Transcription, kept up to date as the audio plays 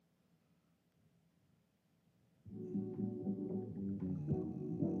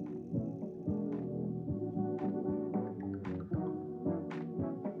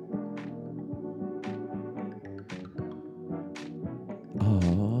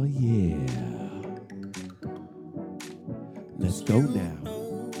Oh, yeah. Let's go now.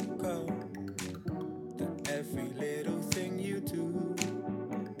 Every little thing you do,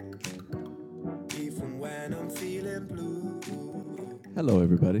 even when I'm feeling blue. Hello,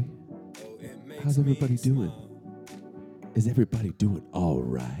 everybody. How's everybody doing? Is everybody doing all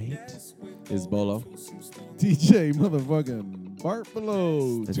right? Is Bolo? DJ motherfucking Bart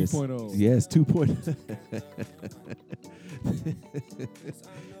below 2.0. Yes, 2.0.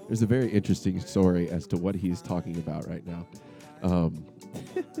 There's a very interesting story as to what he's talking about right now.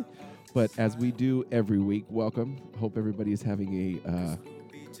 But as we do every week, welcome. Hope everybody is having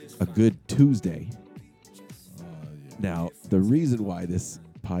a good Tuesday. Now, the reason why this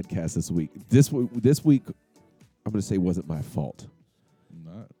podcast this week, I'm going to say wasn't my fault.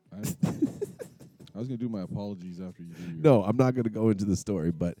 I was going to do my apologies after you do your... No, I'm not going to go into the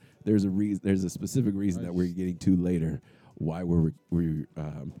story, but there's a specific reason that we're getting to later why we're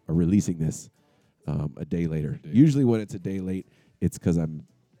releasing this a day later. Usually when it's a day late, it's because I'm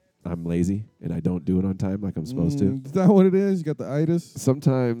lazy and I don't do it on time like I'm supposed to. Is that what it is? You got the itis?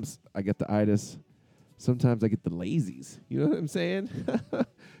 Sometimes I get the itis. Sometimes I get the lazies. You know what I'm saying?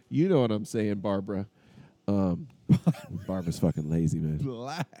 You know what I'm saying, Barbara. Barbara's fucking lazy, man.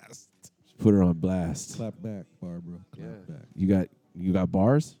 Blast. Put her on blast. Clap back, Barbara. Clap back. You got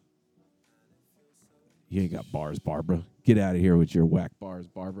bars? You ain't got bars, Barbara. Get out of here with your whack bars,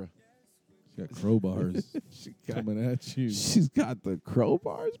 Barbara. She got crowbars coming at you. She's got the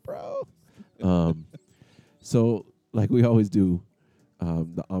crowbars, bro. So, like we always do,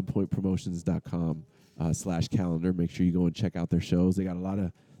 the onpointpromotions.com /calendar. Make sure you go and check out their shows. They got a lot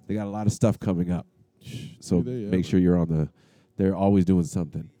of stuff coming up. So make sure you're on they're always doing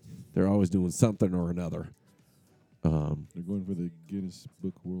something. They're always doing something or another. They're going for the Guinness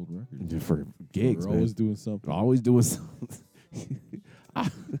Book World Records. For gigs, They're always doing something. Always doing something.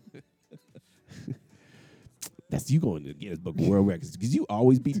 That's you going to the Guinness Book World Records because you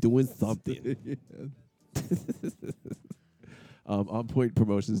always be doing something.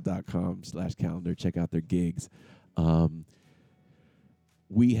 onpointpromotions.com /calendar. Check out their gigs.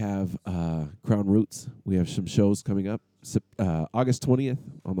 We have Crown Roots. We have some shows coming up. August 20th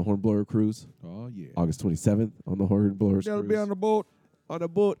on the Hornblower Cruise. Oh, yeah. August 27th on the Hornblower Cruise. Gotta be on the boat. On the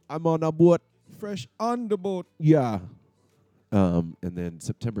boat. I'm on a boat. Fresh on the boat. Yeah. And then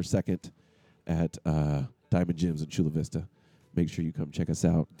September 2nd at Diamond Gyms in Chula Vista. Make sure you come check us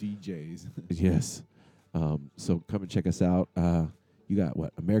out. DJs. Yes. So come and check us out. You got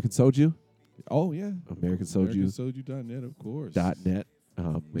what? American Soju? Oh, yeah. American Soju. AmericanSoju.net, of course. .net.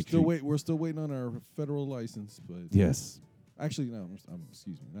 We're still waiting on our federal license, but yes. Actually, no.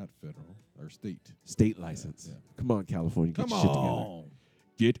 Excuse me, not federal. Our state. State license. Yeah. Come on, California. Get Come your shit on. together.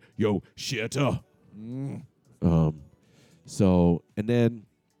 Get your shit up. So, and then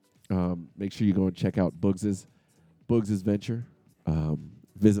make sure you go and check out Bugs's venture,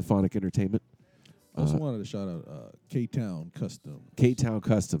 Visiphonic Entertainment. Also wanted to shout out K-Town Custom. K-Town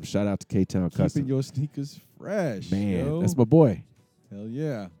Custom. Shout out to K-Town Custom. Keeping your sneakers fresh. Man, yo. that's my boy. Hell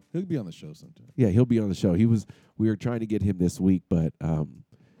yeah. He'll be on the show sometime. Yeah, he'll be on the show. We were trying to get him this week, but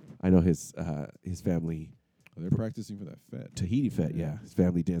I know his family. They're practicing for that Fete. Tahiti Fete, yeah. His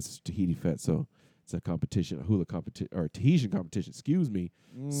family dances Tahiti Fete, so it's a competition, a hula competition, or a Tahitian competition. Excuse me.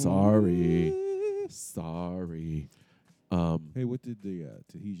 Sorry. Hey, what did the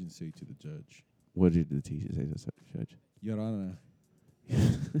Tahitian say to the judge? What did the Tahitian say to the judge? Your Honor.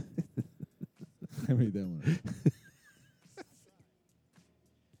 I made that one.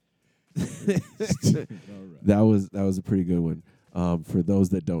 That was a pretty good one. For those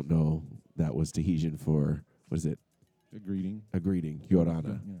that don't know, that was Tahitian for, what is it? A greeting.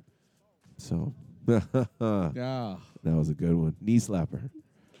 Yorana. Yeah. So, Yeah. that was a good one. Knee slapper.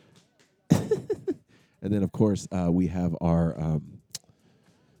 And then, of course, we have our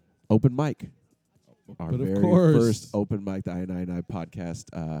open mic. Our very first open mic, the I&I&I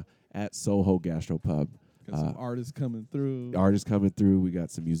podcast at Soho Gastropub. Got some artists coming through. We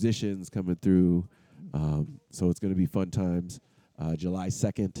got some musicians coming through. So it's going to be fun times. July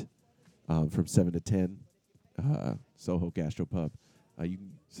 2nd from 7 to 10, Soho Gastropub. You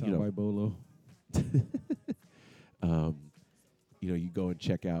can, by Bolo. You go and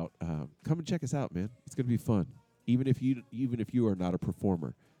check out. Come and check us out, man. It's going to be fun. Even if you are not a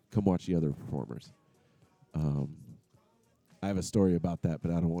performer, come watch the other performers. I have a story about that,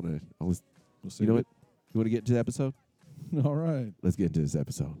 but I don't want to. You know what? You want to get into the episode? All right. Let's get into this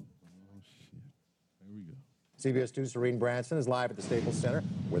episode. Oh, shit. Here we go. CBS 2's Serene Branson is live at the Staples Center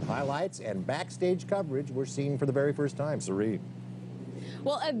with highlights and backstage coverage we're seeing for the very first time. Serene.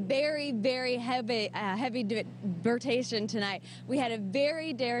 Well, a very, very heavy debatation tonight. We had a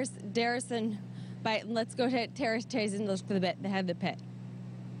very Darrison, but let's go to Terrace and look for the head of the pit.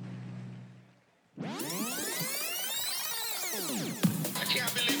 I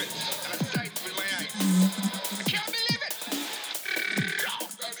can't believe it. I sight with my eyes. I can't believe it.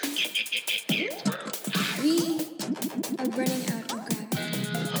 We are running out of gravity.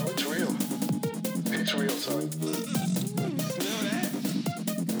 Oh, it's real. It's real, son.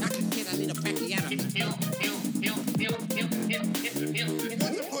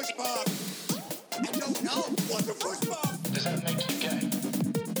 What's a push pop? I don't know. What's a push pop? Does that make you gay?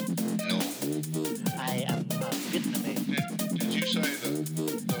 No. I am Vietnamese. Did you say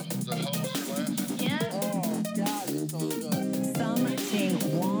the hoes are laughing? Yeah. Oh, God, it's so good. Something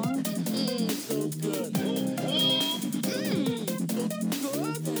wrong. So good.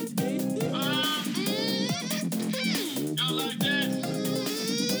 You like that?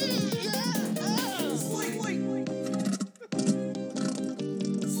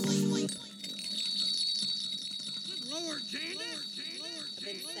 Lord, Jane. I've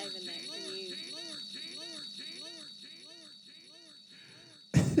been saving that for you.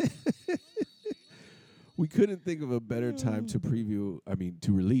 We couldn't think of a better time to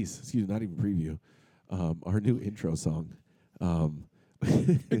to release, not even preview, our new intro song.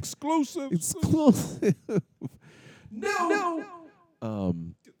 Exclusive. Exclusive. No.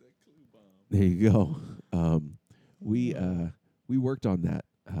 There you go. We worked on that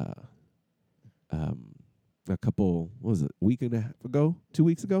a couple, what was it, week and a half ago? 2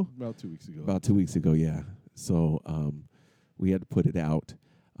 weeks ago? About 2 weeks ago. About 2 weeks ago, yeah. So we had to put it out.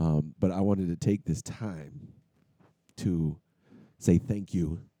 But I wanted to take this time to say thank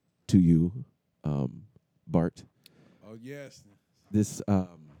you to you, Bart. Oh, yes. This,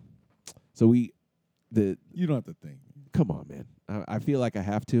 so You don't have to thank me. come on, man. I feel like I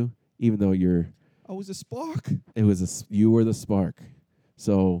have to, even though I was a spark. you were the spark.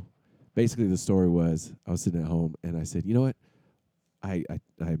 So basically the story was I was sitting at home and I said, you know what? I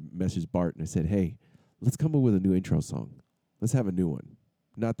messaged Bart and I said, hey, let's come up with a new intro song. Let's have a new one.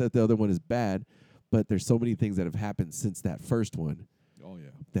 Not that the other one is bad, but there's so many things that have happened since that first one Oh,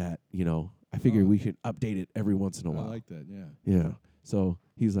 yeah. that, I figured we should update it every once in a I while. like that, yeah. Yeah. So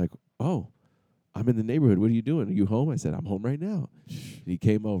he's like, oh, I'm in the neighborhood. What are you doing? Are you home? I said, I'm home right now. He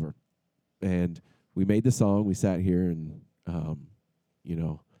came over and we made the song. We sat here and,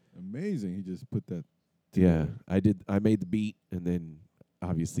 Amazing. He just put that yeah, together. I made the beat and then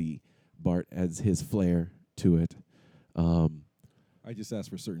obviously Bart adds his flair to it. I just asked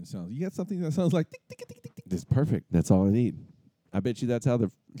for certain sounds. You got something that sounds like tick, tick, tick, tick, tick. It's perfect. That's all I need. I bet you that's how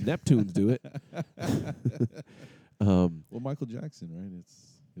the Neptunes do it. Well, Michael Jackson, right?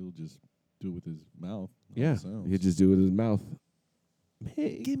 He'll just do it with his mouth. Yeah, Sounds. he'd just do it with his mouth.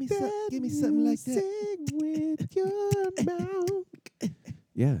 Give me something like that. With your mouth.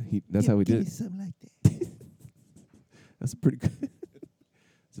 Yeah, that's how we did it. Something like that. That's pretty good.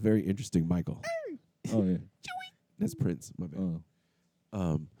 It's very interesting, Michael. Oh, yeah. That's Prince, my bad.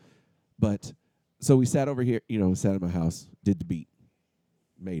 Oh. But so we sat over here, sat at my house, did the beat,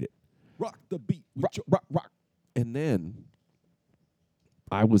 made it. Rock the beat. With Rock, rock, rock. And then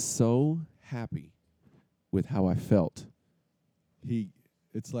I was so happy with how I felt.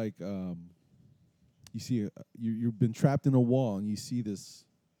 It's like you see you've been trapped in a wall and you see this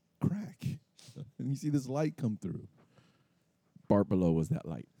crack and you see this light come through. Bart below was that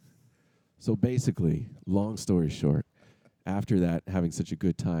light. So basically, long story short, after that, having such a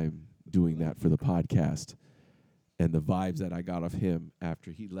good time doing that for the podcast and the vibes that I got off him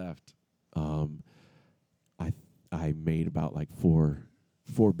after he left, I made about like four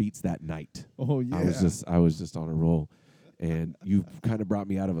beats that night. Oh yeah. I was just on a roll, and you kind of brought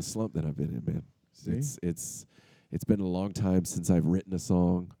me out of a slump that I've been in, man. See? It's been a long time since I've written a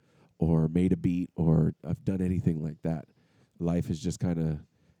song or made a beat or I've done anything like that. Life is just kind of,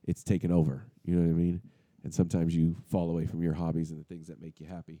 it's taken over. You know what I mean? And sometimes you fall away from your hobbies and the things that make you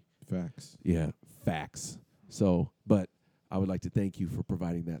happy. Facts. Yeah, facts. So, but I would like to thank you for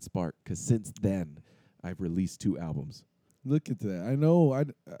providing that spark, because since then, I've released 2 albums. Look at that. I know.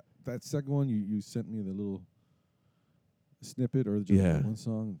 That second one you sent me the little snippet or just Yeah. one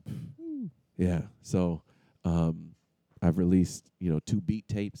song. Yeah. So I've released, 2 beat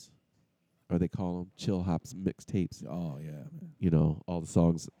tapes, or they call them chill hops mixtapes. Oh yeah, man. All the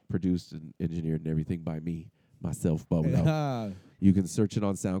songs produced and engineered and everything by me, myself, Bolo. Yeah. You can search it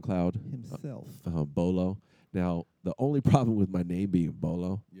on SoundCloud. Himself. Bolo. Now, the only problem with my name being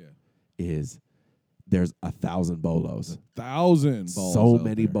Bolo Yeah. is there's 1,000 bolos. 1,000 balls. So out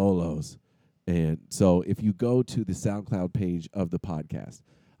many there. bolos. And so if you go to the SoundCloud page of the podcast,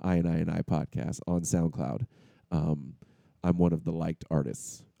 I&I&I podcast on SoundCloud, I'm one of the liked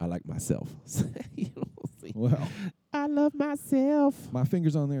artists. I like myself. You know, see? Well, I love myself. my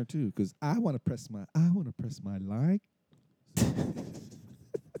finger's on there too, because I want to press my like.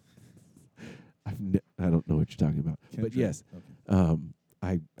 I don't know what you're talking about. Can't But try. yes,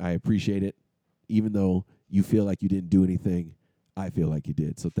 Okay. I appreciate it. Even though you feel like you didn't do anything, I feel like you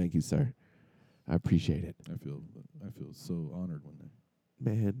did. So thank you, sir. I appreciate it. I feel so honored when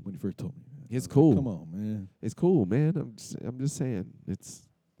Man, you first told me. It's I was like, cool. Come on, man. it's cool, man. I'm just saying.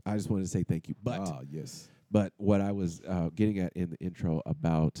 I just wanted to say thank you. But Yes. But what I was getting at in the intro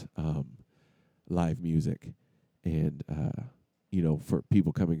about live music and, for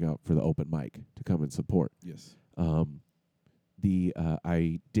people coming out for the open mic to come and support. Yes.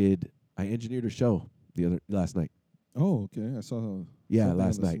 I engineered a show last night. Oh, okay. I saw. Yeah, something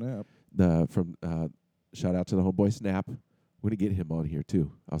last on the night. Snap. Shout out to the homeboy Snap. We're going to get him on here,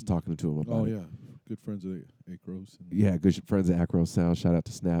 too. I was talking to him about Oh it. yeah, good friends with Acros. Yeah, good friends at Acro Sound. Shout out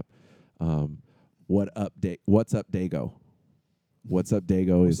to Snap. What's up, Dago? What's up,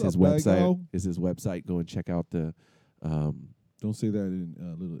 Dago is his What's up, website. Dago? Is his website. Go and check out the. Don't say that in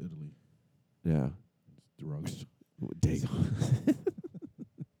Little Italy. Yeah, It's derogatory. Dago.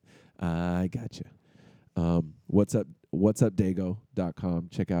 I gotcha. What's up, Dago.com.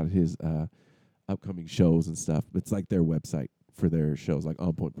 Check out his upcoming shows and stuff. It's like their website for their shows, like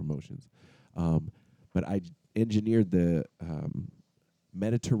On Point Promotions. But I engineered the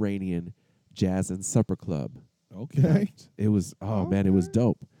Mediterranean Jazz and Supper Club. Okay. It was man, it was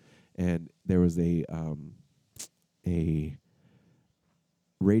dope. And there was a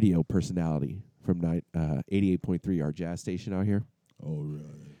radio personality from 88.3, our jazz station out here. All right.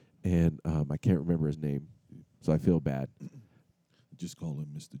 And I can't remember his name, so I feel bad. Just call him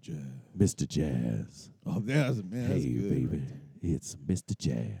Mr. Jazz. Mr. Jazz. Oh, that's man. That's Hey, good. baby. Right there. It's Mr.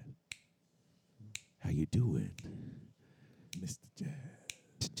 Jazz. How you doing? Mr. Jazz.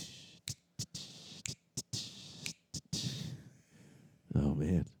 Oh,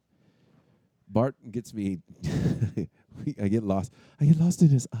 man. Bart gets me. I get lost. I get lost in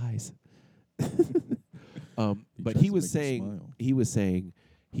his eyes. But tries he to was make you smile. saying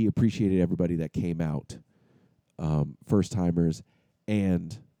he appreciated everybody that came out, first timers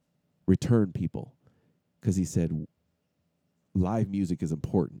and return people, because he said live music is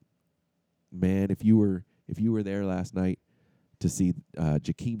important. Man, if you were there last night to see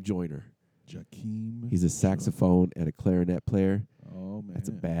Jakeem Joyner, Jakeem. he's a saxophone and a clarinet player. Oh man. That's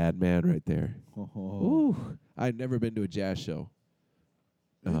a bad man right there. Oh. Ooh, I'd never been to a jazz show.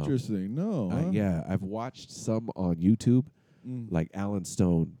 Interesting. No. Huh? Yeah, I've watched some on YouTube. Mm. Like Alan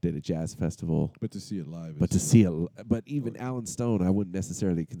Stone did a jazz festival. But to see it live. But is- to see it, but even Alan Stone, I wouldn't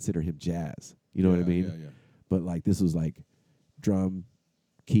necessarily consider him jazz. You know what I mean? Yeah, yeah. But like this was like drum,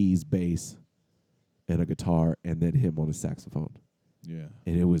 keys, bass, and a guitar, and then him on a saxophone. Yeah.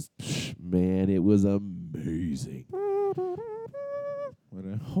 And it was, man, it was amazing.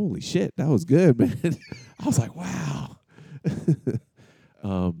 Whatever. Holy shit, that was good, man. I was like, wow.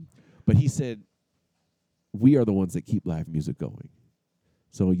 But he said, we are the ones that keep live music going.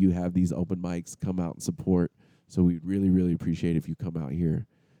 So you have these open mics, come out and support. So we'd really, really appreciate if you come out here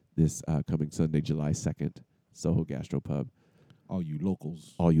this coming Sunday, July 2nd, Soho Gastropub. All you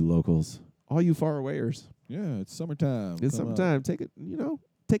locals. All you locals, all you farawayers. Yeah, it's summertime. It's Come out. summertime.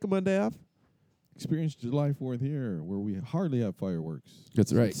 Take a Monday off. Experience July 4th here, where we hardly have fireworks.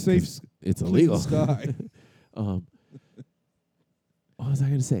 That's right. It's safe. 'cause it's clean illegal. sky. What was I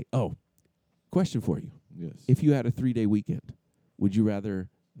going to say? Oh, question for you. Yes. If you had a 3-day weekend, would you rather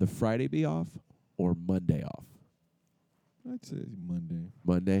the Friday be off or Monday off? I'd say Monday.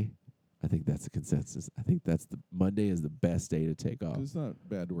 Monday? I think that's the consensus. I think Monday is the best day to take off. 'Cause it's not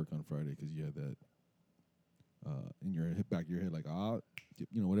bad to work on Friday because you have that in your back of your head, like,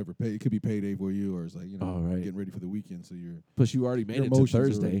 whatever pay. It could be payday for you, or it's like, All right. getting ready for the weekend. So you're Plus, you already made your it to emotions are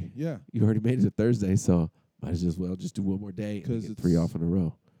Thursday. already- yeah. You already made it to Thursday, so might as well just do one more day and 'Cause get 3 it's- off in a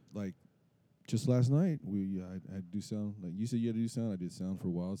row. Like just last night, I had to do sound. Like you said, you had to do sound. I did sound for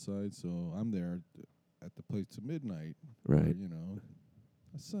Wildside, so I'm there at the place to midnight. Right. Or,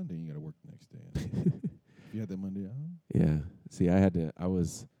 a Sunday you got to work the next day. You had that Monday out. Yeah. See, I think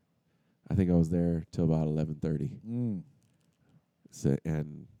I was there till about 11:30. So,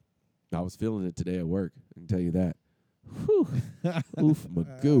 and I was feeling it today at work. I can tell you that. Whew. Oof, my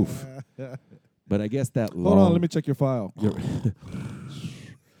goof. But I guess that Hold on, let me check your file.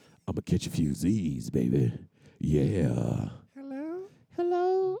 I'm gonna catch a few Z's, baby. Yeah. Hello.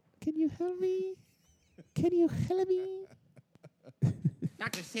 Hello. Can you help me? Can you help me?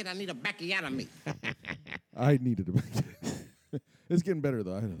 Doctor said I need a backiotomy. I needed a It's getting better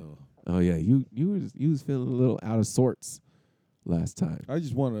though. I don't know. Oh yeah, you was feeling a little out of sorts last time. I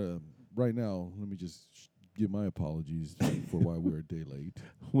just want to right now. Let me just give my apologies for why we're a day late.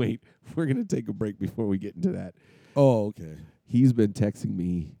 Wait, we're gonna take a break before we get into that. Oh, okay. He's been texting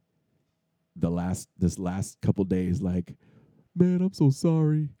me this last couple days, like, man, I'm so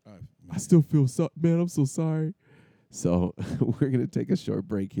sorry. I still feel man, I'm so sorry. So we're gonna take a short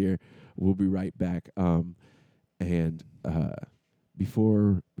break here. We'll be right back. And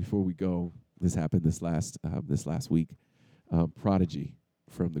before we go, this happened this last week. Prodigy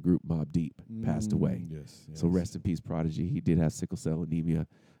from the group Mobb Deep passed away. Yes. So rest in peace, Prodigy. He did have sickle cell anemia.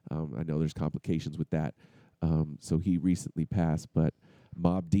 I know there's complications with that. So he recently passed, but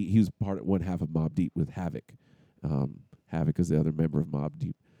Mobb Deep, he was one half of Mobb Deep with Havoc. Havoc is the other member of Mobb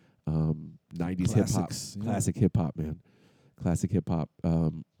Deep. 90s hip hop, classic hip hop, man. Classic hip hop.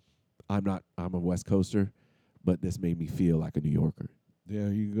 I'm a West Coaster, but this made me feel like a New Yorker.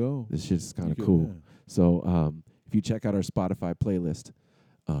 There you go. This shit's kind of cool. Yeah. So if you check out our Spotify playlist,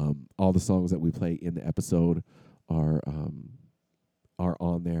 all the songs that we play in the episode are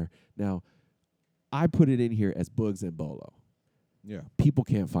on there. Now, I put it in here as Bugs and Bolo. Yeah. People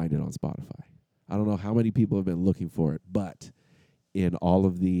can't find it on Spotify. I don't know how many people have been looking for it, but in all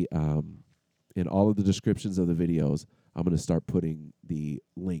of the descriptions of the videos, I'm going to start putting the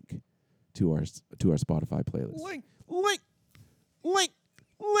link to our Spotify playlist. Link.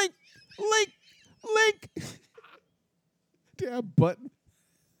 Damn button.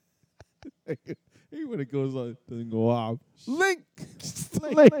 Hey, when it goes on, it doesn't go off. Link.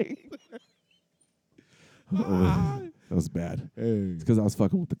 That was bad. Hey. It's because I was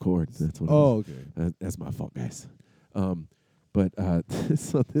fucking with the cord. That's what. Okay. That's my fault, guys. But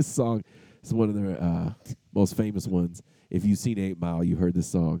so this song is one of their most famous ones. If you've seen 8 Mile, you heard this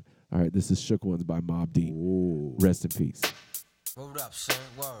song. All right, this is Shook Ones by Mobb Deep. Ooh. Rest in peace. Hold up, son.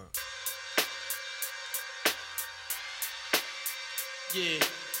 Word. Yeah.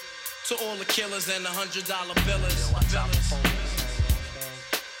 To all the killers and the $100 billers.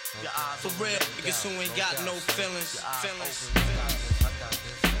 For real, niggas who ain't got no feelings.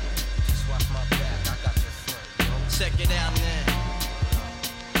 Check it out now.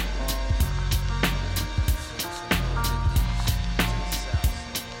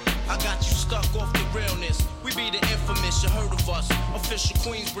 I got you stuck off the realness. We be the infamous, you heard of us. Official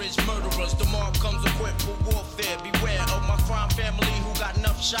Queensbridge murderers. The mob comes equipped for warfare. Beware of my crime family who got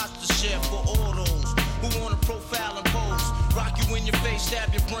enough shots to share for all those who wanna profile and pose. Rock you in your face,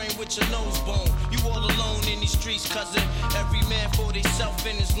 stab your brain with your nose bone. You all alone in these streets, cousin. Every man for theyself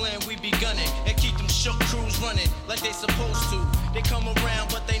in his land, we be gunning. And keep them shook crews running like they supposed to. They come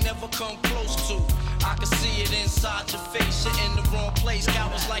around, but they never come close to. I can see it inside your face, you're in the wrong place.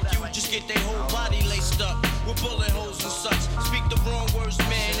 Cowards like you just get their whole body laced up with bullet holes and such. Speak the wrong words,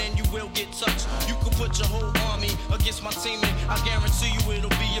 man, and you will get touched. You could put your whole army against my team, and I guarantee you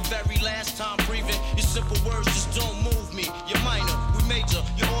it'll be your very last time breathing. Your simple words just don't move me. You're minor, we major.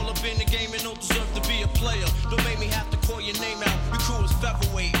 You're all up in the game and don't deserve to be a player. Don't make me have to call your name out. Your crew is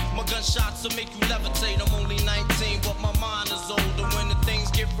featherweight. My gunshots will make you levitate. I'm only 19, but my mind is older. When the things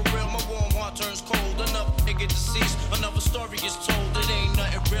get for real, my warm heart turns cold. Another nigga deceased, another story gets told. It ain't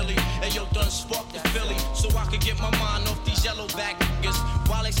nothing really. And yo, done sparked the Philly, so I could get my mind off these yellowback niggas.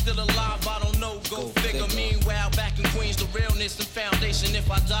 While they still alive, I don't know. Go figure. Meanwhile, back in Queens, the realness and foundation.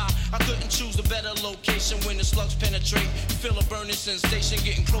 If I die, I couldn't choose a better location. When the slugs penetrate, you feel a burning sensation,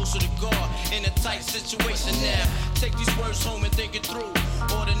 getting closer to God in a tight situation. Now, take these words home and think it through.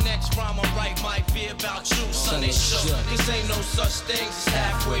 Or the next rhyme I write might be about you. Son, they shook. Cause ain't no such thing as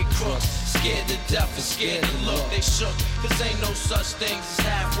halfway crooks. Scared to death and scared to look. They shook. Cause ain't no such thing as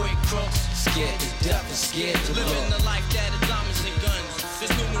halfway crooks. Scared to death and scared to look. Living the life that is diamonds and guns.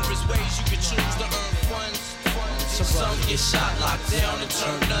 There's numerous ways you can choose to earn funds. Some get shot, locked down, and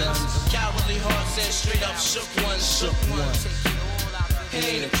turn nuns. Cowardly hearts and straight up shook ones. Shook ones. He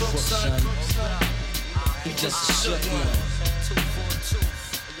ain't a crook, son. He just a shook one.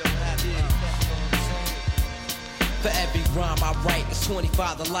 For every rhyme I write, it's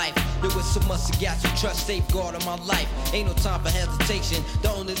 25 to life. There was so much to got you trust, safeguard in my life. Ain't no time for hesitation,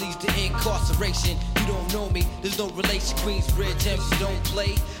 that only leads to incarceration. You don't know me, there's no relation. Queensbridge, MC don't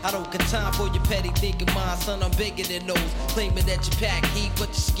play. I don't got time for your petty thinking, mind, son, I'm bigger than those. Claiming that you pack heat, but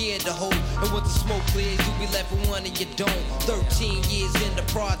you're scared to hold. And when the smoke clears, you be left with one and you don't. 13 years in the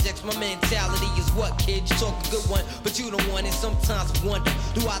projects, my mentality is what, kid? You talk a good one, but you don't want it. Sometimes I wonder,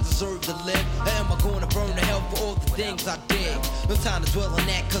 do I deserve to live? Or am I gonna burn to hell for all the things I did? No time to dwell on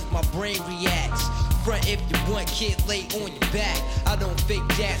that, cause my brain reacts. Front if you want, kid, lay on your back. I don't fake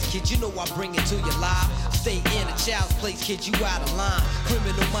jazz, kid, you know I bring it to your live. Stay in a child's place, kid, you out of line.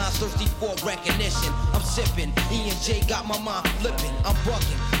 Criminal minds thirsty for recognition. I'm sipping, E&J got my mind flipping. I'm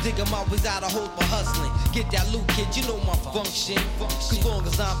bucking, digging my ways out of hope for hustling. Get that loot, kid, you know my function. Cause long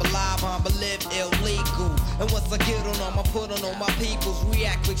as I'm alive, I'ma live illegal. And once I get on them, I put on all my peoples.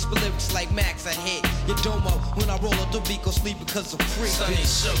 React with lyrics like Max, I hit your domo. When I roll up the beat, go sleep because I'm free. Sonny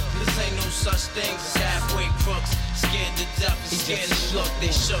shook, this ain't no such thing as halfway crooks. Scared to death and scared to look, they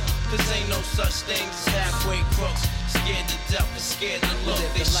shook. This ain't no such thing as halfway crooks. Scared to death and scared to look,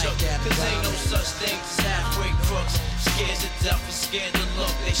 they shook. This ain't no such thing as halfway crooks. Scared to death and scared to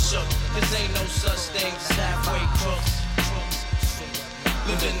look, they shook. This ain't no such thing as halfway crooks.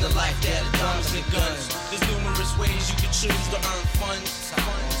 Living the life that is diamonds and guns. There's numerous ways you can choose to earn funds.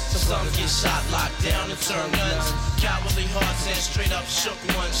 Some get shot, locked down, and turn guns. Cowardly hearts and straight up shook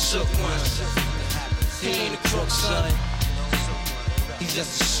ones, shook ones. He ain't a crook, son. He's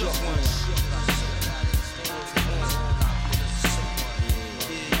just a shook one.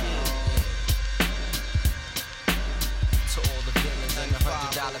 To all the villains and the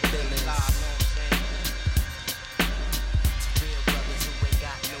 $100 billings.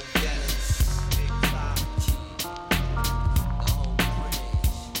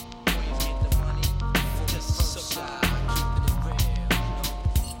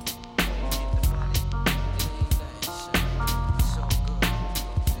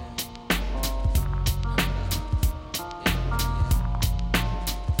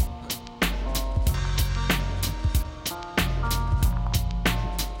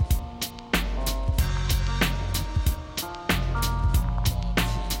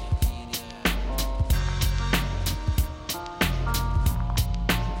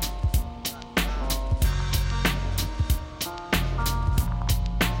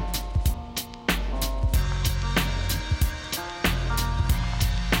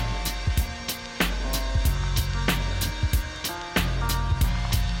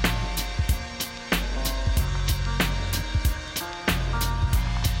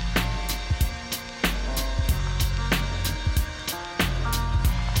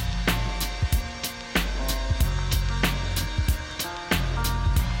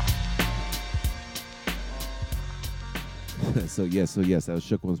 So yes, that was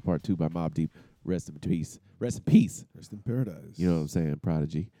Shook Ones Part 2 by Mobb Deep. Rest in peace. Rest in peace. Rest in paradise. You know what I'm saying?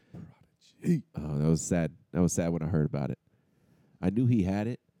 Prodigy. That was sad. That was sad when I heard about it. I knew he had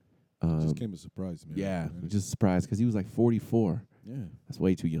it. Just came as a surprise, man. Yeah, just surprised because he was like 44. Yeah. That's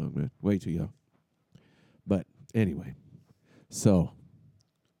way too young, man. Way too young. But anyway, so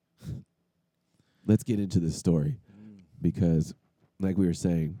let's get into this story because, like we were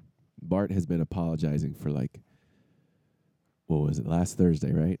saying, Bart has been apologizing for what was it, last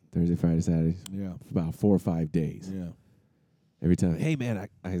Thursday, right? Thursday, Friday, Saturday? Yeah. For about 4 or 5 days. Yeah. Every time, hey, man,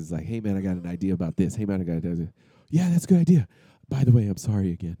 I was like, hey, man, I got an idea about this. Hey, man, I got an idea. Yeah, that's a good idea. By the way, I'm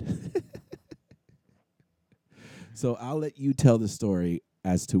sorry again. So I'll let you tell the story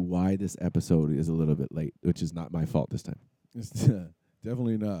as to why this episode is a little bit late, which is not my fault this time. It's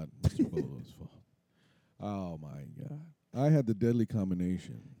definitely not Mr. Bolo's fault. Oh, my God. I had the deadly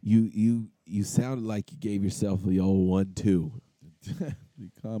combination. You sounded like you gave yourself the old 1-2. The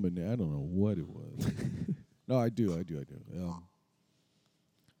combination. I don't know what it was. No, I do.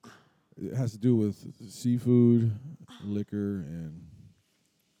 It has to do with seafood, liquor, and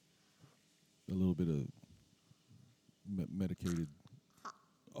a little bit of medicated.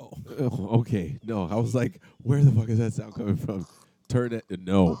 Oh, okay. No, I was like, where the fuck is that sound coming from? Turn it.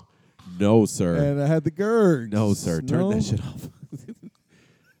 No, sir. And I had the GERD. No, sir. Turn that shit off.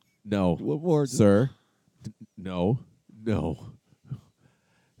 No. What more? Sir. No.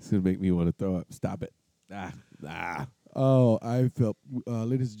 It's going to make me want to throw up. Stop it. Oh, I felt,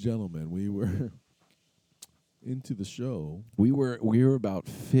 ladies and gentlemen, we were into the show. We were about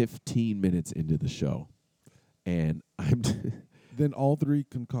 15 minutes into the show. And I'm... Then all three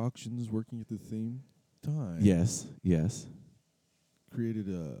concoctions working at the same time. Yes. Created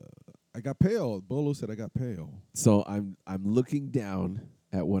I got pale. Bolo said I got pale. So I'm looking down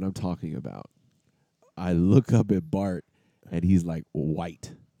at what I'm talking about. I look up at Bart, and he's like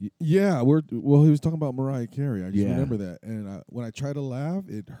white. Yeah, he was talking about Mariah Carey. I just remember that. And when I tried to laugh,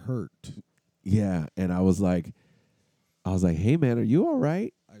 it hurt. Yeah, and I was like, hey, man, are you all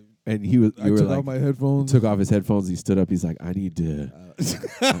right? And I took off my headphones. He took off his headphones. He stood up. He's like, I need to. There's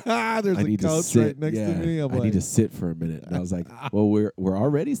a couch right next to me. I need to sit for a minute. And I was like, well, we're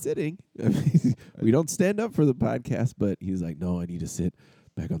already sitting. We don't stand up for the podcast, but he's like, no, I need to sit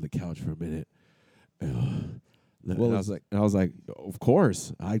back on the couch for a minute. And I was like, of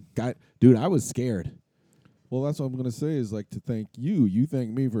course. I was scared. Well, that's what I'm gonna say is like to thank you. You thank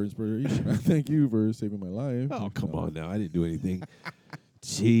me for inspiration. I thank you for saving my life. Oh, come on now. I didn't do anything.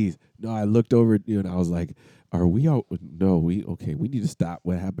 Jeez. No, I looked over at you and I was like, are we all no, we need to stop.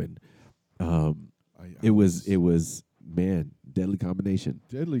 What happened? It was man, deadly combination.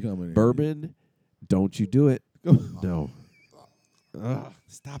 Deadly combination. Bourbon, don't you do it. No.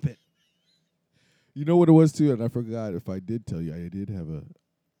 Stop it. You know what it was too, and I forgot if I did tell you, I did have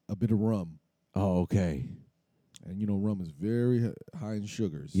a bit of rum. Oh, okay. And you know, rum is very high in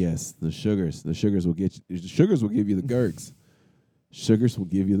sugars. Yes, the sugars will get you. The sugars will give you the gurgs. Sugars will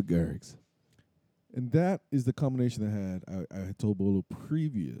give you the gurgs. And that is the combination I had told Bolo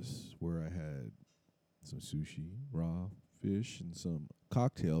previous, where I had some sushi, raw fish, and some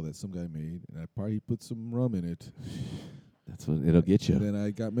cocktail that some guy made, and I probably put some rum in it. That's what it'll get you. And then I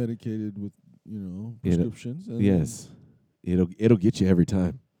got medicated with, prescriptions. Yes, it'll get you every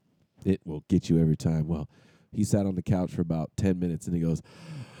time. It will get you every time. Well, he sat on the couch for about 10 minutes, and he goes,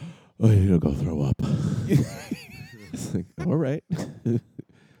 "Oh, you're gonna go throw up." It's like, all right,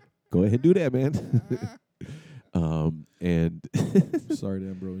 go ahead and do that, man. And sorry,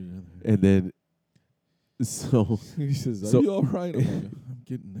 Dan, bro. And then, so he says, "Are you all right?" I'm like, I'm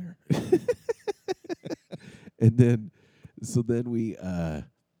getting there. And then, we,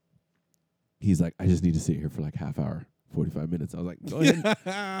 he's like, "I just need to sit here for like half hour, 45 minutes." I was like, "Go ahead."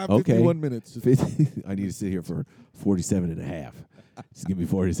 Okay. 51 minutes. 50, I need to sit here for 47 and a half. Just give me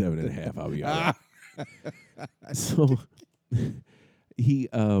 47 and a half. I'll be all right. So he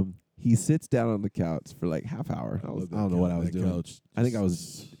sits down on the couch for like half hour. I don't know what I was doing. Couch. I think I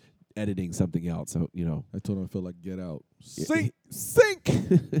was editing something else. So, I told him I felt like Get Out. Sink.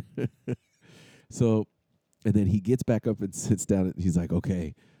 So, and then he gets back up and sits down, and he's like,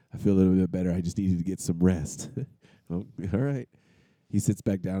 "Okay, I feel a little bit better. I just needed to get some rest." Oh, all right. He sits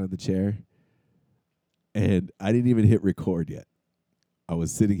back down in the chair, and I didn't even hit record yet. I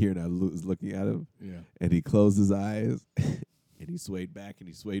was sitting here, and I was looking at him, and he closed his eyes, and he swayed back, and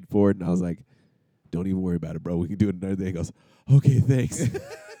he swayed forward, and I was like, "Don't even worry about it, bro. We can do it another day." He goes, "Okay, thanks."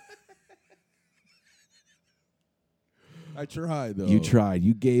 I tried, though. You tried.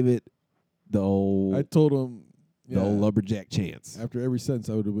 You gave it the old... I told him... The old lumberjack chance. After every sentence,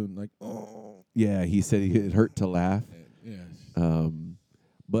 I would have been like, "Oh." Yeah, he said it hurt to laugh. Yeah.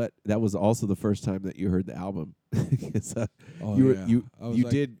 But that was also the first time that you heard the album. You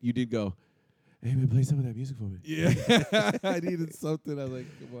did go, "Hey man, play some of that music for me." Yeah. I needed something. I was like,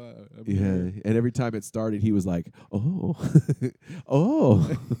 "Come on." And every time it started, he was like, "Oh,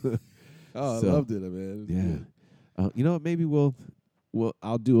 oh." I loved it, man. It was good. You know what? Maybe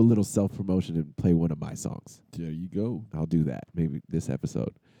I'll do a little self-promotion and play one of my songs. There you go. I'll do that maybe this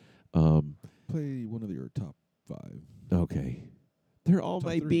episode. Play one of your top 5. Okay. They're all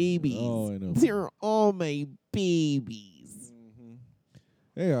my babies. Oh, I know. They're all my babies. Mm-hmm.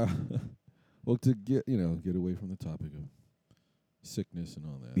 Hey, well, to get away from the topic of sickness and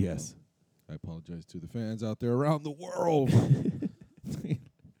all that. Yes. I apologize to the fans out there around the world.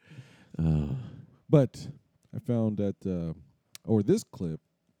 But I found that, or this clip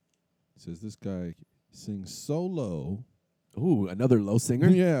says this guy sings so low. Ooh, another low singer?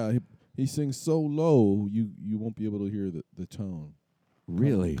 Yeah, he sings so low you won't be able to hear the tone.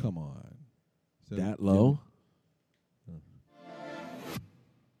 Really? Come on. That low?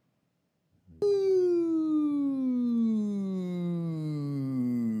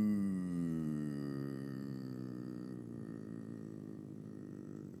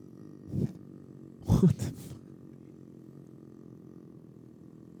 What the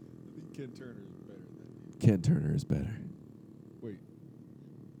Ken Turner is better than Ken Turner is better. Wait.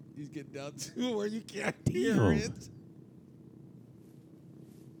 He's getting down to where you can't hear it.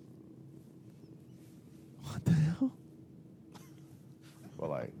 What the hell?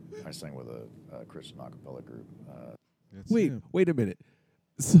 Well, I sang with a Christian acapella group. Wait a minute.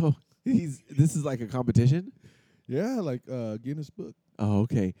 So this is like a competition? Yeah, like Guinness Book. Oh,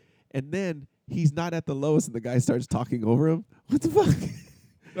 okay. And then he's not at the lowest, and the guy starts talking over him. What the fuck?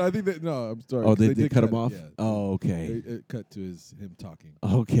 No, I think I'm sorry. Oh, they did cut him off? Yeah, Oh, okay. It cut to him talking.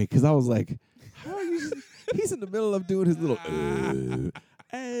 Okay, because I was like, how are you? He's in the middle of doing his little. And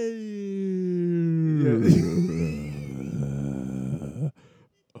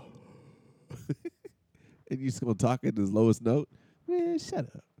you just gonna talk at his lowest note? Man, shut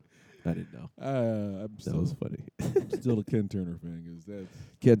up. I didn't know. That was funny. I'm still a Ken Turner fan because that's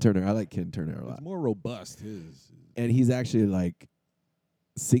Ken Turner. I like Ken Turner a lot. It's more robust. And he's actually like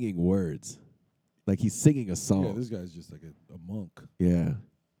singing words, like he's singing a song. Yeah, this guy's just like a monk. Yeah,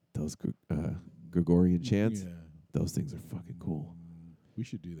 those Gregorian chants. Yeah, Those things are fucking cool. We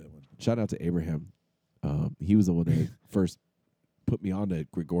should do that one. Shout out to Abraham. He was the one that first put me on to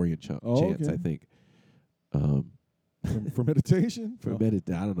Gregorian chants, okay. I think. For meditation? I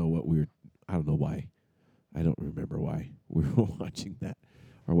don't know I don't know why. I don't remember why we were watching that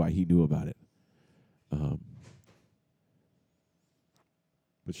or why he knew about it.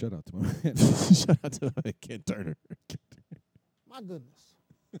 But shout out to my man. Shout out to Ken Turner. My goodness.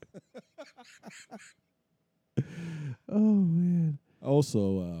 Oh, man.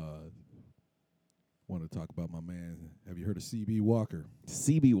 Also, want to talk about my man. Have you heard of C.B. Walker?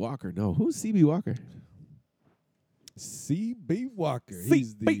 C.B. Walker? No. Who's C.B. Walker? C.B. Walker.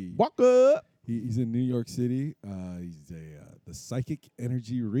 C.B. Walker. He's in New York City. He's the psychic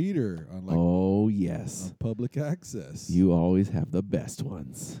energy reader on on public access. You always have the best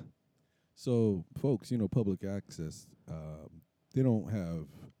ones. So, folks, public access, they don't have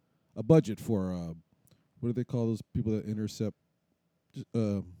a budget for what do they call those people that intercept?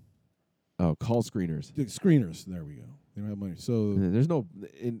 Call screeners. Screeners. There we go. They don't have money. So there's no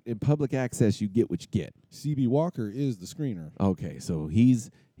in public access. You get what you get. C.B. Walker is the screener. Okay, so he's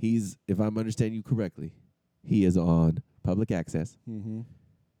if I'm understanding you correctly, he is on public access. Mm-hmm.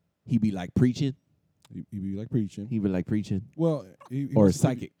 He be like preaching. He be like preaching. He be like preaching. Well, or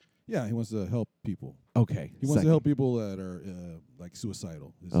psychic. Yeah, he wants to help people. Okay, he wants to help people that are like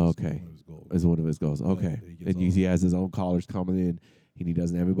suicidal. Okay, is one of his goals. Okay, and he has his own callers coming in. And he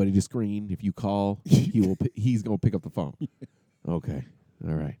doesn't have anybody to screen. If you call, he's gonna pick up the phone. Okay,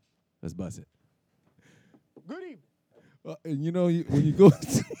 all right, let's bust it. Good evening. And when you go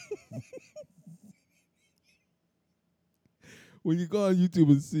when you go on YouTube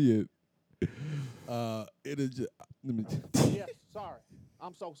and see it, it is just. Yes, sorry.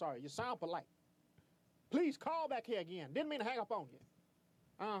 I'm so sorry. You sound polite. Please call back here again. Didn't mean to hang up on you.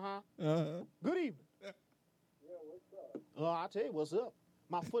 Good evening. I'll tell you what's up.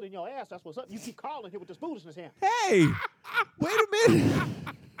 My foot in your ass, that's what's up. You keep calling here with this foolishness here. Hey, wait a minute.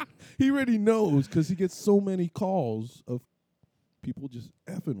 He already knows because he gets so many calls of people just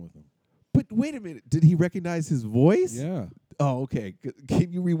effing with him. But wait a minute. Did he recognize his voice? Yeah. Oh, okay.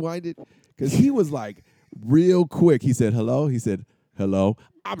 Can you rewind it? Because he was like real quick. He said, hello. He said, hello.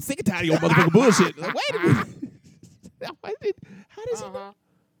 I'm sick and tired of your motherfucking bullshit. Like, wait a minute. How does he know?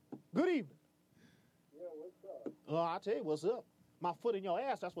 Good evening. I'll tell you what's up. My foot in your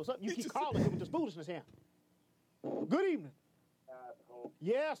ass, that's what's up. You keep calling here with this foolishness here. Good evening.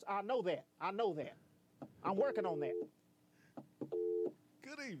 Yes, I know that. I'm working on that.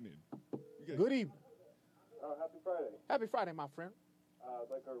 Good evening. Good evening. Happy Friday. Happy Friday, my friend. I'd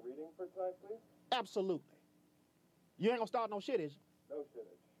like a reading for tonight, please. Absolutely. You ain't gonna start no shit, is you? No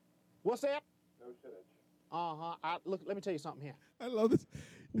shittage. What's that? No shittage. Look, let me tell you something here. I love this.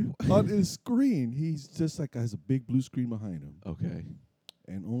 On his screen, he's just like has a big blue screen behind him. Okay.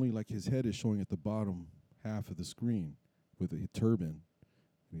 And only like his head is showing at the bottom half of the screen with a turban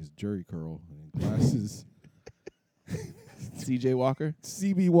and his jerry curl and glasses. C.J. Walker?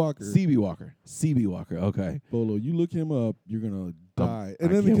 C.B. Walker. C.B. Walker. C.B. Walker. Okay. Bolo, you look him up, you're gonna die.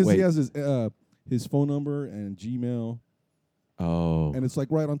 And then because he has his phone number and Gmail. Oh. And it's like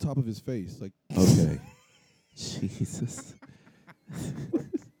right on top of his face. Like okay. Jesus.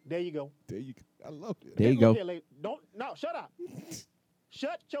 There you go. There you go. I love it. There you go. Here, shut up.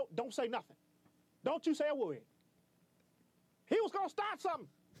 Don't say nothing. Don't you say a word. He was gonna start something.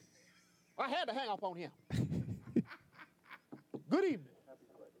 I had to hang up on him. Good evening.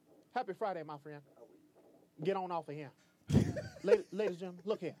 Happy Friday, my friend. Get on off of here. Ladies and gentlemen,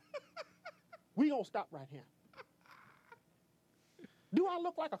 look here. We gonna stop right here. Do I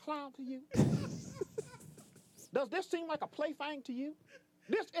look like a clown to you? Does this seem like a plaything to you?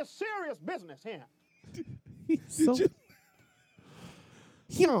 This is serious business here. It's a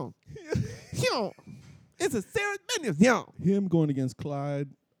serious business. Him going against Clyde.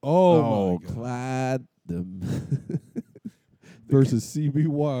 Oh my God. Clyde versus C.B.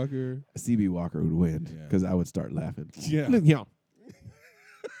 Walker. C.B. Walker would win because I would start laughing. Yeah.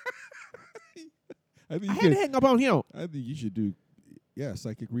 I had to hang up on him. I think you should do,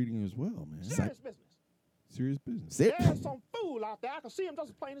 psychic reading as well, man. Serious business. Serious business. There's some fool out there. I can see him just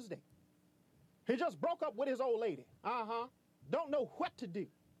as plain as day. He just broke up with his old lady. Don't know what to do.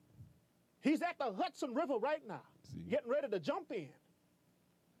 He's at the Hudson River right now, getting ready to jump in.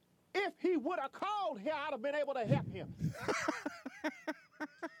 If he would have called here, I'd have been able to help him.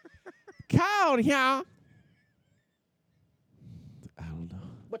 Called here? I don't know.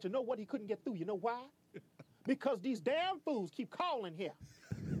 But you know what? He couldn't get through. You know why? Because these damn fools keep calling here.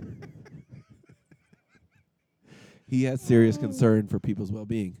 He has serious concern for people's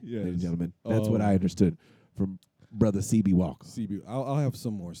well-being, Yes. ladies and gentlemen. That's what I understood from brother CB Walker. CB. I'll have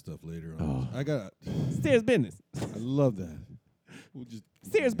some more stuff later on. I got serious business. I love that. We'll just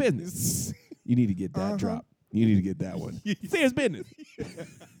serious business. You need to get that drop. You need to get that one. Serious business.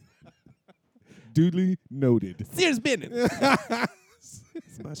 Duly noted. Serious business.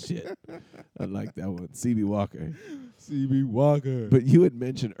 That's my shit. I like that one. CB Walker. CB Walker. But you had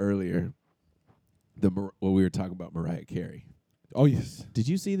mentioned earlier when we were talking about Mariah Carey. Oh, yes. Did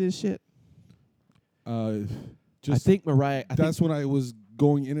you see this shit? I think Mariah. That's when I was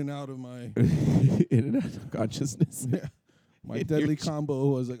going in and out of my in and out of consciousness. Yeah. My deadly combo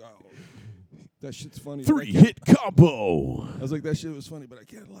was like, oh, that shit's funny. 3-hit combo. I was like, that shit was funny, but I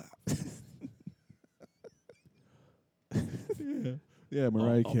can't laugh. Yeah,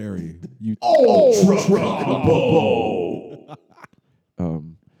 Mariah Carey. You ultra combo.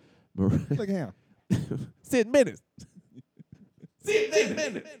 Like how? 6 minutes. 6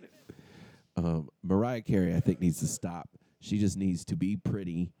 minutes. Mariah Carey, I think, needs to stop. She just needs to be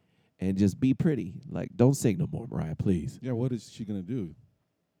pretty and just be pretty. Like, don't sing no more, Mariah, please. Yeah, what is she gonna do?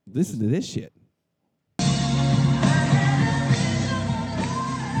 Listen to this shit.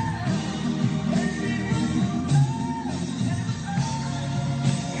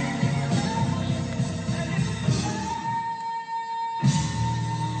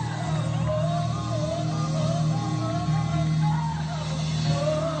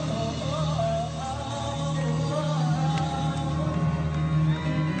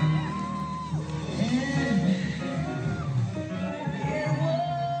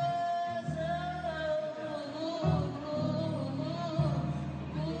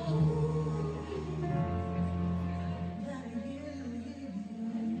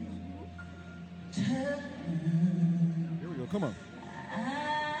 Here we go. Come on.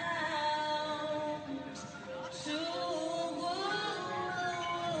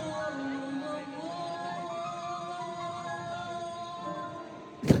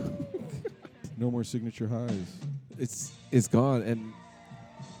 No more signature highs. It's gone, and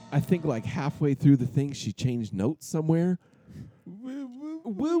I think like halfway through the thing, she changed notes somewhere. Woo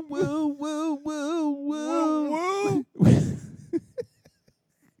woo woo woo woo woo.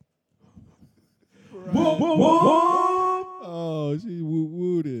 Oh, she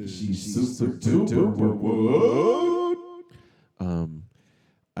woo-wooed it. She's super duper woo-wooed.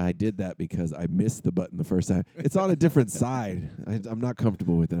 I did that because I missed the button the first time. It's on a different side. I'm not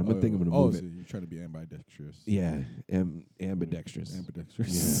comfortable with it. I'm gonna move so it. you're trying to be ambidextrous. Yeah, ambidextrous.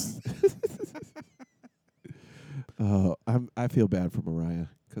 Ambidextrous. Yeah. I feel bad for Mariah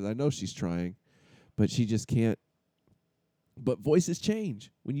because I know she's trying, but she just can't. But voices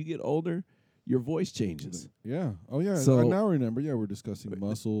change when you get older. Your voice changes. Yeah. Oh, yeah. So I now remember. Yeah, we're discussing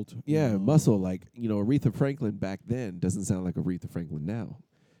muscle. Muscle. Like, Aretha Franklin back then doesn't sound like Aretha Franklin now.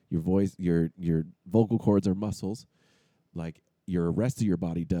 Your voice, your vocal cords are muscles, like your rest of your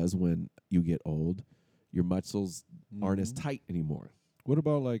body does when you get old. Your muscles aren't as tight anymore. What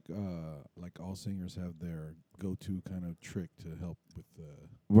about like all singers have their go-to kind of trick to help with the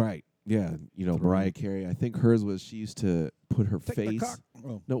right? Yeah, Mariah Carey. I think hers was she used to put her Take face. the cock.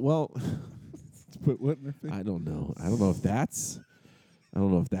 Oh. No, well, put what in her face? I don't know. I don't know if that's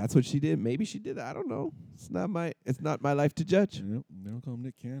what she did. Maybe she did. I don't know. It's not my life to judge. Yep. They don't call him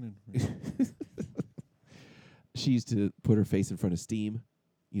Nick Cannon. She used to put her face in front of steam.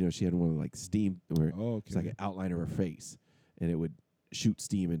 She had one of like steam where it's like an outline of her face, and it would shoot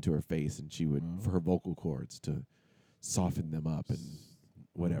steam into her face, and she would for her vocal cords to soften them up and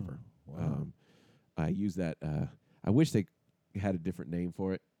whatever. Wow. I use that. I wish they had a different name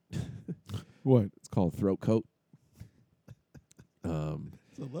for it. What? It's called throat coat.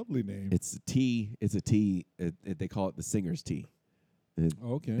 It's a lovely name. It's a tea. It's a tea. They call it the singer's tea.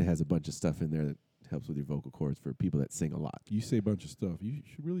 Okay. It has a bunch of stuff in there that helps with your vocal cords for people that sing a lot. You say a bunch of stuff. You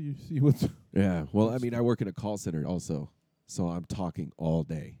should really see what's. Yeah. Well, I mean, I work in a call center also, so I'm talking all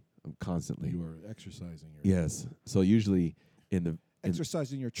day. I'm constantly. You are exercising your. Yes. So usually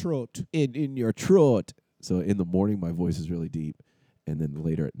exercising your throat. In your throat. So in the morning, my voice is really deep, and then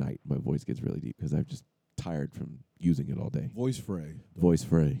later at night, my voice gets really deep because I'm just tired from using it all day. Voice fray. Voice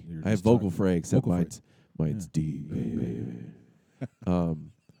fray. I have vocal fray, except mine's deep.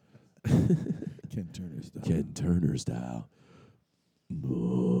 Ken Turner style. Ken Turner style.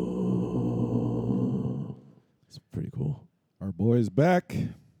 It's pretty cool. Our boy's back.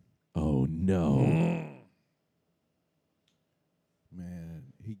 Oh no. Man,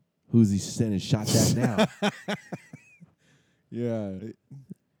 who's he sending shots at now? Yeah.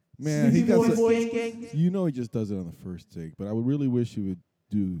 Man, he got he just does it on the first take, but I would really wish he would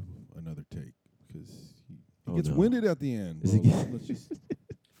do another take because he gets winded at the end. Is he Let's just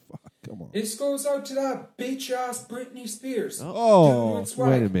fuck. Come on. This goes out to that bitch ass Britney Spears. Oh, Dude, swag.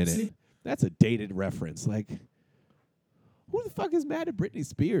 Wait a minute. That's a dated reference. Like, who the fuck is mad at Britney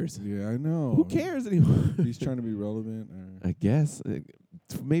Spears? Yeah, I know. Who cares anymore? He's trying to be relevant. I guess.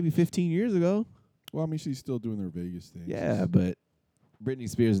 Maybe 15 years ago. Well, I mean, she's still doing her Vegas thing. Yeah, but Britney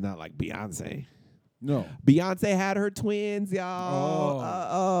Spears is not like Beyonce. No. Beyonce had her twins, y'all.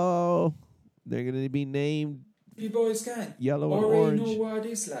 Oh. They're going to be named B-Boys Gang. Yellow and Already Orange. know what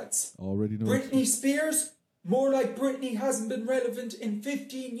it is, lads. Already know. Britney Spears? More like Britney hasn't been relevant in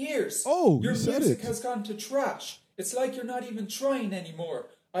 15 years. Oh, your you said music it. has gone to trash. It's like you're not even trying anymore.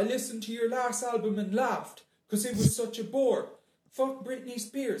 I listened to your last album and laughed because it was such a bore. Fuck Britney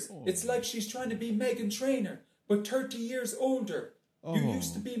Spears. Oh. It's like she's trying to be Meghan Trainor, but 30 years older. Oh. You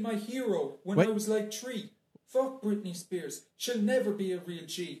used to be my hero when Wait. I was like 3. Fuck Britney Spears. She'll never be a real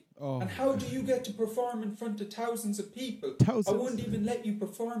G. Oh. And how do you get to perform in front of thousands of people? Thousands? I wouldn't even let you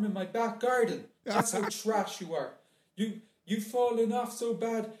perform in my back garden. That's how trash you are. You've fallen off so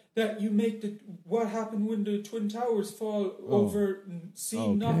bad that you make what happened when the Twin Towers fall over and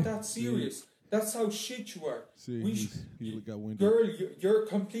seem not that serious. That's how shit you are. See, he got winded. Girl, you're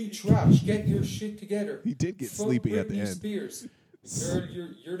complete trash. Get your shit together. He did get Fuck sleepy at the Britney end. Spears. Girl,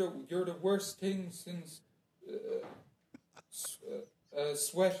 you're the worst thing since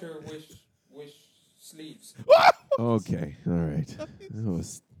sweater with sleeves. Okay, all right. That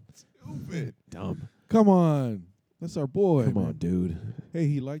was Stupid. dumb. Come on. That's our boy. Come man. on, dude. Hey,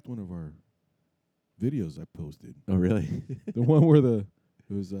 he liked one of our videos I posted. Oh, really? The one where it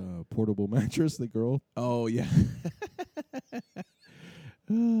was a portable mattress, the girl. Oh, yeah.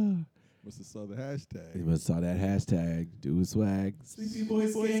 Must have saw the hashtag. You must saw that hashtag. Do swag. Sleepy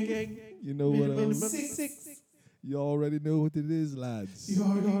Boys Gang. You know what Minimum else? 6. You already know what it is, lads. You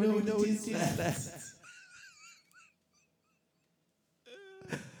already know what it is, lads.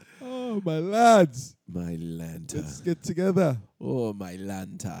 Oh, my lads. My Lanta. Let's get together. Oh, my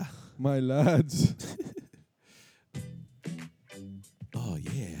Lanta. My lads. Oh,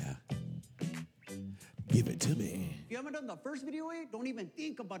 yeah. Give it to me. If you haven't done the first video, don't even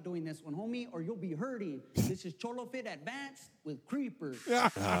think about doing this one, homie, or you'll be hurting. This is Cholo Fit Advanced with Creepers.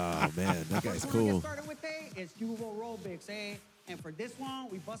 Oh, man. That guy's First one to cool. get started with, is Hugo aerobics, And for this one,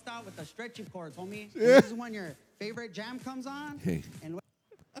 we bust out with the stretching cords, homie. And this is when your favorite jam comes on. Hey. And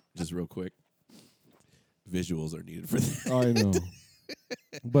Just real quick. Visuals are needed for that. I know.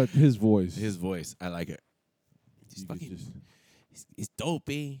 But his voice. His voice. I like it. He's fucking... He's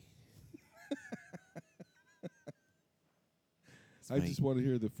dopey. I just want to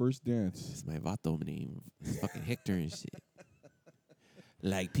hear the first dance. It's my vato name. It's fucking Hector and shit.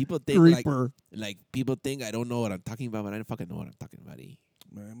 Like people think like people think I don't know what I'm talking about, but I don't fucking know what I'm talking about.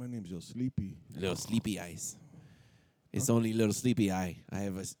 Man, my name's Little Sleepy. Little sleepy eyes. It's only little sleepy eye. I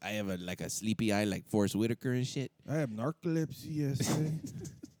have a like a sleepy eye like Forrest Whitaker and shit. I have narcolepsy, yes.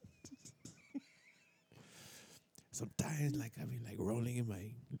 Sometimes like I be like rolling in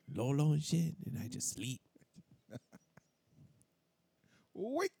my Lolo and shit, and I just sleep.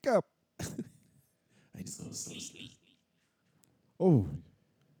 Wake up. I just go to sleep. Oh.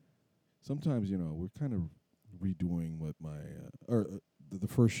 Sometimes, we're kind of redoing what my the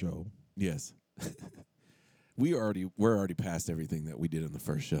first show. Yes. We're already past everything that we did in the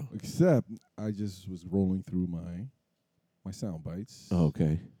first show. Except I just was rolling through my sound bites. Oh,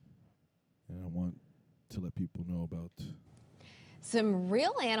 okay. And I want to let people know about some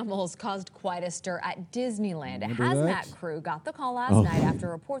real animals caused quite a stir at Disneyland. A Remember hazmat that? crew got the call last night after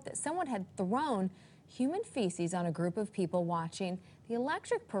a report that someone had thrown human feces on a group of people watching the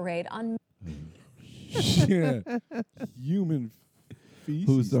electric parade on... Yeah. Human feces.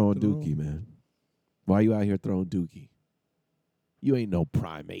 Who's throwing dookie, man? Why you out here throwing dookie? You ain't no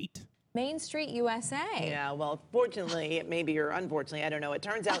primate. Main Street, USA. Yeah, well, fortunately, maybe or unfortunately, I don't know. It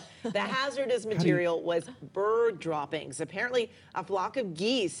turns out the hazardous material was bird droppings. Apparently, a flock of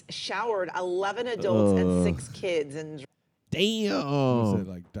geese showered 11 adults and 6 kids. And damn. Was that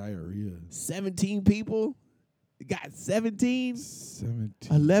like diarrhea? 17 people? You got 17? 17.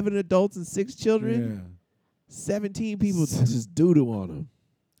 11 adults and 6 children? Yeah. 17 people just doo-doo on them.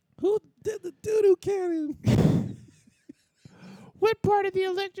 Who did the doo-doo cannon? What part of the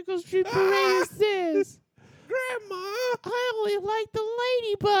electrical street parade is this? Grandma! I only like the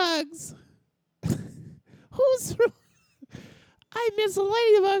ladybugs. Who's... I miss the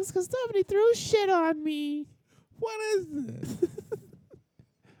ladybugs because somebody threw shit on me. What is this?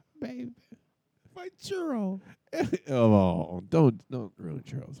 Baby. My churro. Oh, don't ruin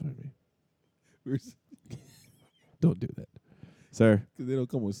churros for me. Don't do that. Sir? Because they don't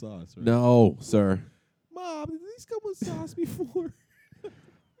come with sauce, right? No, sir. Mom, did these come with sauce before?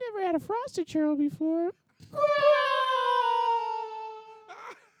 never had a frosted churro before.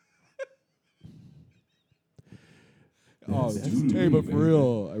 Oh, That's hey, but sweet, for man.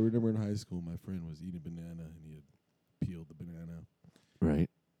 real, I remember in high school, my friend was eating banana and he had peeled the banana, Right.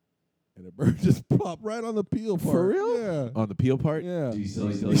 and a bird just popped right on the peel part. For real? Yeah. On the peel part? Yeah. Do you You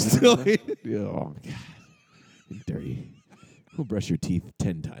still still eat it? Yeah, oh, God. You're dirty. Go brush your teeth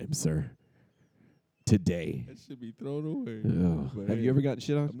 10 times, sir. Today. That should be thrown away. Ugh. But Have hey, you ever gotten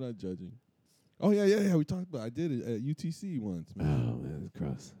shit on? I'm not judging. Oh yeah. We talked about. I did it at UTC once, man. Oh, man, that's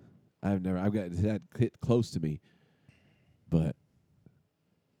gross. I've got that hit close to me. But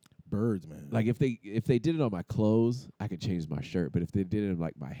birds, man. like if they did it on my clothes, I could change my shirt. But if they did it on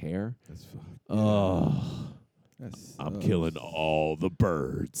like my hair, that's fucked. Oh, I'm killing all the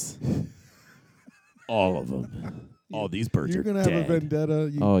birds. All of them. All these birds You're are gonna dead. have a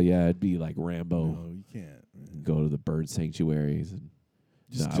vendetta. Oh yeah, it'd be like Rambo. No, you can't. Man. Go to the bird sanctuaries and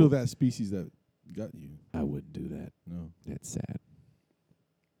Just No, kill that species that got you. I wouldn't do that. No. That's sad.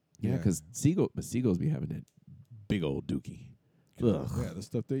 Yeah, Yeah. because seagulls be having that big old dookie. Ugh. Yeah, the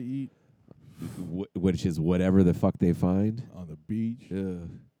stuff they eat Which is whatever the fuck they find. on the beach. Ugh.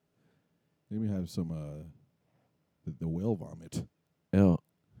 They may have some the whale vomit. Oh,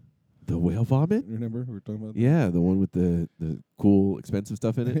 the whale vomit? Remember we were talking about? Yeah, the one with the cool, expensive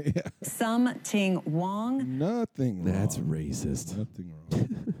stuff in it. Yeah. Something wrong. Nothing wrong. That's racist. Nothing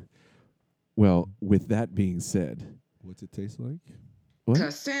wrong. Well, with that being said, What's it taste like? what?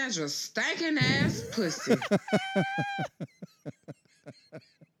 Cassandra's stinking ass pussy.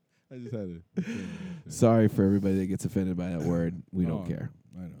 I just had to. Sorry for everybody that gets offended by that word. We don't Oh, care.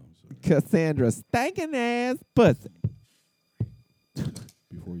 I know. So Cassandra stinking ass pussy.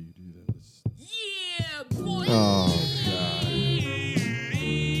 before you do that, let's. Oh God.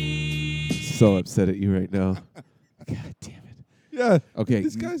 So upset at you right now. God damn it. Yeah. Okay.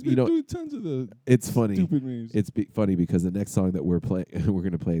 This guy's been you know, doing tons of the. it's funny. Stupid memes. It's funny because the next song that we're going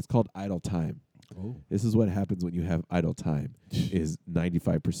to play is called Idle Time. Oh. This is what happens when you have idle time is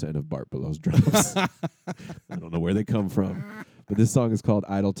 95% of Bart Below's drums. I don't know where they come from. But this song is called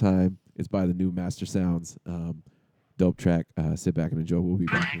Idle Time. It's by the new Master Sounds. Dope track. Sit back and enjoy. We'll be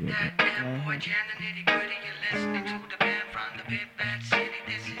back in a little bit.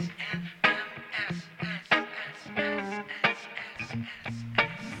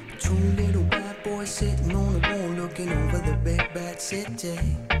 Two little white boys sitting on the wall looking over the big bad city,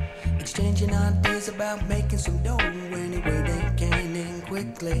 exchanging ideas about making some dough any way they can and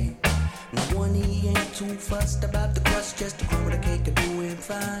quickly. Now one he ain't too fussed about the crust, just a crumb of the cake and doing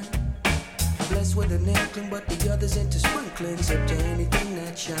fine. Blessed with an inkling, but the other's into sprinklings up to anything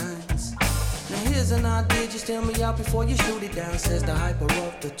that shines. Now here's an idea, just tell me out before you shoot it down, says the hyper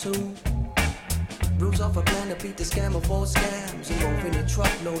of the two. Bruise off a plan to beat the scammer for scams, involving a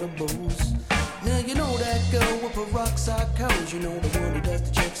truckload of booze. Now you know that girl with peroxide codes, you know the one who does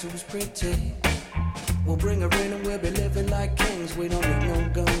the checks who's pretty. We'll bring her in and we'll be living like kings. We don't need no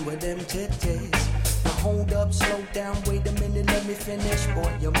gun with them titties. Now hold up, slow down, wait a minute, let me finish.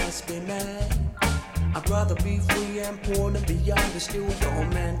 Boy, you must be mad. I'd rather be free and poor than beyond the still your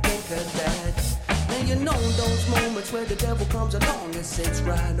man think of that. Now you know those moments where the devil comes along and sits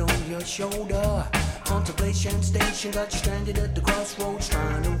right on your shoulder. Contemplation station got you stranded at the crossroads,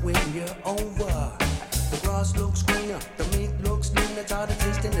 trying to win you over. The grass looks greener, the meat looks leaner, tired of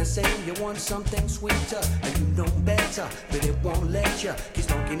tasting the same. You want something sweeter, and you know better, but it won't let you. He's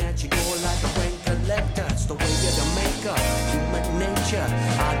knocking at your door like a rent collector. It's the way you're the maker, human nature.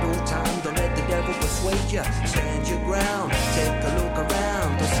 Idle time, don't let the devil persuade you. Stand your ground, take a look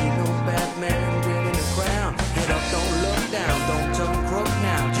around. Don't see no bad man winning the crown. Get up, don't look down, don't turn crook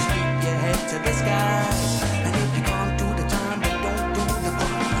now. Just keep your head to the skies. And if you can't do the time, then don't do the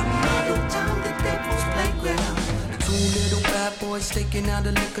crime. Idle time, the devil's playground. Two little bad boys sticking out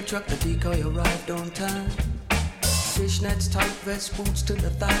a liquor truck. The decoy arrived on time. Fishnets, tight vest, boots to the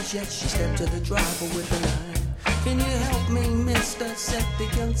thighs. Yet she stepped to the driver with a line. Can you help me, mister? Said the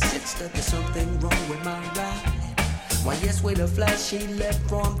young sister. There's something wrong with my ride. Why, yes, with a flash, he left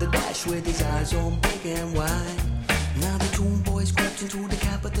from the dash with his eyes on big and wide. Now the two boys crept into the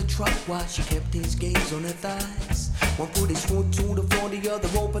cab of the truck while she kept his gaze on her thighs. One put his foot to the floor, the other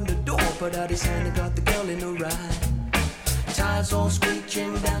opened the door, put out his hand and got the girl in a ride. Tires all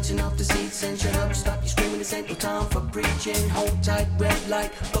screeching, bouncing off the seats, and shut up, stop you screaming, this ain't no time for preaching. Hold tight, red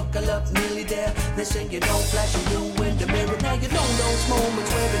light, buckle up, nearly there. Next thing you know, flashing blue in the mirror. Now you know those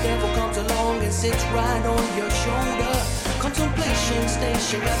moments where the devil comes along and sits right on your shoulder. Contemplation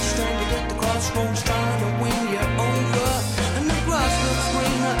station, got you stranded at the crossroads, trying to win you over. And the grass looks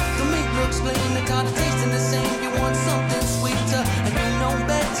greener, the meat looks leaner, tired of tasting the same. You want something sweeter, and you know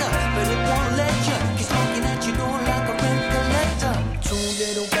better.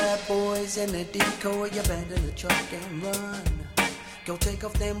 boys in the decoy, abandon the truck and run. Go take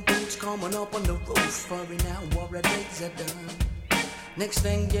off them boots, coming up on the roof. Hurry now, war our days are done. Next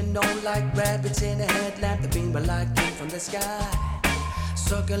thing you know, like rabbits in a headlamp, the beam of light came from the sky.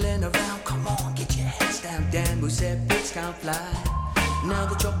 Circling around, come on, get your heads down. Dan who said pigs can't fly. Now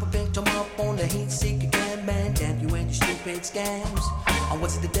the chopper picked him up on the heat seeker can, man. Damn you and your stupid scams. Or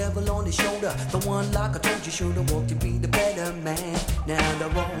was it the devil on his shoulder? The one like I told you should have walked to be the better man. Now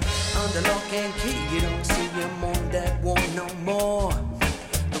they're all under lock and key. You don't see him on that wall no more.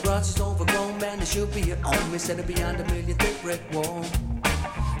 The grass is overgrown, man. There should be a home instead of behind a million thick brick wall.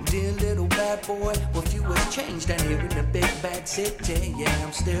 Dear little bad boy, well few has changed down here in the big bad city. Yeah,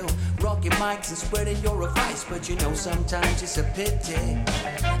 I'm still rocking mics and spreading your advice, but you know sometimes it's a pity.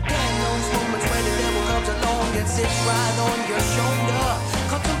 Damn those moments where the devil comes along and sits right on your shoulder.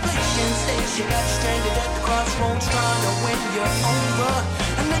 Contemplation station, got you stranded at the crossroads trying to win you over.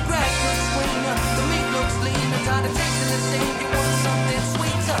 And the grass looks greener, the meat looks leaner, tired of tasting the same. You want something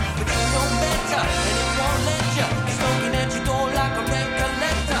sweeter, but you know better, and it won't let you. It's knocking at your door like a red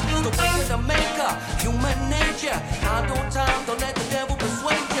collector. The way of the maker, human nature. Now don't time, don't let the devil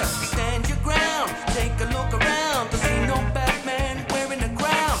persuade you. Stand your ground, take a look around. Don't see no Batman wearing the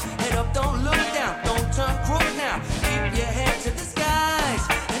crown. Head up, don't look down, don't turn crook now. Keep your head to the skies.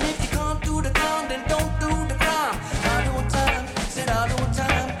 And if you can't do the crime, then don't do the crime. I don't time, said I don't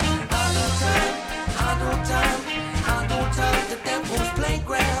time. I don't time, I don't time. I don't time, the devil's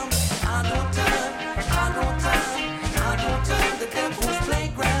playground. I don't time, I don't time. I don't time, the devil's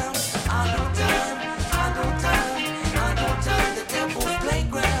playground. I don't time, I don't time. I don't time, the devil's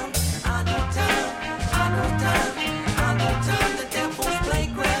playground. I don't time, I don't time. I don't time, the devil's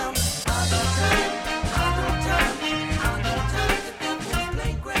playground. I don't time, I don't time. I don't time, the devil's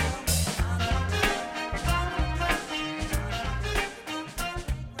playground.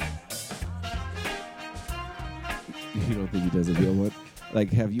 You don't think he does a real one?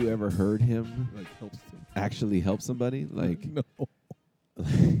 Like, have you ever heard him Like helps them. actually help somebody? Like, No.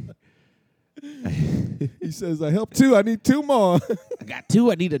 He says, I helped two, I need two more. I got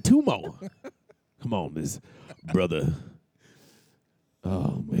two, I need a two more. Come on, Miss Brother.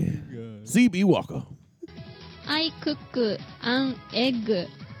 Oh, man. CB Walker. I cook an egg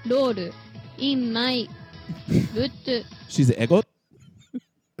roll in my boot. She's an eggot.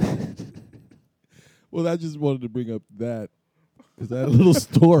 Well, I just wanted to bring up that because that little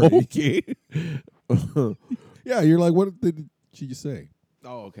story. Okay. Yeah, you're like, what did she just say?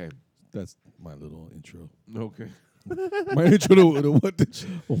 Oh, okay. That's my little intro. Okay. My intro to what did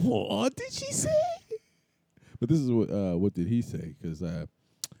she say? But this is what did he say? Because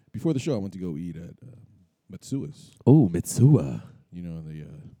before the show, I went to go eat at Matsua's. Oh, Mitsua. You know,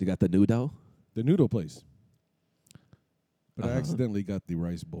 they got the noodle? The noodle place. But I accidentally got the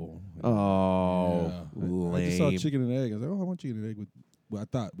rice bowl. Oh, yeah. I just saw chicken and egg. I was like, oh, I want chicken and egg with what I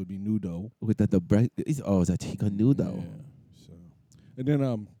thought would be noodle. With the bread. Oh, it's a chicken noodle. Yeah, so. And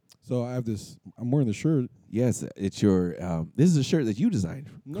then so I have this. I'm wearing the shirt. Yes, it's your. This is a shirt that you designed.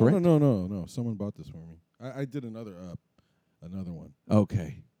 Correct? No. Someone bought this for me. I did another one.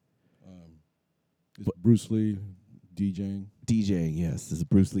 Okay. It's Bruce Lee DJing. DJing, yes. This is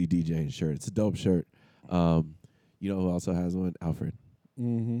Bruce Lee DJing shirt. It's a dope shirt. You know who also has one? Alfred.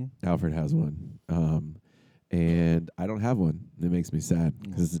 Mm-hmm. Alfred has one. And I don't have one. It makes me sad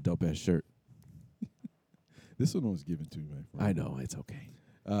because it's a dope ass shirt. This one was given to me. I know, it's okay.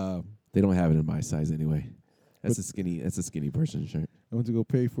 They don't have it in my size anyway. That's a skinny person shirt. I went to go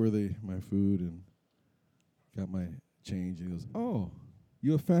pay for my food and got my change. And he goes, "Oh,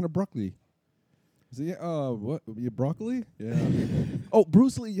 you a fan of broccoli?" I said, "Yeah. What? You broccoli? Yeah." Oh,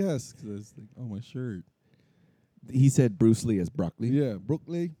 Bruce Lee, yes. 'Cause I was like, "Oh, my shirt." He said Bruce Lee as broccoli. Yeah,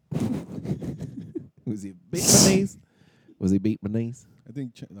 broccoli. Was he Vietnamese? Was he Vietnamese? I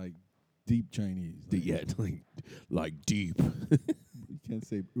think like deep Chinese. Like, yeah, like deep. You can't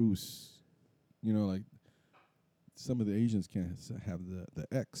say Bruce. You know, like some of the Asians can't have the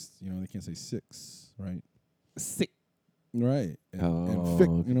X. You know, they can't say six, right? Sick. Right. And fick,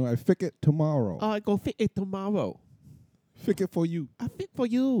 you know, I fick it tomorrow. Oh, I go fick it tomorrow. Fick it for you. I fick for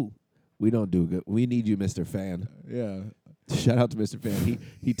you. We don't do good. We need you, Mr. Fan. Yeah. Shout out to Mr. Fan.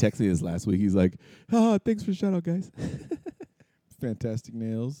 He texted me this last week. He's like, thanks for the shout out, guys. Fantastic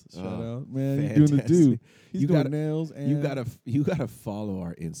nails. Shout out. Man, fantastic. he's doing the do. He's doing nails and you gotta follow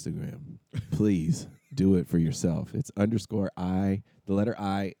our Instagram. Please do it for yourself. It's _I, the letter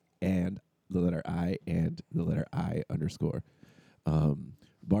I and the letter I and the letter I _.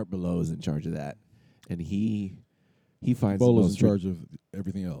 Bart Below is in charge of that. And he finds Bolo's in charge of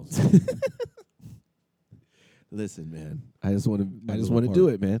everything else. Listen, man. I just want My to little do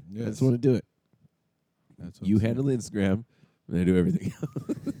part. it, man. I Yes. just want to do it. That's what You I'm handle saying. Instagram, and I do everything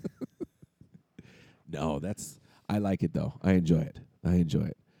else. No, I like it though. I enjoy it.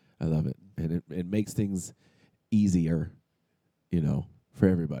 I love it, and it makes things easier, for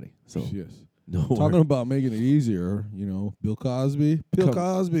everybody. So Yes. no, Talking about making it easier, Bill Cosby. Bill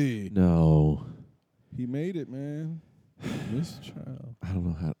Cosby. No, He made it, man. Mistrial. I don't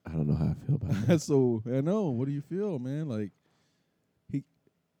know how I feel about that. That's so. I know. What do you feel, man? Like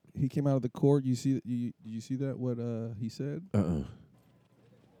he came out of the court. You see? Did you see that? What he said? Listen.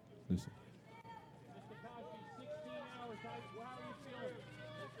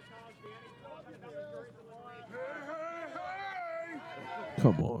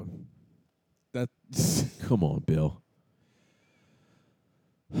 Come on, That. come on, Bill.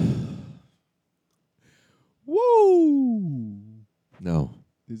 Woo! No,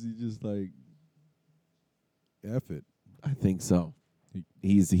 Is he just like F it? I think so.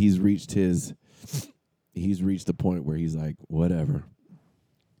 He's reached the point where he's like, whatever.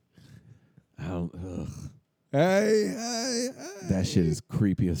 I don't. Ugh. Hey. That shit is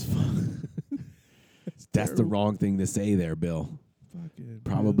creepy as fuck. That's the wrong thing to say there, Bill. Fucking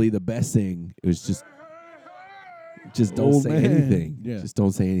Probably the best thing is just don't Old say man. anything. Yeah. Just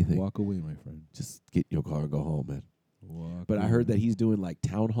don't say anything. Walk away, my friend. Just get in your car and go home, man. Walk But I heard that he's doing like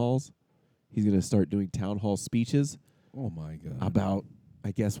town halls. He's going to start doing town hall speeches Oh my God. about,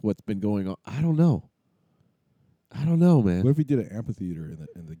 I guess, what's been going on. I don't know, man. What if he did an amphitheater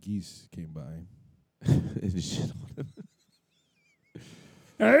and the geese came by? And just shit on him.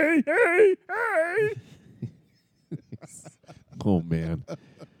 Hey! Oh, man.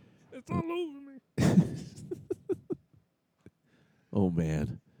 It's all over me. Oh,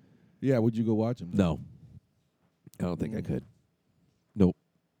 man. Yeah, would you go watch him? No. I don't think I could. Nope.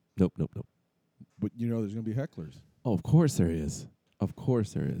 But there's gonna be hecklers. Oh, of course there is. Of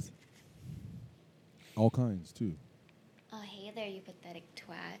course there is. All kinds too. Oh, hey there, you pathetic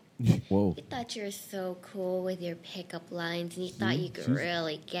twat. Whoa. You thought you were so cool with your pickup lines and you thought you could She's-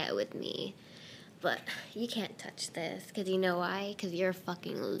 really get with me. But you can't touch this, because you know why? Because you're a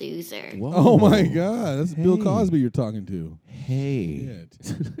fucking loser. Whoa. Oh my God, that's Bill Hey. Cosby you're talking to. Hey. Shit.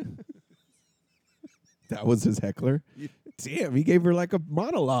 That was his heckler? Damn, he gave her like a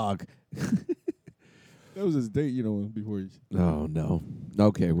monologue. That was his date, before he. Oh, no.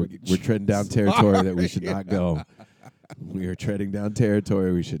 Okay, we're treading down territory that we should not go. We are treading down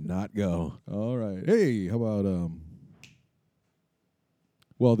territory we should not go. All right. Hey, how about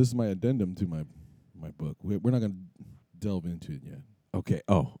Well, this is my addendum to my book. We're not gonna delve into it yet. Okay.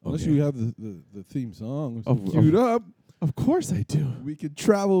 Oh, Unless okay. you have the theme song Of- queued up. Of course I do. We could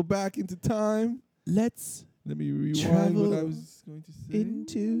travel back into time. Let me rewind travel what I was going to say.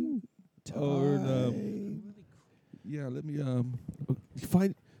 into time. Or, yeah, let me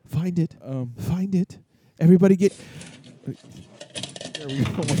Find it. Find it. Everybody get. there we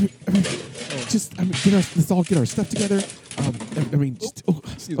go. Let's all get our stuff together.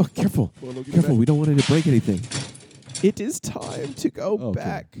 Careful. Well, look at Careful. that. We don't want it to break anything. It is time to go Okay.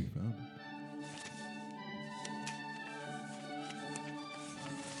 back.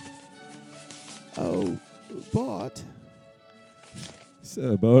 Oh, Bart.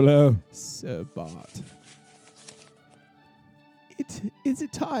 Sir Bolo. Sir Bart. Is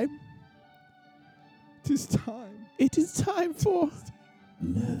it time? Tis time. It is time for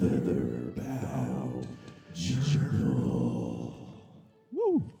Leatherbound Journal.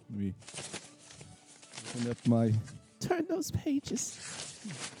 Woo. Let me open up my. Turn those pages.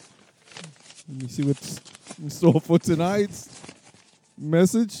 Let me see what's in store for tonight's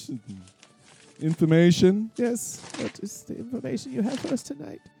message. Information. Yes, what is the information you have for us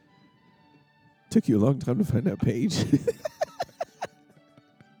tonight? Took you a long time to find that page.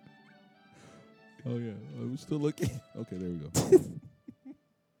 Oh yeah, I was still looking. Okay, there we go.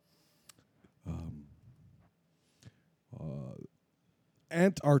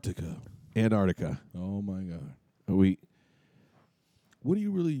 Antarctica. Antarctica. Oh my God. We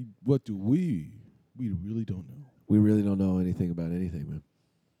really don't know. we really don't know anything about anything, man.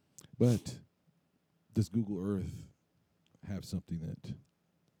 But does Google Earth have something that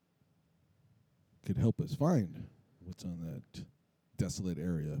could help us find what's on that desolate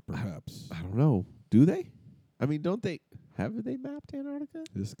area, perhaps? I don't know. Do they? I mean, don't they? Have they mapped Antarctica?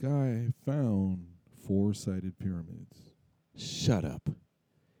 This guy found 4-sided pyramids. Shut up.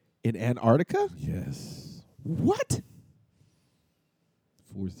 In Antarctica? Yes. What?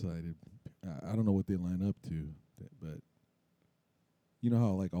 4-sided. I don't know what they line up to, but you know how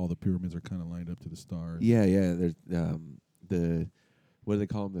like all the pyramids are kind of lined up to the stars. Yeah. There's the what do they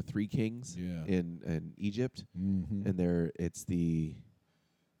call them? The Three Kings Yeah. in Egypt. Mhm. And it's the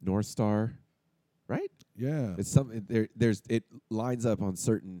North Star, right? Yeah. It's something there's it lines up on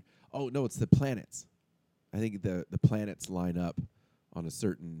certain. Oh no, it's the planets. I think the planets line up on a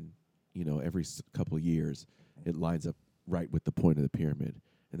certain, every couple of years, it lines up right with the point of the pyramid,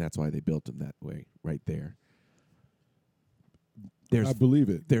 and that's why they built them that way, right there. I believe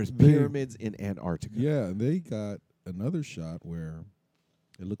it. There's pyramids in Antarctica. Yeah, and they got another shot where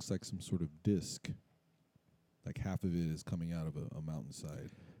it looks like some sort of disc. Like half of it is coming out of a mountainside.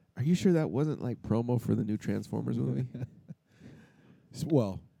 Are you sure that wasn't like promo for the new Transformers movie?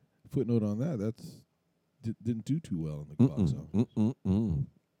 Well, footnote on that, didn't do too well in the box office.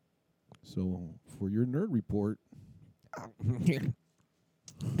 So for your nerd report,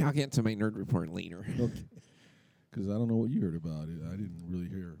 I'll get to my nerd report later. Okay. Because I don't know what you heard about it. I didn't really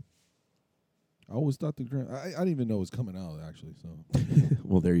hear. I always thought I didn't even know it was coming out, actually. So,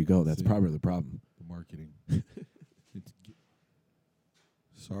 well, there you go. That's probably the problem. The marketing.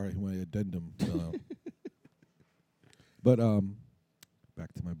 Sorry, my addendum. But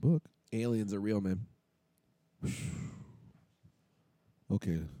back to my book. Aliens are real, man.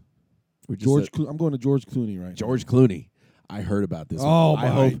 Okay. I'm going to George Clooney right now. George Clooney. I heard about this. Oh,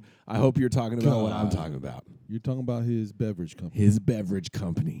 I hope you're talking about what I'm talking about. You're talking about his beverage company. His beverage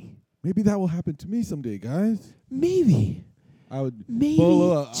company. Maybe that will happen to me someday, guys. Maybe. I would. Maybe.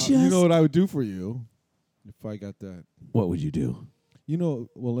 You know what I would do for you if I got that? What would you do?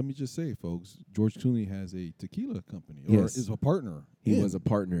 Well, let me just say, folks, George Clooney has a tequila company, or Yes. is a partner. He was a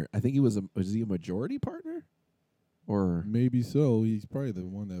partner. I think was he a majority partner? Or Maybe so. He's probably the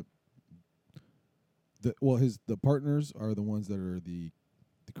one that. The partners are the ones that are the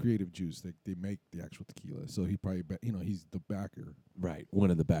creative juice. They make the actual tequila. So he probably he's the backer. Right,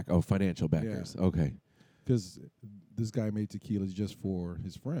 one of the financial backers. Yeah. Okay. Because this guy made tequila just for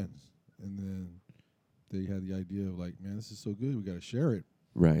his friends, and then they had the idea of like, man, this is so good, we got to share it.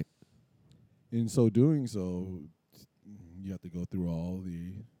 Right. In so doing, you have to go through all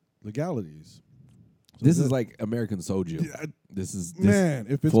the legalities. So This is like American soju. Yeah, This is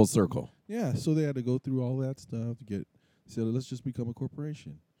if it's full circle. Yeah, so they had to go through all that stuff to said, let's just become a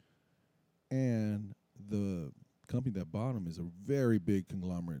corporation. And the company that bought them is a very big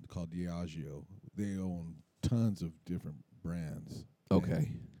conglomerate called Diageo. They own tons of different brands. Okay.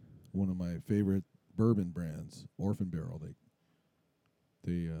 And one of my favorite bourbon brands, Orphan Barrel.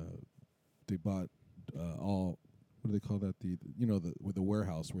 They bought all, what do they call that? With the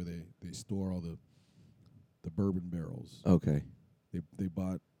warehouse where they store all the bourbon barrels. Okay. They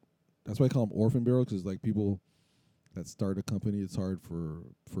bought. That's why I call them orphan barrels, because like people that start a company, it's hard for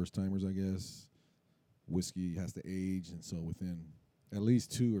first timers, I guess. Whiskey has to age, and so within at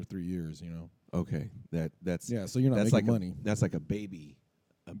least 2 or 3 years, Okay. That's So you're not making money. That's like a baby.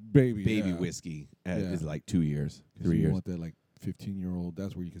 Baby yeah. Whiskey is like 2 years, 3 you years. want that like 15-year-old.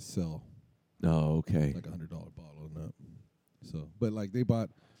 That's where you can sell. Oh, okay. Like $100 bottle and up. So, but like they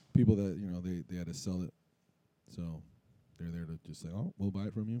bought people that they had to sell it. So they're there to just say, oh, we'll buy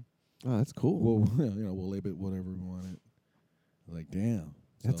it from you. Oh, that's cool. We'll label it whatever we want it. Like, damn.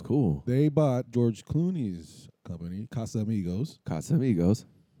 That's cool. They bought George Clooney's company, Casamigos. Casamigos.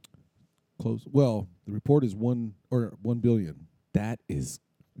 Close. Well, the report is 1 billion. That is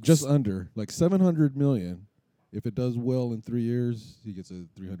just under, like 700 million. If it does well in 3 years, he gets a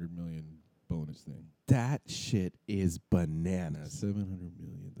 300 million bonus thing. That shit is bananas. 700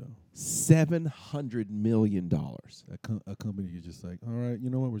 million though. $700 million A company is just like, all right, you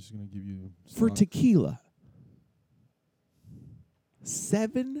know what? We're just gonna give you for stock. tequila.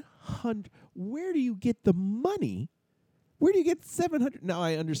 700. Where do you get the money? Where do you get 700? Now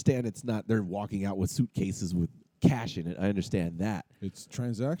I understand it's not. They're walking out with suitcases with cash in it. I understand that. It's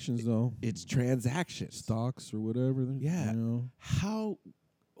transactions though. It's transactions, stocks or whatever. Yeah.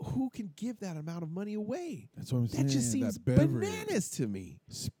 Who can give that amount of money away? That's what I'm saying. That just seems that beverage. bananas to me.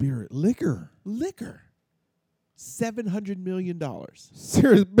 Spirit liquor. $700 million.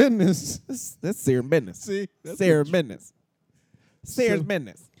 Serious business. That's serious business. See? Serious business. Serious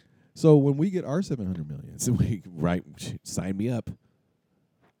business. So when we get our 700 million, sign me up.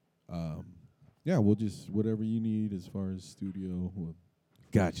 Yeah, we'll just whatever you need as far as studio.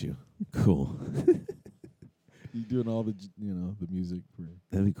 Got you. Cool. You doing all the the music for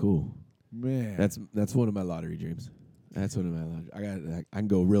That'd be cool, man. That's one of my lottery dreams. That's one of my lottery. I can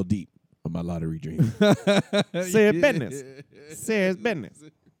go real deep on my lottery dream. Serious business. Serious business.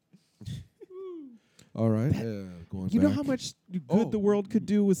 All right. Going you know how much good the world could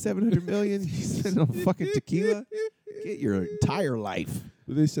do with 700 million? You spend on fucking tequila. Get your entire life.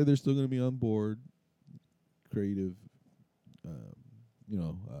 But they said they're still going to be on board. Creative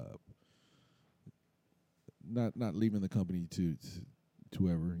not leaving the company to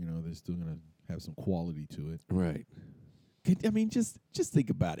whoever, they're still gonna have some quality to it. Right. Just think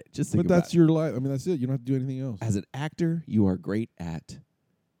about it. But that's your life. I mean, that's it. You don't have to do anything else. As an actor, you are great at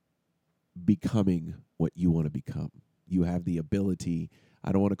becoming what you want to become. You have the ability.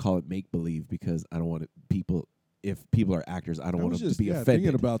 I don't want to call it make believe because I don't want people. If people are actors, I don't want them to be offended.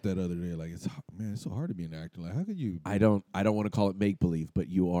 Thinking about that other day, like it's so hard to be an actor. Like, how could you? I don't want to call it make believe, but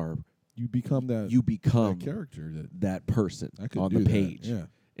you become that. You become that character, that person on the page. Yeah,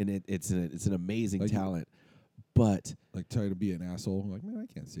 and it's an amazing talent. But like try to be an asshole. Like, man,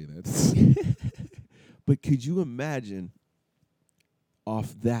 I can't say that. But could you imagine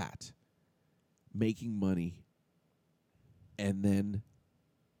off that making money and then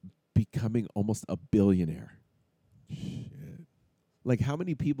becoming almost a billionaire? Shit. Like, how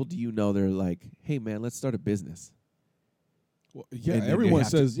many people do you know? They're like, "Hey, man, let's start a business." Well, yeah, everyone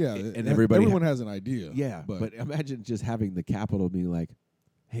says, and everyone has an idea. Yeah, but imagine just having the capital, being like,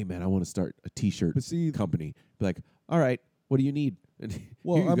 "Hey, man, I want to start a T-shirt company." Be like, "All right, what do you need?" And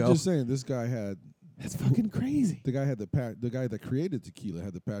well, I'm just saying, this guy had. That's fucking crazy. The guy had the guy that created tequila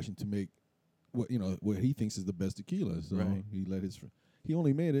had the passion to make what he thinks is the best tequila. So he let he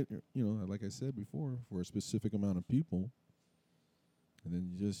only made it, like I said before, for a specific amount of people. And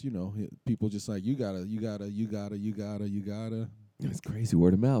then just, people just like, you gotta. It's crazy,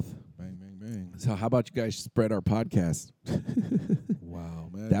 word of mouth. Bang, bang, bang. So how about you guys spread our podcast? Wow,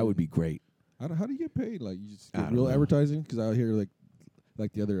 man. That would be great. How do you get paid? Like, you just get real advertising? Because I hear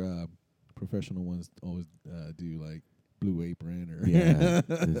like the other professional ones always do, like Blue Apron or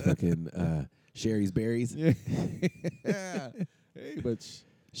the fucking Sherry's Berries. Yeah. Hey, but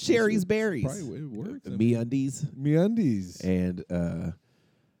Sherry's Berries. Probably it works. MeUndies. And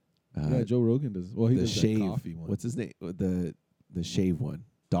Joe Rogan does. Well, he does shave, that coffee one. What's his name? The shave one.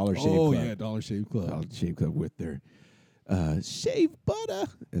 Dollar Shave Club. Oh yeah, Dollar Shave Club. Dollar Shave Club with their shave butter,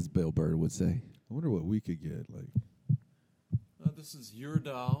 as Bill Burr would say. I wonder what we could get. Like, this is your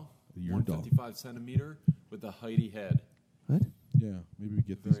doll, Your 155 centimeter with a Heidi head. What? Yeah, maybe we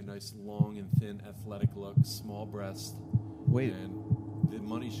get very nice, long and thin, athletic look, small breast. Wait. And the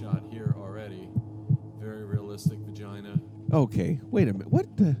money shot here already. Very realistic vagina. Okay, wait a minute.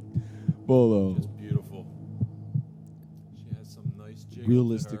 What the? Bolo. Just beautiful. She has some nice jiggles.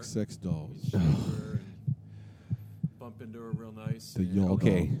 Realistic sex dolls. Bump into her real nice.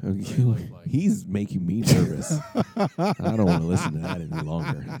 Okay. He's making me nervous. I don't want to listen to that any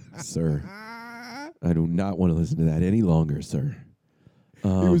longer, sir. I do not want to listen to that any longer, sir. He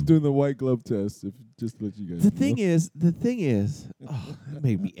was doing the white glove test. Just to let you guys. The thing is, that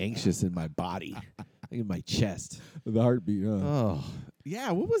made me anxious in my body, like in my chest. The heartbeat. Oh, yeah.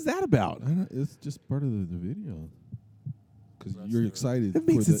 What was that about? It's just part of the video. Because you're excited. It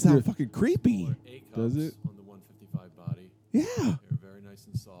makes it sound fucking creepy. Does it? On the 155 body. Yeah. They're very nice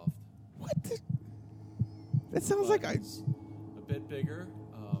and soft. What? That sounds like a bit bigger.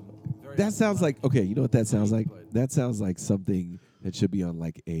 That sounds like, okay, you know what that sounds like? That sounds like something that should be on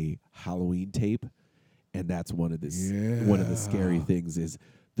like a Halloween tape, and that's one of the scary things is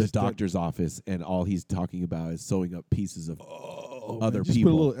the doctor's office, and all he's talking about is sewing up pieces of other just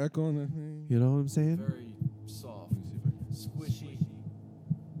people. Put a little echo on that thing. You know what I'm saying? Very soft, squishy,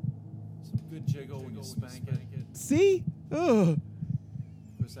 some good jiggle when you spank it. See? Ugh. Of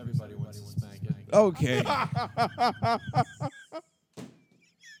course, everybody wants to spank it. Okay.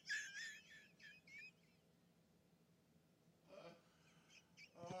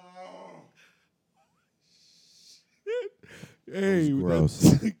 Hey,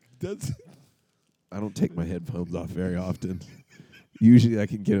 gross. That's I don't take my headphones off very often. Usually I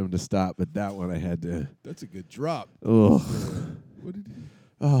can get them to stop, but that one I had to. That's a good drop. Oh. What did he?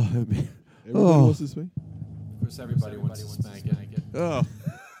 Oh, man. Everybody wants to spank? Of course, everybody wants to spank it. Oh.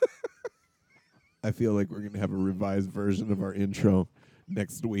 I feel like we're going to have a revised version of our intro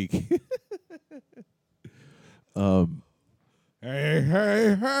next week. Hey,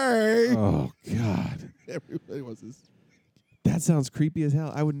 hey, hey. Oh, God. Everybody wants this. That sounds creepy as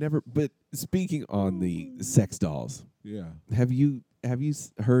hell. I would never. But speaking on the sex dolls. Yeah. Have you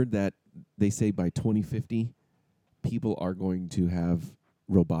heard that they say by 2050 people are going to have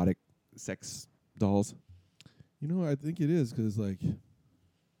robotic sex dolls? You know, I think it is because, like,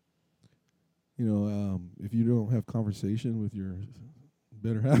 if you don't have conversation with your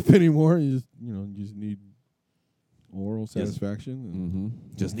better half anymore, you just need oral satisfaction.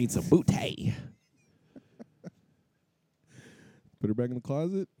 Just need some booty. Put her back in the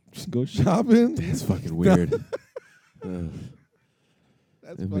closet. Just go shopping. That's fucking weird.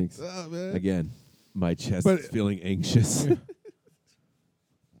 That's fucked up, man. Again, my chest is feeling anxious.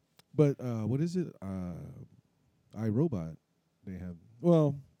 But what is it? iRobot. They have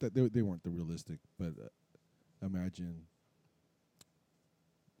that they weren't the realistic, but imagine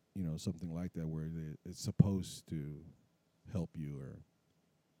something like that where it's supposed to help you or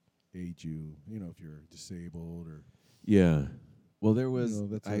aid you. If you're disabled or Yeah. Well, there was.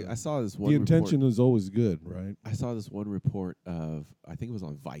 I saw this one. The intention report. is always good, right? I saw this one report of. I think it was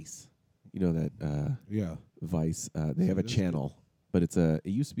on Vice. That. Yeah. Vice. They have a channel, but it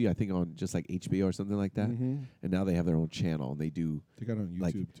used to be I think on just like HBO or something like that, Mhm. and now they have their own channel and they do. They got it on YouTube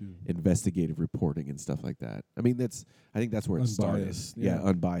like too. Investigative reporting and stuff like that. I mean, I think that's where it started. Unbiased, Yeah, yeah.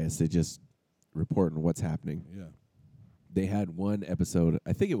 unbiased. They just report on what's happening. Yeah. They had one episode.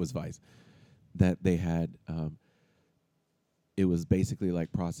 I think it was Vice that they had. It was basically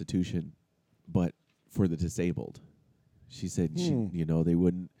like prostitution, but for the disabled. She said they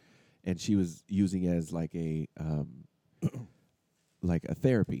wouldn't, and she was using it as like a like a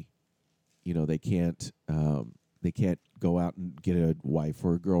therapy. They can't go out and get a wife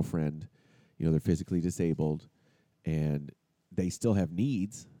or a girlfriend. They're physically disabled, and they still have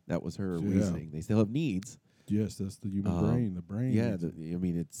needs. That was her reasoning. They still have needs. Yes, that's the human brain. The brain. Yeah,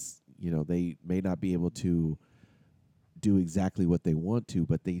 it's they may not be able to do exactly what they want to,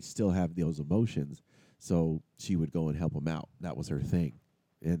 but they still have those emotions. So she would go and help them out. That was her thing,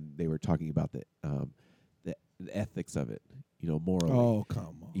 and they were talking about the ethics of it. Morally. Oh,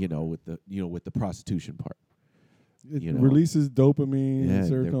 come on. With the prostitution part. It releases dopamine. Yeah,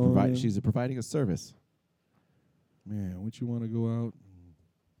 and serotonin. she's providing a service. Man, wouldn't you want to go out?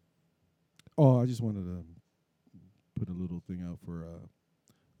 Oh, I just wanted to put a little thing out for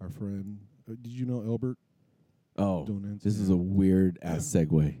our friend. Did you know Albert? Oh, this is a weird ass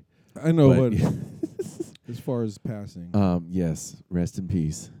segue. I know, but as far as passing, yes, rest in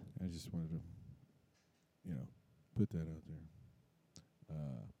peace. I just wanted to, put that out there.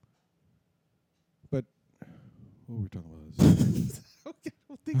 But what were we talking about?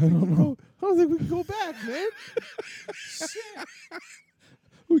 I don't think we can go back, man. Shit.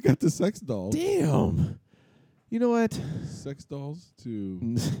 We got the sex dolls. Damn. You know what? Sex dolls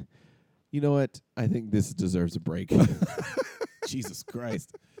to. You know what? I think this deserves a break. Jesus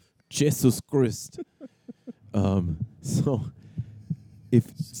Christ. Jesus Christ. So, if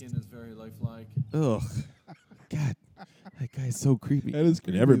Skin is very lifelike. Ugh, God, that guy's so creepy. That is And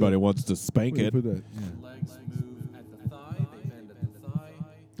creepy, everybody though. wants to spank Wait, it. put that, Legs move at the thigh. They bend at the thigh.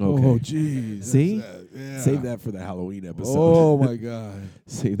 Okay. Oh, jeez. See? Yeah. Save that for the Halloween episode. Oh, my God.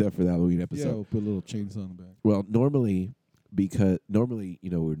 Save that for the Halloween episode. Yeah, we'll put a little chainsaw on the back. Well, normally, we'd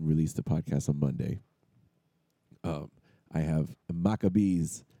release the podcast on Monday. I have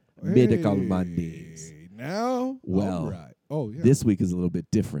Maccabees Medical Mondays. Now? Well, all right. Oh, yeah. This week is a little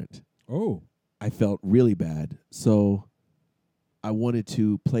bit different. Oh. I felt really bad, so I wanted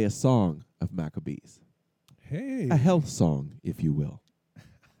to play a song of Maccabees. Hey. A health song, if you will.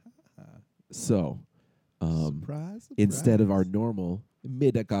 So, surprise. Instead of our normal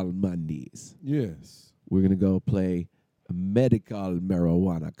Medical Mondays, yes, we're going to go play a Medical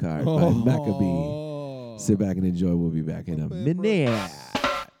Marijuana Card by Maccabee. Sit back and enjoy. We'll be back in a minute.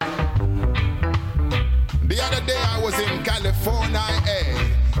 The other day I was in California,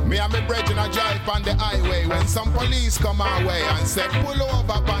 Me and my brethren a drive on the highway when some police come our way and said, pull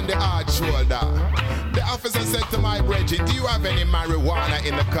over on the hard shoulder. The officer said to my brethren, do you have any marijuana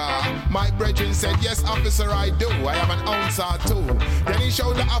in the car? My brethren said, yes, officer, I do. I have an ounce or two. Then he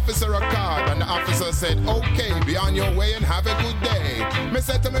showed the officer a card and the officer said, okay, be on your way and have a good day. Me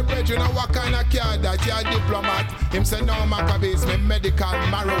said to my brethren, what kind of card that? You a diplomat? Him said, no, Maccabee, it's me medical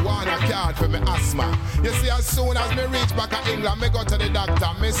marijuana card for me asthma. You see, as soon as me reach back in England, me go to the doctor.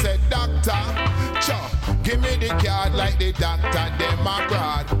 Me said, doctor, give me the card like the doctor, them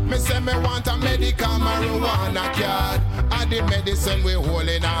abroad. Me say me want a medical marijuana card. And the medicine we hold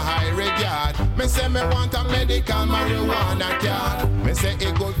in a high regard. Me say me want a medical marijuana card. Me say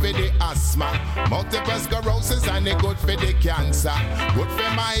it good for the asthma, multiple sclerosis, and it good for the cancer. Good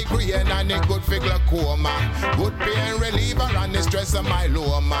for migraine and it good for glaucoma. Good pain reliever and the stress of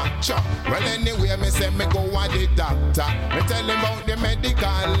myeloma. Well anyway, me say me go to the doctor. Me tell him about the medical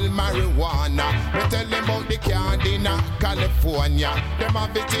marijuana. Me tell him about the card in California. Them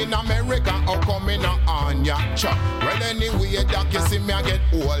have it in America or coming on ya. Well anyway, doc, you see me I get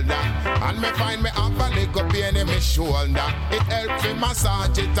older. And me find me have a little pain in my shoulder. It helps me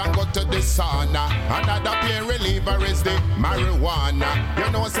massage it and go to the sauna. Another pain reliever is the marijuana.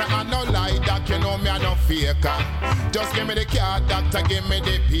 You know say I no lie, doc, you know me I no faker. Just give me the card, doctor, give me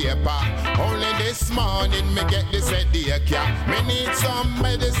the paper. Only this morning me get this headache, yeah. Me need some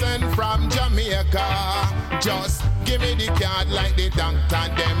medicine from Jamaica. Just give me the card like the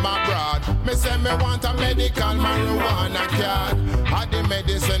doctor them abroad. Me say me want a medical marijuana card. Had the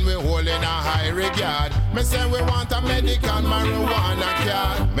medicine we hold in a high regard. Me say we want a medical marijuana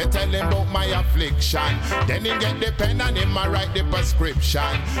card. Me tell him about my affliction. Then he get the pen and him a write the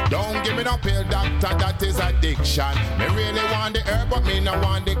prescription. Don't give me no pill, doctor, that is addiction. Me really want the herb, but me no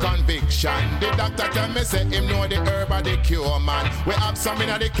want the conviction. The doctor tell me say him know the herb or the cure, man. We have some in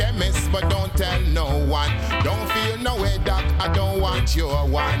the chemist, but don't tell no one. Don't feel no way, doc, I don't want your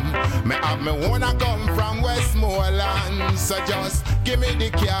one. Me have me own, I come from Westmoreland. So just give me the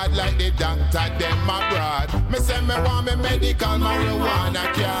card like the doctor them abroad. Me say me want me medical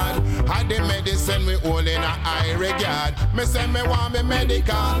marijuana card. Had the medicine we hold in a high regard. Me say me want me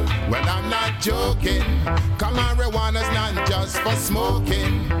medical. Well, I'm not joking. Come marijuana's not just for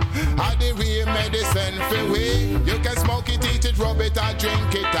smoking. Had the real medicine for we. You can smoke it, eat it, rub it, or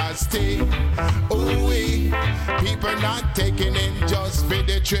drink it as tea. Ooh-wee. People not taking it just for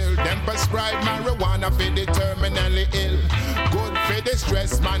the thrill. Them prescribe marijuana for the terminally ill. Good for the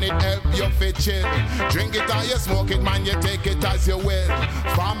stress, man, it help you for chill. Drink it or you smoke it, man, you take it as you will.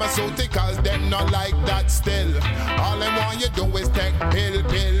 Pharmaceuticals, them not like that still. All them want you do is take pill,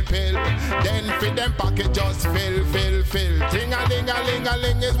 pill, pill. Then for them pocket just fill, fill, fill.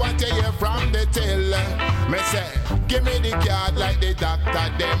 Ting-a-ling-a-ling-a-ling is what you hear from the till. Me say, give me the card like the doctor,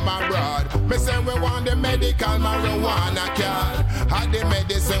 them abroad. Me say we want the medical marijuana card. Had the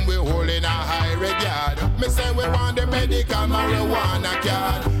medicine we hold in a high regard. Me say we want the medical marijuana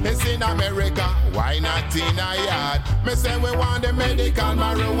card. It's in America, why not in a yard? Me say we want the medical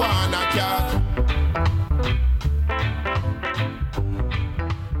marijuana card.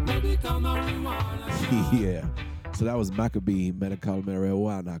 Yeah. So that was Maccabee Medical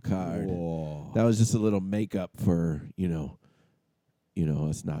Marijuana card. Whoa. That was just a little makeup for,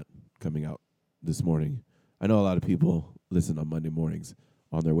 us not coming out this morning. I know a lot of people listen on Monday mornings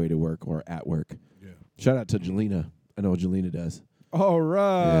on their way to work or at work. Yeah. Shout out to Jelena. I know what Jelena does. All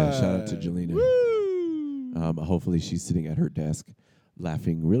right. Yeah, shout out to Jelena. Hopefully she's sitting at her desk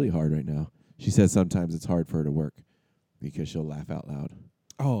laughing really hard right now. She says sometimes it's hard for her to work because she'll laugh out loud.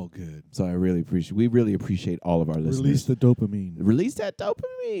 Oh, good. So we really appreciate all of our listeners. Release the dopamine. Release that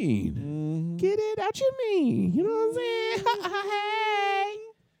dopamine. Mm-hmm. Get it out your me. You know what I'm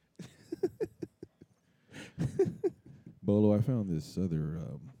saying? Bolo, I found this other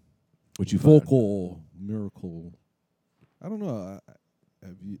what you find? vocal miracle. I don't know.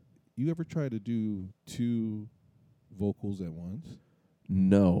 Have you ever tried to do two vocals at once?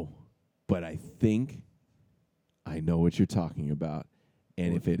 No, but I think I know what you're talking about.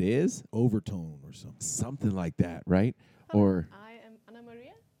 And if it is overtone or something like that, right? Or I am Anna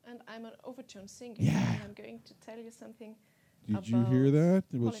Maria, and I'm an overtone singer. Yeah. And I'm going to tell you something. Did you hear that?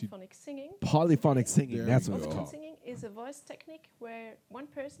 Polyphonic singing. Polyphonic singing. That's what it's Overtone called. singing is a voice technique where one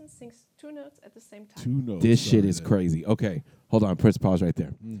person sings two notes at the same time. Two notes. This shit is crazy. Okay, hold on. Press pause right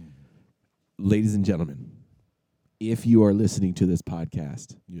there. Ladies and gentlemen, if you are listening to this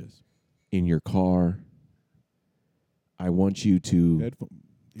podcast, yes, in your car, I want you to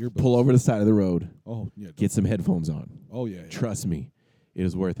earbuds. Pull over to the side of the road. Oh, yeah. Get some headphones on. Oh, yeah. Trust me, it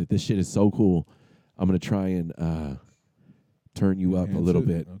is worth it. This shit is so cool. I'm going to try and turn you up a little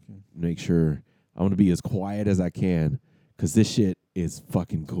bit. Okay. Make sure I'm going to be as quiet as I can because this shit is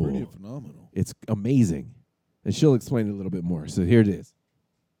fucking cool. Pretty phenomenal. It's amazing. And she'll explain it a little bit more. So here it is.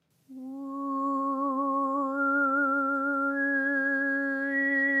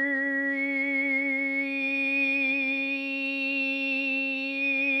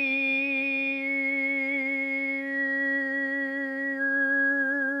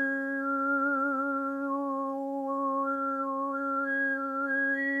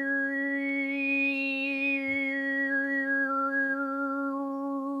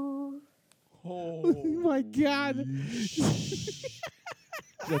 My God.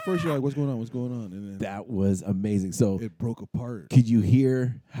 At first you're like, what's going on? What's going on? And then that was amazing. So it broke apart. Could you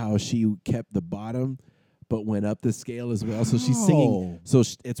hear how she kept the bottom but went up the scale as well? So she's singing. So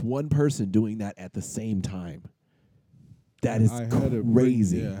it's one person doing that at the same time. That is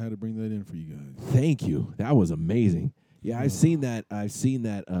crazy. I had to bring that in for you guys. Thank you. That was amazing. Yeah, I've seen that.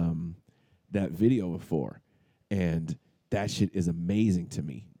 That video before, and that shit is amazing to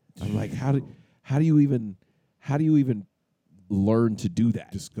me. I'm like, how do you even learn to do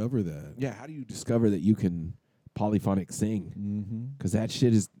that? Discover that. Yeah, how do you discover that you can polyphonic sing? Because that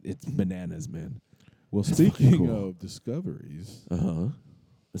shit it's bananas, man. Well, It's speaking fucking cool. of discoveries,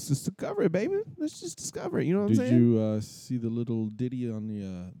 let's just discover it, baby. Let's just discover it. You know what I'm did saying? you see the little ditty on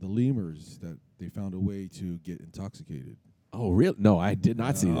the lemurs that they found a way to get intoxicated? Oh, really? No, I did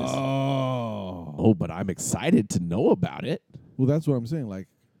not see this. Oh, but I'm excited to know about it. Well, that's what I'm saying. Like,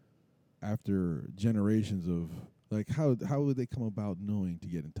 after generations of, like, how would they come about knowing to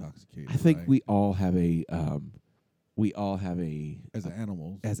get intoxicated? I think right? we all have a as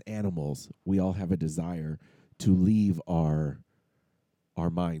animals. As animals, we all have a desire to leave our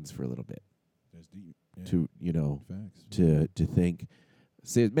minds for a little bit. That's deep. Yeah. To Facts. to think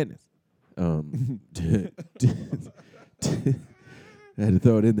 6 minutes. I had to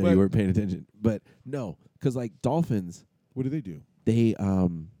throw it in there. You weren't paying attention, but no, because like dolphins, what do? They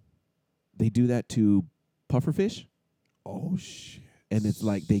do that to pufferfish. Oh shit! And it's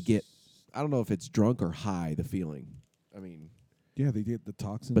like they get, I don't know if it's drunk or high. The feeling, I mean, yeah, they get the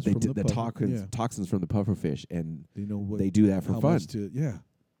toxins, but they from did the puffer- toxins from the pufferfish, and They know what they do that for how fun. much to- yeah.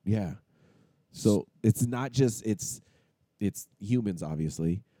 Yeah. So it's not just it's humans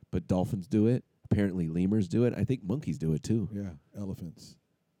obviously, but dolphins do it. Apparently lemurs do it. I think monkeys do it too. Yeah, elephants.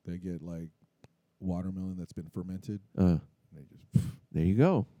 They get like watermelon that's been fermented. They just there you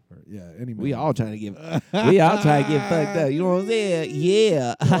go. Yeah, any we melon. all trying to get fucked up. You know what I'm saying?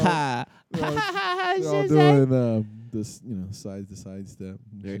 Yeah. They're all doing this, side to side step.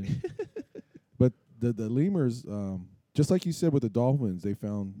 and shit. But the lemurs, just like you said with the dolphins, they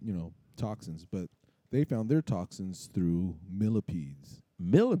found toxins, but they found their toxins through millipedes.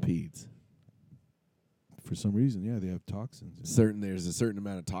 Millipedes. For some reason, yeah, they have toxins. There's a certain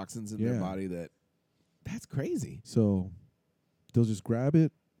amount of toxins in their body that's crazy. So they'll just grab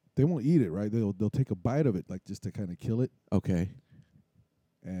it. They won't eat it, right? They'll take a bite of it, like just to kind of kill it. Okay.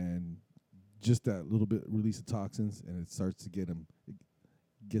 And just that little bit release of toxins, and it starts to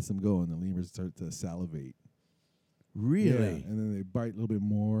gets them going. The lemurs start to salivate. Really? Yeah, and then they bite a little bit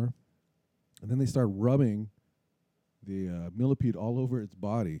more, and then they start rubbing the millipede all over its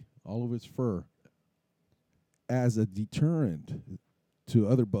body, all over its fur, as a deterrent to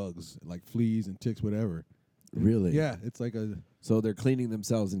other bugs like fleas and ticks, whatever. Really? Yeah, it's like a. So they're cleaning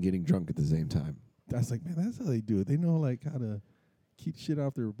themselves and getting drunk at the same time. That's like, man, that's how they do it. They know like how to keep shit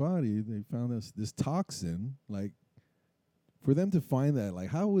off their body. They found this toxin, like. For them to find that, like,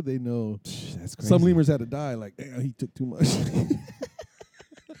 how would they know? That's crazy. Some lemurs had to die. Like, damn, he took too much.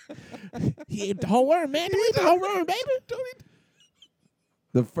 He ate the whole worm, man. Don't eat the whole worm, baby. Don't eat.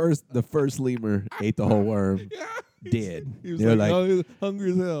 The first lemur ate the whole worm, dead. He was They're like, oh, he was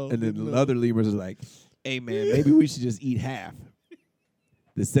hungry as hell. And then the other lemurs are like, "Hey, man, maybe we should just eat half."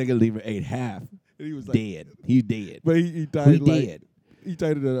 The second lemur ate half. And he was like, dead. He's dead. But he died. He dead. He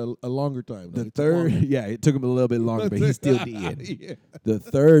died at a longer time. The third, it took him a little bit longer, but he's still dead. Yeah. The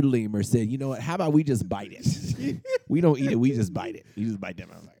third lemur said, "You know what? How about we just bite it? We don't eat it. We just bite it. You just bite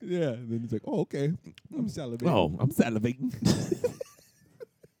them." I'm like, yeah. And then he's like, "Oh, okay. I'm salivating." "Oh, I'm salivating."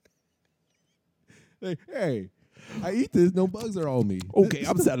 Hey, I eat this. No bugs are on me. Okay,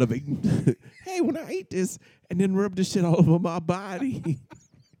 I'm salivating. Hey, when I eat this and then rub this shit all over my body,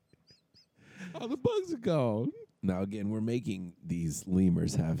 all the bugs are gone. Now again, we're making these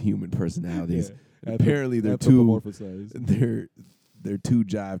lemurs have human personalities. Yeah. Apparently, they're two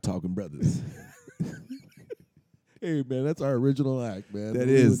jive talking brothers. Hey man, that's our original act, man. It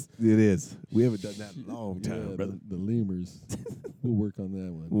is. We haven't done that in a long time, brother. The lemurs. We'll work on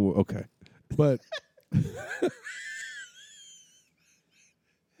that one. Ooh, okay, but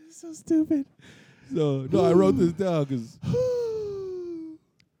so stupid. So no, I wrote this down because.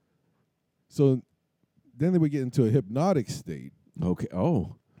 So then they would get into a hypnotic state. Okay.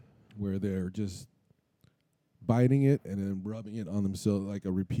 Oh. Where they're just biting it and then rubbing it on themselves like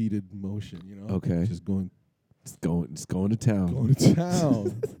a repeated motion, Okay. Just going. It's going to town. Going to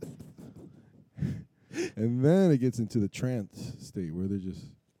town. And then it gets into the trance state where they're just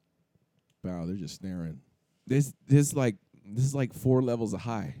staring. This is like 4 levels of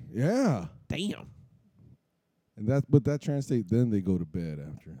high. Yeah. Damn. And that trance state, then they go to bed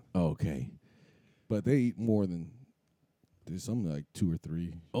after. Okay. But they eat more than there's something like 2 or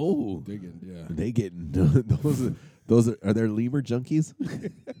 3. Oh. They getting those are there lemur junkies?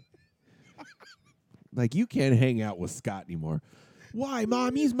 Like, you can't hang out with Scott anymore. Why,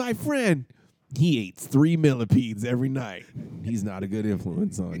 Mom? He's my friend. He eats 3 millipedes every night. He's not a good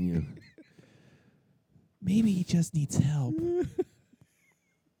influence on you. Maybe he just needs help.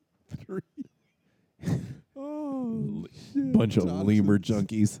 3. Oh, shit. Bunch of lemur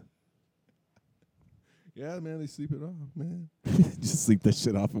junkies. Yeah, man, they sleep it off, man. Just sleep that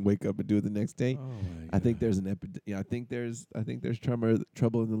shit off and wake up and do it the next day. Oh my I think there's I think there's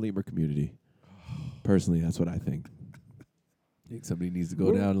trouble in the lemur community. Personally, that's what I think. I think somebody needs to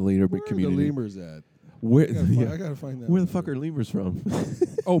go down the lemur community. Where are the lemurs at? Where? I gotta find that. Where the fuck are lemurs from?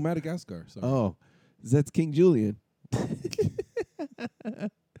 Oh, Madagascar. Sorry. Oh, that's King Julian.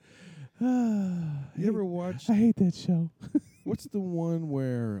 You ever watched? I hate that show. What's the one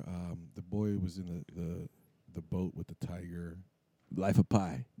where the boy was in the boat with the tiger? Life of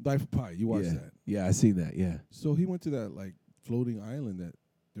Pi. Life of Pi. You watched Yeah. that? Yeah, I seen that. Yeah. So he went to that like floating island that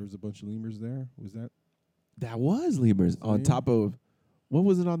there was a bunch of lemurs there. Was that? That was lemurs on top of. What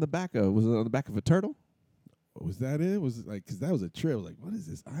was it on the back of? Was it on the back of a turtle? Was that it? Was it like, because that was a trip? I was like, what is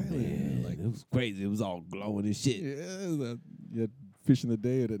this island? Yeah, Like, it was crazy. It was all glowing and shit. yeah, you had fish in the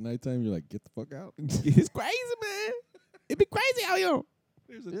day, and at nighttime you're like, get the fuck out. It's crazy, man. It be crazy out here.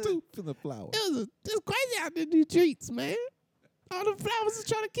 There's a tooth in the flower. It's crazy out there in these streets, man. All the flowers is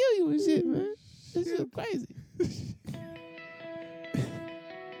trying to kill you and shit, man. This shit crazy.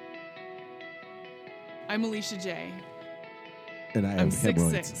 I'm Alicia J. And I have I'm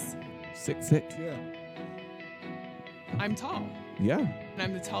hemorrhoids. 6'6". 6'6"? Yeah. I'm tall. Yeah. And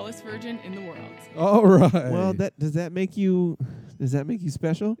I'm the tallest virgin in the world. All right. Well, does that make you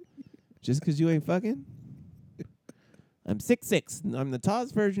special? Just because you ain't fucking? I'm 6'6". And I'm the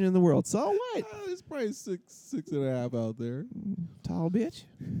tallest virgin in the world. So what? It's probably 6'6.5" out there. Tall bitch.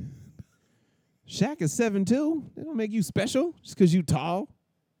 Shaq is 7'2". That don't make you special just because you tall.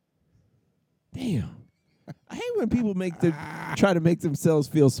 Damn. I hate when people try to make themselves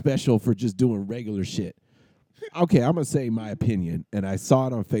feel special for just doing regular shit. Okay, I'm going to say my opinion, and I saw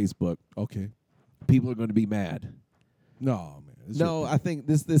it on Facebook. Okay. People are going to be mad. No, man. No, I think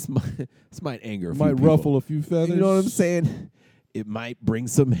this might anger a few might people. ruffle a few feathers. You know what I'm saying? It might bring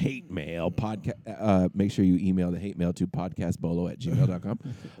some hate mail. Make sure you email the hate mail to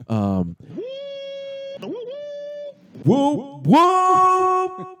podcastbolo@gmail.com. Whoop,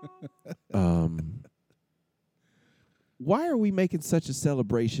 whoop. Why are we making such a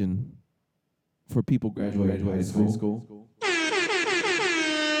celebration for people graduating high school?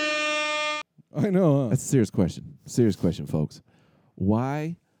 I know. Huh? That's a serious question. Serious question, folks.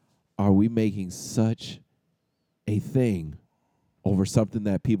 Why are we making such a thing over something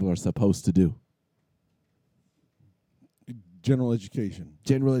that people are supposed to do? General education.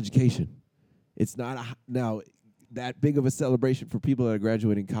 General education. It's not now that big of a celebration for people that are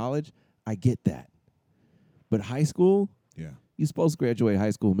graduating college. I get that. But high school? Yeah. You're supposed to graduate high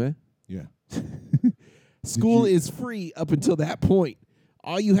school, man. Yeah. School is free up until that point.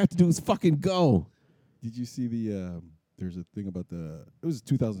 All you have to do is fucking go. Did you see there's a thing about it was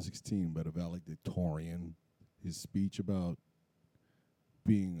 2016, but a valedictorian, his speech about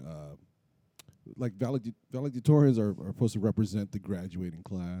being, valedictorians are supposed to represent the graduating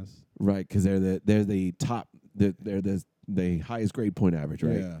class. Right, because they're the top, they're the highest grade point average,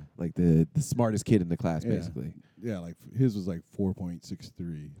 right? Yeah. Like the smartest kid in the class, Yeah. basically. Yeah, like his was like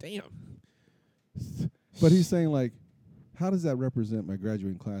 4.63. Damn. But he's saying like, how does that represent my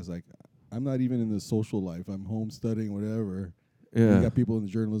graduating class? Like, I'm not even in the social life. I'm home studying, whatever. Yeah. You got people in the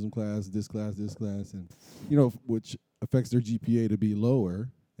journalism class, this class, and which affects their GPA to be lower.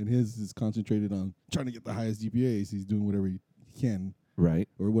 And his is concentrated on trying to get the highest GPAs. He's doing whatever he can, right,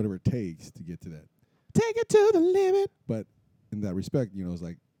 or whatever it takes to get to that. Take it to the limit. But in that respect, it's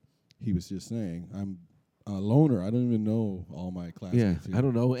like he was just saying, I'm a loner. I don't even know all my classmates. Yeah, I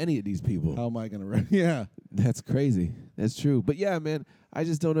don't know any of these people. How am I going to Yeah. That's crazy. That's true. But yeah, man, I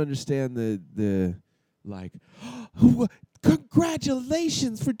just don't understand the like,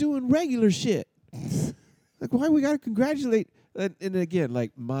 congratulations for doing regular shit. Like, why we got to congratulate? And again,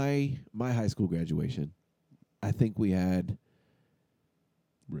 like my high school graduation, I think we had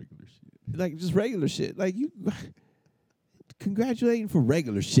regular shit. Like just regular shit. Like you congratulating for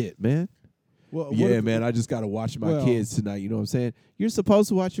regular shit, man. Well, yeah, man, I just got to watch my kids tonight. You know what I'm saying? You're supposed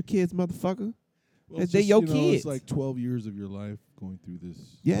to watch your kids, motherfucker. Well, they your kids. It's like 12 years of your life going through this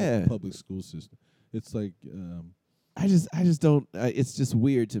public school system. It's like I just don't. It's just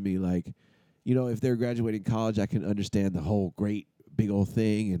weird to me. Like, if they're graduating college, I can understand the whole great big old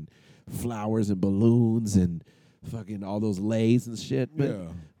thing and flowers and balloons and fucking all those lays and shit. But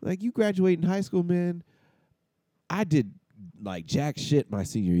like you graduate in high school, man. I did like jack shit my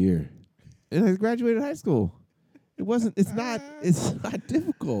senior year, and I graduated high school. It's not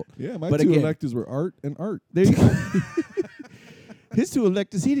difficult. Yeah, my but two again, electives were art and art. There you go. His two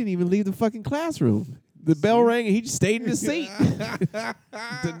electives, he didn't even leave the fucking classroom. The bell rang and he just stayed in his seat.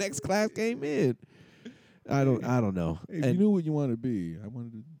 The next class came in. I don't know. If you knew what you wanted to be, I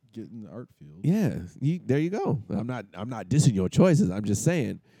wanted to get in the art field. Yeah, there you go. I'm not dissing your choices. I'm just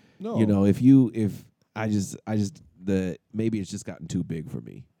saying. No. Maybe it's just gotten too big for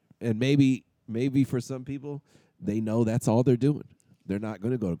me, and maybe for some people, they know that's all they're doing. They're not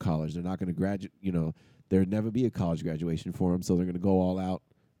going to go to college. They're not going to graduate. There'll never be a college graduation for them, so they're going to go all out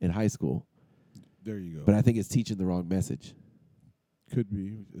in high school. There you go. But I think it's teaching the wrong message. Could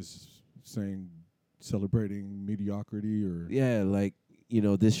be. It's saying celebrating mediocrity or Yeah, like,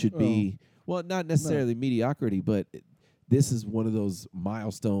 this should be, well, not necessarily mediocrity, but this is one of those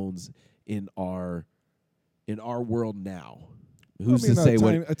milestones in our world now. Who's to say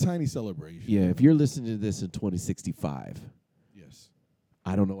a tiny celebration? Yeah, if you're listening to this in 2065, yes,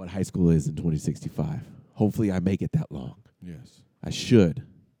 I don't know what high school is in 2065. Hopefully, I make it that long. Yes, I should.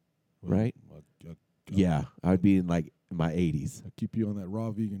 Well, right? Yeah, I'd be in like my 80s. I'll keep you on that raw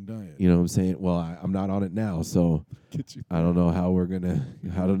vegan diet. You know what I'm saying? Well, I'm not on it now, so I don't know how we're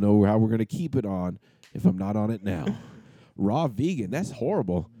gonna keep it on if I'm not on it now. Raw vegan, that's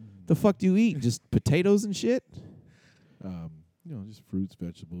horrible. The fuck do you eat? Just potatoes and shit? Just fruits,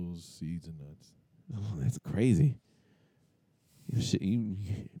 vegetables, seeds, and nuts. Oh, that's crazy.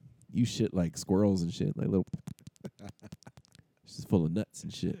 You shit like squirrels and shit, like little. It's just full of nuts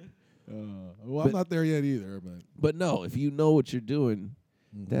and shit. I'm not there yet either, but no, if you know what you're doing,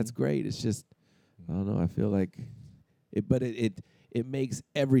 that's great. It's just I don't know. I feel like it, but it makes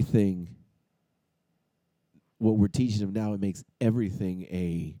everything. What we're teaching them now, it makes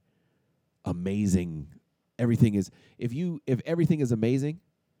everything amazing. Everything is if everything is amazing,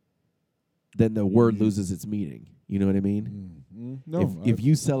 then the word loses its meaning. You know what I mean? No, if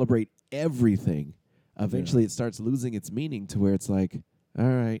you celebrate everything, eventually it starts losing its meaning to where it's like, all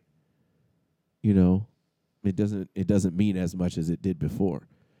right, it doesn't mean as much as it did before.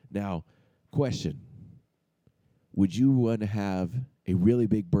 Now, question: would you want to have a really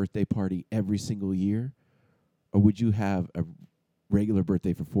big birthday party every single year, or would you have a regular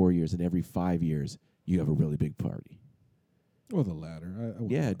birthday for 4 years and every 5 years you have a really big party? Well, the latter.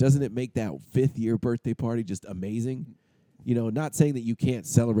 Doesn't it make that 5th year birthday party just amazing? Not saying that you can't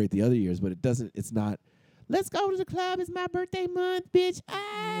celebrate the other years, but it's not, let's go to the club, it's my birthday month, bitch.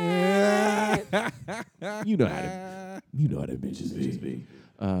 You know how them bitches be.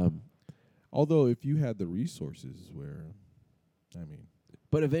 Although if you had the resources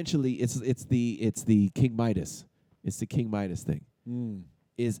but eventually it's the King Midas. It's the King Midas thing.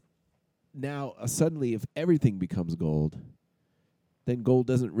 Is now suddenly if everything becomes gold, then gold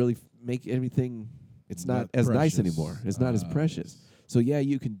doesn't really make anything. It's not as nice anymore. It's not as precious. So yeah,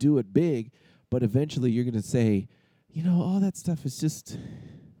 you can do it big, but eventually you're going to say, all that stuff is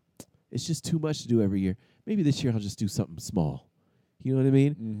it's just too much to do every year. Maybe this year I'll just do something small. You know what I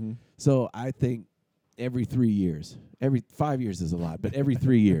mean? Mm-hmm. So I think every 3 years, every 5 years is a lot, but every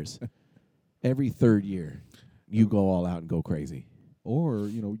 3 years, every third year, you go all out and go crazy. Or,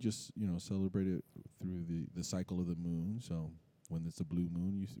 we just, celebrate it through the cycle of the moon. So when it's a blue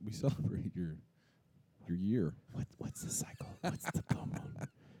moon, we celebrate your year. What's the cycle? What's the blue moon?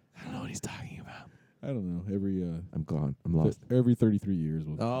 I don't know what he's talking about. I don't know. Every I'm gone. I'm lost. Every 33 years.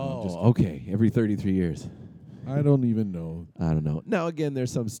 Okay. Every 33 years. I don't even know. I don't know. Now again,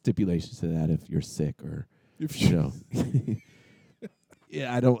 there's some stipulations to that if you're sick or if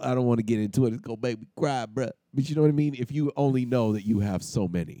Yeah, I don't want to get into it. It's gonna make me cry, bruh. But you know what I mean? If you only know that you have so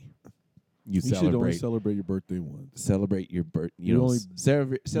many, you should only celebrate your birthday once. Celebrate your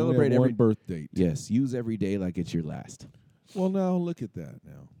celebrate every birth date. Yes, use every day like it's your last. Well, now look at that.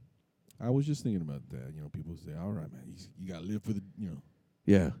 Now, I was just thinking about that. People say, "All right, man, you gotta live for the."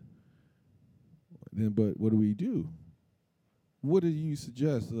 Yeah. Then, but what do? What do you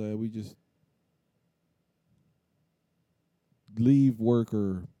suggest? We just leave work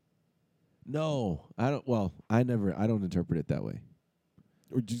or? No, I don't. Well, I don't interpret it that way.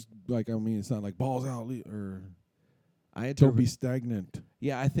 Or just it's not like balls out or. Don't be stagnant.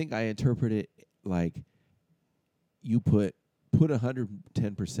 Yeah, I think I interpret it like you put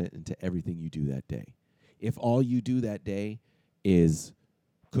 110% into everything you do that day. If all you do that day is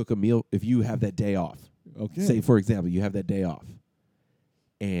cook a meal, if you have that day off, okay. Say for example, you have that day off,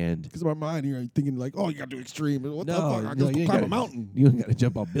 and because in my mind here, I'm thinking like, oh, you gotta do extreme. What the fuck? I no, gotta climb a mountain. You ain't gotta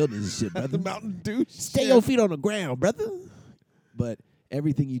jump off buildings and shit, brother. Mountain dude. Stay your feet on the ground, brother. But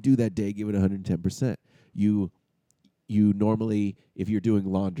everything you do that day, give it 110%. You normally, if you're doing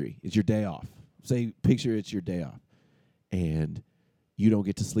laundry, it's your day off. Picture it's your day off, and you don't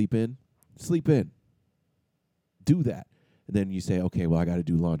get to sleep in. Sleep in. Do that. And then you say, okay, well, I got to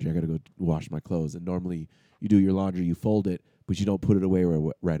do laundry. I got to go wash my clothes. And normally you do your laundry, you fold it, but you don't put it away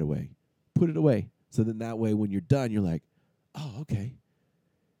right away. Put it away. So then that way when you're done, you're like, oh, okay.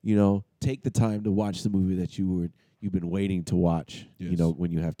 Take the time to watch the movie that you've been waiting to watch, yes.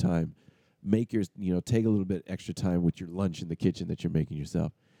 When you have time. Make take a little bit extra time with your lunch in the kitchen that you're making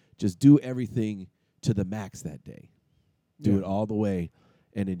yourself. Just do everything to the max that day. Do it all the way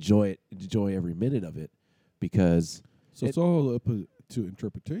and enjoy it. Enjoy every minute of it because... So it's all up to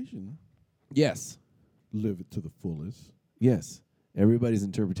interpretation. Yes. Live it to the fullest. Yes. Everybody's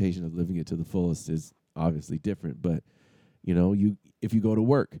interpretation of living it to the fullest is obviously different, but if you go to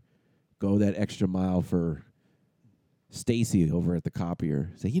work, go that extra mile for Stacy over at the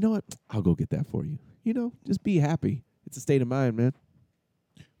copier. Say, you know what? I'll go get that for you. Just be happy. It's a state of mind, man.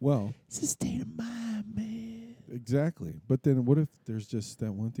 Well, it's a state of mind, man. Exactly. But then what if there's just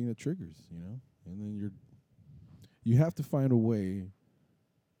that one thing that triggers, and then you have to find a way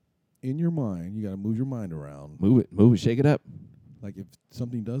in your mind. You got to move your mind around. Move it, shake it up. Like if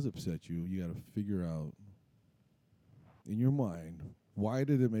something does upset you, you got to figure out in your mind, why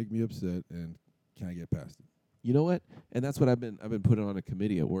did it make me upset, and can I get past it? You know what? And that's what I've been put on a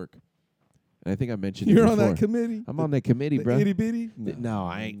committee at work. And I think I mentioned You're it on before. that committee? I'm on that committee, The bro. itty bitty? No,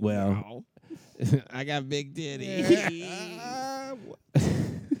 I ain't. Well, I got big titty.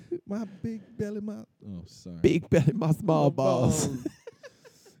 My big belly, my... Oh, sorry. Big belly, my small balls.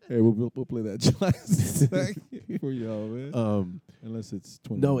 Hey, we'll play that just for y'all, man. Unless it's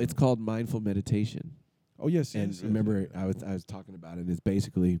 20. No, it's called mindful meditation. Oh, yes. And yes, remember, I was talking about it. It's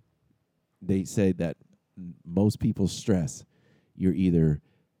basically, they say that most people's stress, you're either...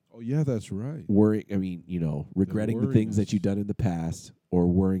 Oh, yeah, that's right. Regretting the things that you've done in the past or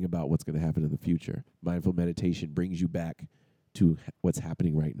worrying about what's going to happen in the future. Mindful meditation brings you back to what's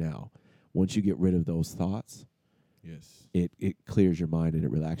happening right now. Once you get rid of those thoughts, yes, it clears your mind and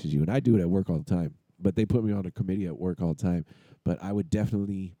it relaxes you. And I do it at work all the time. But they put me on a committee at work all the time. But I would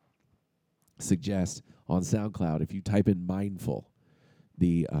definitely suggest on SoundCloud, if you type in mindful,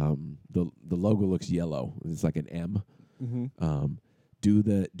 the logo looks yellow. It's like an M. Mm-hmm. Do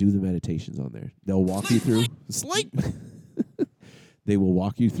the meditations on there. They'll walk you through sleep. They will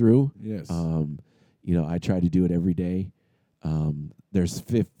walk you through. Yes. I try to do it every day. There's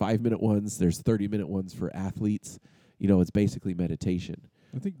 5-minute ones. There's 30-minute ones for athletes. It's basically meditation.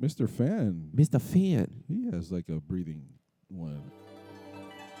 I think Mr. Fan. He has like a breathing one.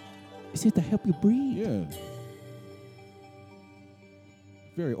 Is it to help you breathe? Yeah.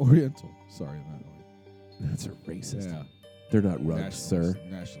 Very oriental. Sorry, not oriental. That's a racist. Yeah. They're not rugs, sir.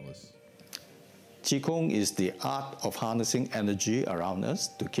 Nationalists. Qigong is the art of harnessing energy around us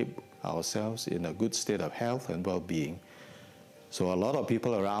to keep ourselves in a good state of health and well-being. So a lot of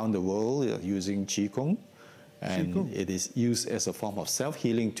people around the world are using Qigong, and it is used as a form of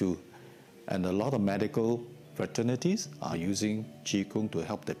self-healing too. And a lot of medical fraternities are using Qigong to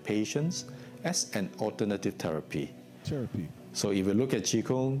help the patients as an alternative therapy. So if you look at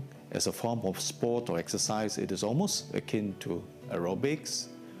Qigong as a form of sport or exercise, it is almost akin to aerobics,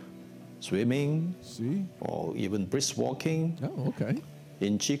 swimming, or even brisk walking. Oh, okay.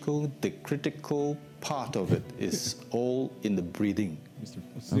 In Qigong, the critical part of it is all in the breathing.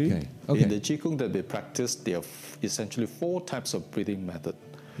 Okay. In the Qigong that we practice, there are essentially 4 types of breathing method.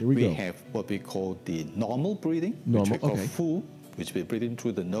 Here we go. have what we call the normal breathing, Normal, which we call okay. Fu, which we breathe in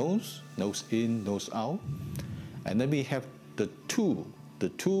through the nose in, nose out. And then we have the Tu. The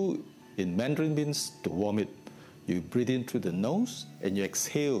Tu in Mandarin means to vomit. You breathe in through the nose and you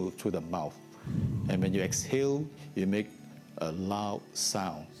exhale through the mouth. And when you exhale, you make a loud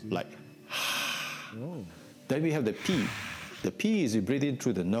sound like Then we have the P. The P is you breathe in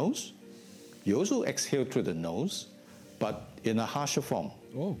through the nose. You also exhale through the nose, but in a harsher form.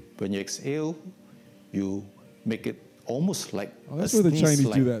 When you exhale, you make it almost like a that's where the Chinese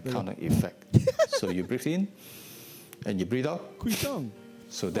do that. kind of effect. So you breathe in and you breathe out.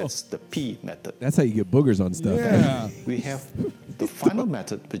 So that's the P method. That's how you get boogers on stuff. Yeah. We have the final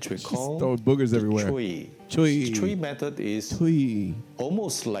method, which we call throwing boogers everywhere. Chui. Chui. Chui method is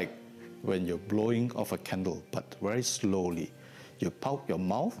almost like when you're blowing off a candle, but very slowly. You pout your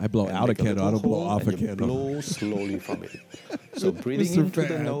mouth. I blow out a candle. I don't blow off a candle. Blow slowly from it. So breathing in through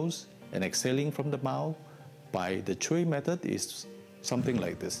the nose and exhaling from the mouth by the Chui method is something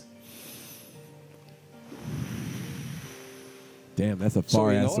like this. Damn, that's a So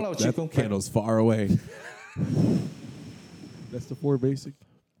far in ass. all our That Qigong candle's far away. That's the 4 basic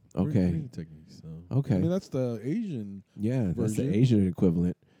Okay. breathing techniques. So. Okay. I mean, that's the Asian Yeah, that's the version. Asian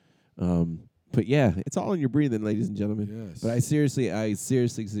equivalent. But yeah, it's all in your breathing, ladies and gentlemen. Yes. But I seriously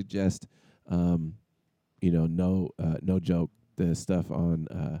suggest, no joke, the stuff on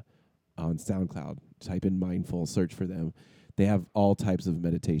SoundCloud. Type in mindful, search for them. They have all types of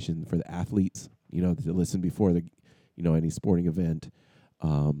meditation for the athletes. To listen before any sporting event.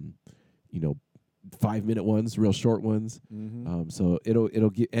 5-minute ones, real short ones. Mm-hmm. So it'll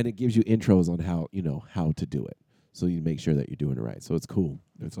give, and it gives you intros on how to do it. So you make sure that you're doing it right. So it's cool.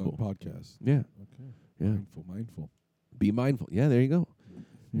 It's on cool. podcast. Yeah. Okay. Yeah. Mindful. Be mindful. Yeah, there you go.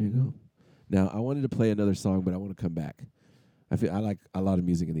 There you go. Now, I wanted to play another song, but I want to come back. I like a lot of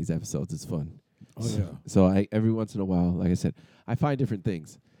music in these episodes. It's fun. Oh, yeah. So I every once in a while, like I said, I find different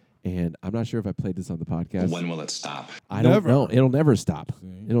things. And I'm not sure if I played this on the podcast. When will it stop? I don't know. It'll never stop.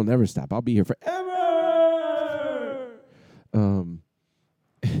 It'll never stop. I'll be here forever.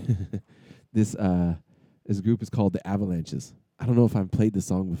 This group is called the Avalanches. I don't know if I've played this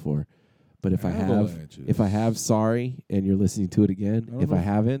song before, but if I have, sorry, and you're listening to it again. If I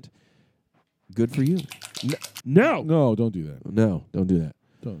haven't, good for you. No, don't do that. No, don't do that.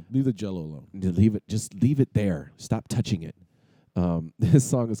 Don't leave the Jello alone. Leave it. Just leave it there. Stop touching it. This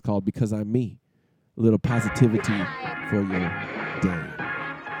song is called "Because I'm Me." A little positivity for your day.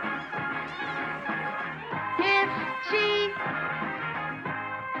 If she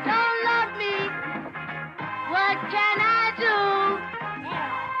don't love me, what can I do?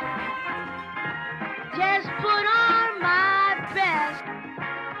 Just put on my best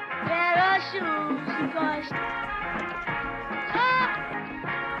pair of shoes because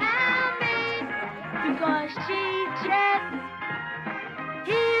because she said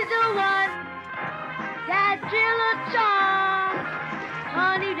he's the one that drill a song.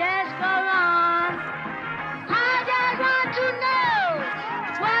 Honey, that's go on. I just want to know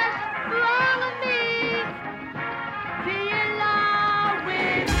what's wrong with me. Be in love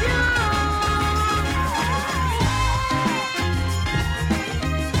with you.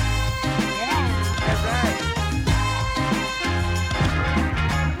 Yeah, that's right.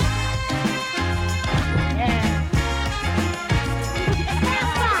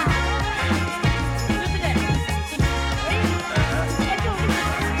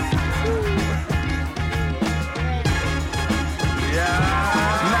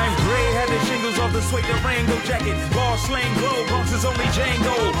 Suede Durango jacket, ball slang glow, Bronx is only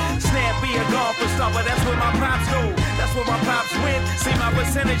Django. Snappy a golfer stopper, that's where my pops go. That's where my pops win. See my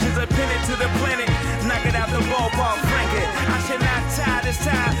percentages are pinned to the planet. Knock it out the ballpark, frank it. I should not tie this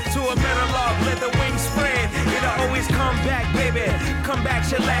tie to a metal log. Let the wings spread. It'll always come back, baby. Come back,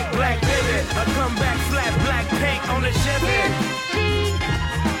 shellac, black, baby. A come back, flat, black paint on the Chevy.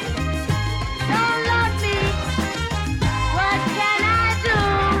 Don't love me. What can I do?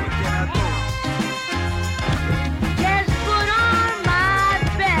 Just put on my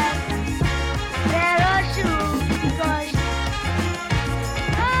best pair of shoes because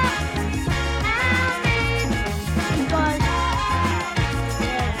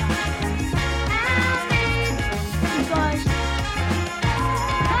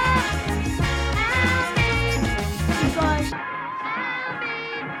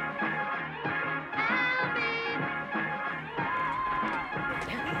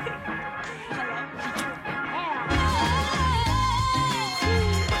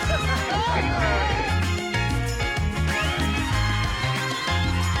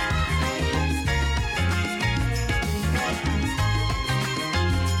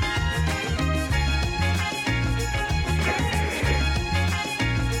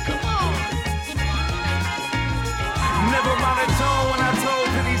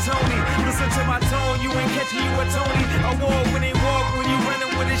Tony, listen to my tone, you ain't catching you a Tony. Award-winning walk when you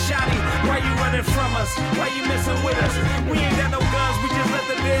running with a shotty. Why you running from us? Why you messing with us? We ain't got no guns, we just let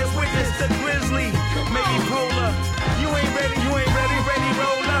the bears witness the grizzly. Maybe polar. You ain't ready, ready,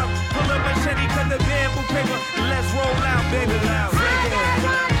 roll up. Pull up machete, cut the bamboo paper. Let's roll out, baby, loud.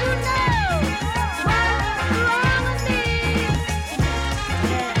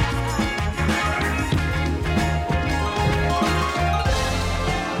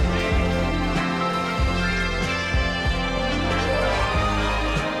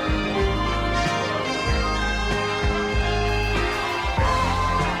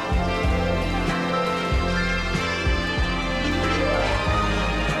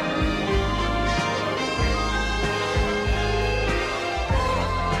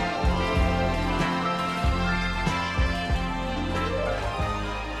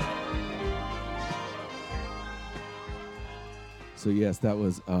 So yes, that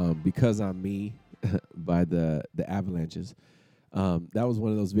was "Because I'm Me" by the Avalanches. That was one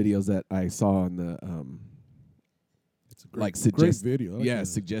of those videos that I saw on the it's a great video. Like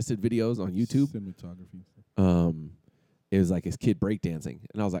suggested videos on YouTube. Cinematography. It was like his kid breakdancing,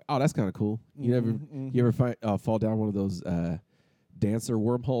 and I was like, "Oh, that's kind of cool." You ever fall down one of those dancer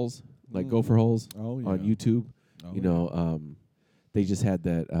wormholes, like gopher holes, on YouTube? They just had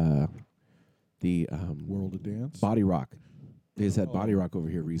that the World of Dance, Body Rock. They just had Body Rock over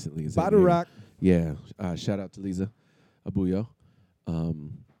here recently. Body Rock. Yeah. Shout out to Lisa Abuyo.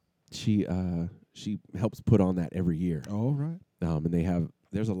 She helps put on that every year. Oh, right. And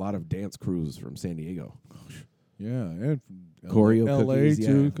there's a lot of dance crews from San Diego. Yeah, and from Choreo LA cookies,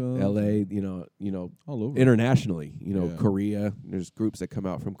 too. LA, all over. Internationally, Korea. There's groups that come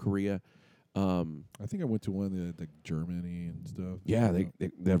out from Korea. I think I went to one like Germany and stuff. Yeah,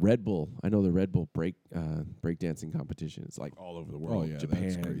 the Red Bull. I know the Red Bull breakdancing competition. It's like all over the world. Oh, yeah, that's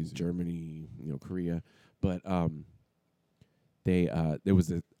Japan, crazy. Germany, Korea. But I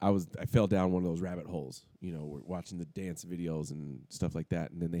fell down one of those rabbit holes. We're watching the dance videos and stuff like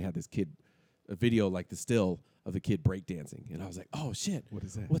that, and then they had this kid, a video like the still of the kid breakdancing, and I was like, oh shit, What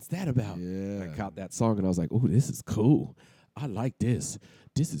is that? What's that about? Yeah. I caught that song, and I was like, oh, this is cool. I like this.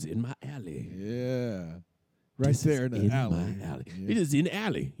 This is in my alley. Yeah. Right This there is in the alley. my alley. Yeah. It is in the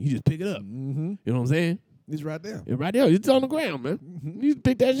alley. You just pick it up. Mm-hmm. You know what I'm saying? It's right there. It's right there. It's on the ground, man. You just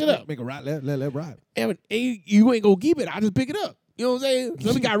pick that shit up. Make a right, let right. And you ain't gonna keep it. I just pick it up. You know what I'm saying?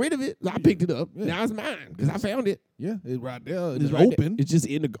 Somebody got rid of it. So I picked it up. Yeah. Now it's mine because I found it. Yeah, it's right there. It's right open. there. It's just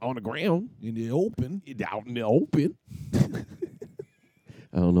on the ground. In the open. It's out in the open.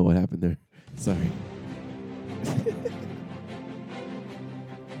 I don't know what happened there. Sorry.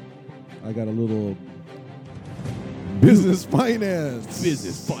 I got a little business finance.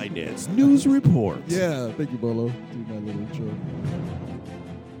 Business finance news report. Yeah, thank you, Bolo. Do my little intro.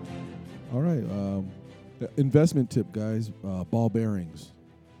 All right, investment tip, guys. Ball bearings.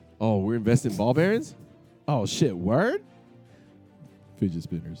 Oh, we're investing in ball bearings? Oh, shit. Word? Fidget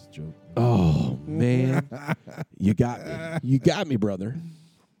spinners, joke. Oh, man. You got me. You got me, brother.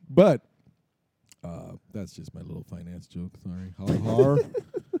 But that's just my little finance joke. Sorry. Har.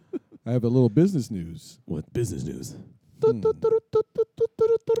 I have a little business news. What business news? And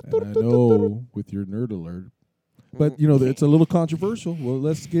I know with your nerd alert, but it's a little controversial. Well,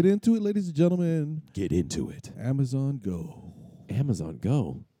 let's get into it, ladies and gentlemen. Get into it. Amazon Go. Amazon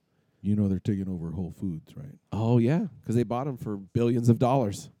Go. They're taking over Whole Foods, right? Oh, yeah, because they bought them for billions of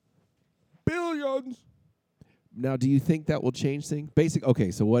dollars. Billions. Now, do you think that will change things?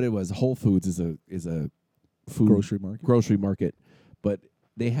 Okay, so what it was, Whole Foods is a food grocery market, but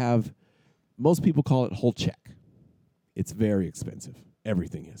they have, most people call it whole check. It's very expensive.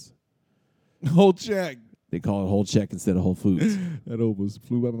 Everything is. Whole check. They call it whole check instead of Whole Foods. That almost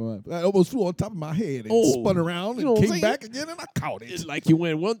flew by my mind. That almost flew on top of my head and spun around and came back again, and I caught it. It's like you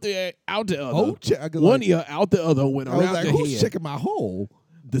went one thing out the other. Whole check. One ear out the other, went I was around like, your who's head. checking my hole?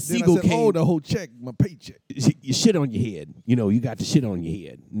 The Then seagull I said, came. oh, the whole check, my paycheck. You shit on your head. You got the shit on your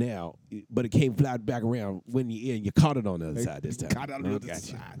head now, but it came flying back around when you in. You caught it on the other side this time. Caught it on the other Got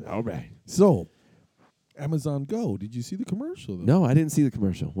you. side. All right. So, Amazon Go. Did you see the commercial, though? No, I didn't see the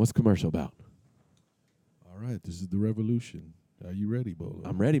commercial. What's the commercial about? All right, this is the revolution. Are you ready, Bolo?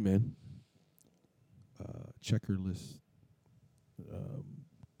 I'm ready, man. Checkerless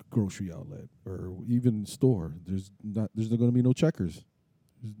grocery outlet or even store. There's not going to be no checkers.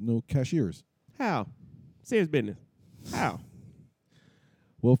 There's no cashiers. How? Serious business. How?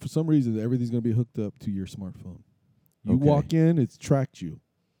 Well, for some reason, everything's going to be hooked up to your smartphone. You Okay. walk in, it's tracked you.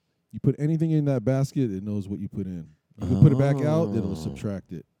 You put anything in that basket, it knows what you put in. You can put it back out, it'll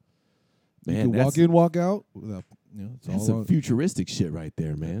subtract it. Man, you can walk in, walk out. Without, it's That's all some on. futuristic shit right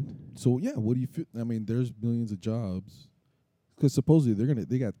there, man. So yeah, what do you feel? I mean, there's millions of jobs because supposedly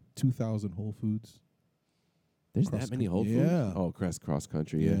they got 2,000 Whole Foods. There's that many Whole Foods? Yeah. Oh, cross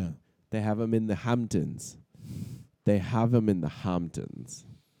country, yeah. Yeah. They have them in the Hamptons. They have them in the Hamptons.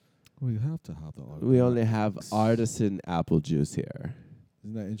 Well, you have to have that. We only have artisan apple juice here.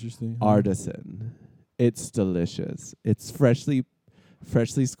 Isn't that interesting? Artisan. It's delicious. It's freshly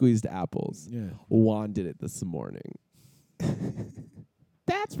squeezed apples. Yeah. Juan did it this morning.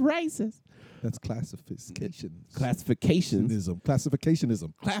 That's racist. That's classification. Classifications.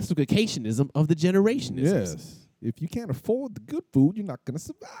 Classificationism. Classificationism of the generationisms. Yes. If you can't afford the good food, you're not going to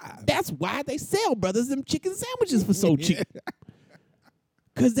survive. That's why they sell brothers them chicken sandwiches for so cheap.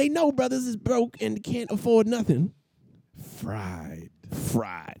 Because they know brothers is broke and can't afford nothing. Fried.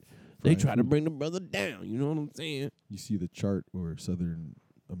 They try to bring the brother down. You know what I'm saying? You see the chart where Southern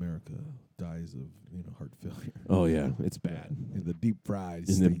America dies of heart failure. Oh, yeah. It's bad. In the deep fried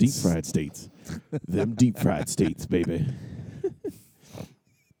In them deep fried states. Them deep fried states, baby.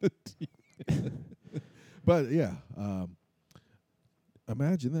 But, yeah.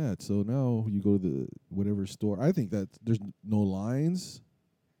 Imagine that. So now you go to the whatever store. I think that there's no lines.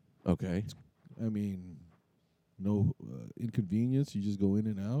 Okay. I mean, no inconvenience. You just go in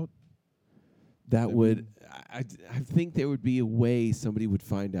and out. I think there would be a way somebody would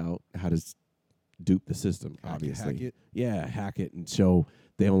find out how to dupe the system, obviously. Hack it. Yeah, hack it and show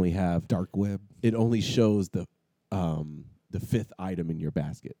they only have dark web. It only shows the fifth item in your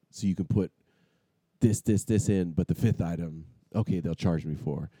basket. So you can put this in, but the fifth item, okay, they'll charge me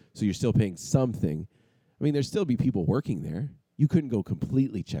for. So you're still paying something. I mean, there'd still be people working there. You couldn't go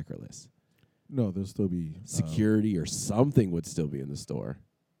completely checkerless. No, there'll still be security or something would still be in the store.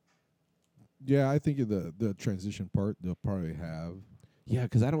 Yeah, I think in the transition part they'll probably have. Yeah,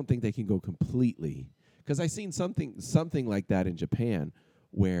 because I don't think they can go completely. Because I seen something like that in Japan,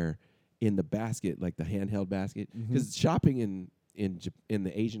 where in the basket, like the handheld basket, because shopping in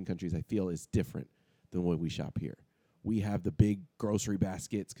the Asian countries, I feel is different than what we shop here. We have the big grocery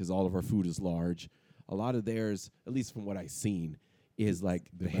baskets because all of our food is large. A lot of theirs, at least from what I've seen, is like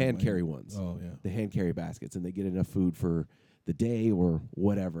the hand carry ones. Oh yeah, the hand carry baskets, and they get enough food for the day or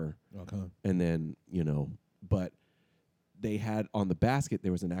whatever. Okay. And then, but they had on the basket,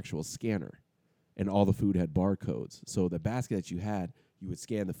 there was an actual scanner, and all the food had barcodes. So the basket that you had, you would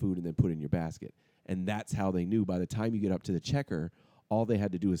scan the food and then put it in your basket. And that's how they knew by the time you get up to the checker, all they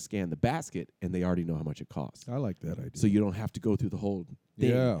had to do is scan the basket, and they already know how much it costs. I like that idea. So you don't have to go through the whole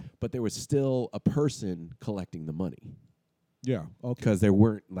thing. Yeah. But there was still a person collecting the money. Yeah. Okay. Because there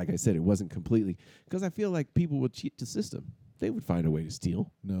weren't, like I said, it wasn't completely. Because I feel like people would cheat the system. They would find a way to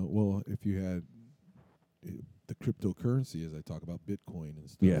steal. No, well, if you had the cryptocurrency, as I talk about Bitcoin and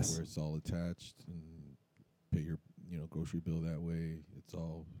stuff, Yes. where it's all attached and pay your grocery bill that way, it's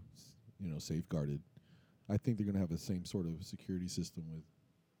all safeguarded. I think they're going to have the same sort of security system with,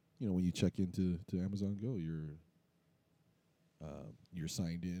 when you check into Amazon Go, you're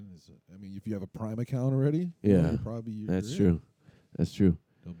signed in. If you have a Prime account already, Yeah, probably that's you're true. in. That's true.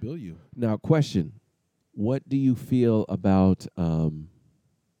 They'll bill you. Now, question: what do you feel about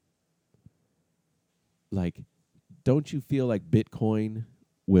don't you feel like Bitcoin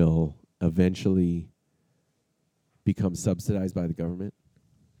will eventually become subsidized by the government?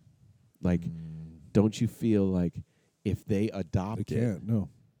 Like, don't you feel like if they adopt They can't. No.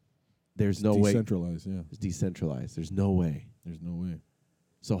 there's It's no way decentralized, yeah. It's decentralized. There's no way. There's no way.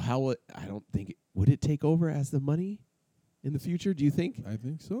 So I don't think would it take over as the money in the future? Do you think? I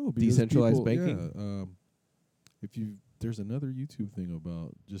think so. because Decentralized people- banking. Yeah, there's another YouTube thing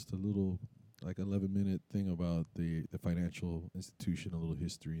about just a little, like 11-minute thing about the financial institution, a little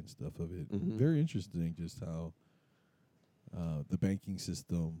history and stuff of it. Mhm. Very interesting, just how the banking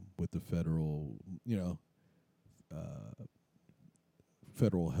system with the federal,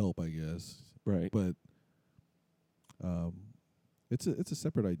 federal help, I guess. Right. But it's a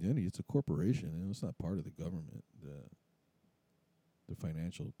separate identity. It's a corporation. It's not part of the government. The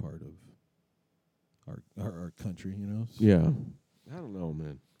financial part of our country, So, Yeah. I don't know,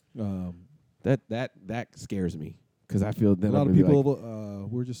 man. That scares me because I feel that a lot of I'm gonna be people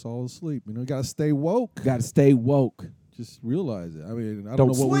we're just all asleep. Got to stay woke. Got to stay woke. Just realize it. I don't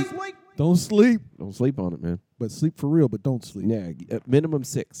Don't know what sleep. don't sleep. Don't sleep on it, man. But sleep for real. But don't sleep. Yeah, minimum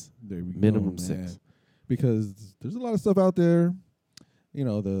 6. There we Minimum go, 6. man. Because there's a lot of stuff out there.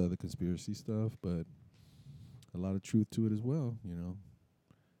 The conspiracy stuff, but a lot of truth to it as well.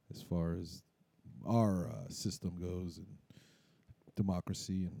 As far as our system goes and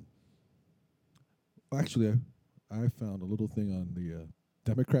democracy and actually, I found a little thing on the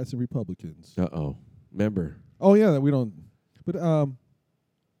Democrats and Republicans. Remember? Oh yeah, that we don't. But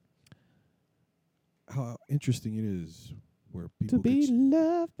how interesting it is where people To be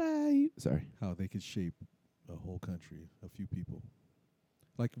loved by you. Sorry. how they could shape a whole country, a few people.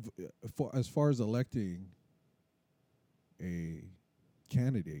 Like as far as electing a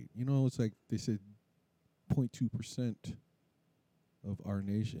candidate, it's like they said 0.2% of our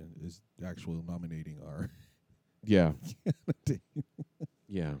nation is actually nominating our Yeah. candidate.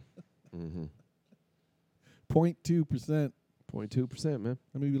 Yeah. Mm-hmm. 0.2%. 0.2%, man.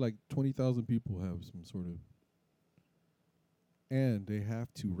 Maybe like 20,000 people have some sort of, and they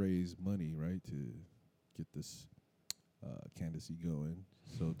have to raise money, right, to get this candidacy going.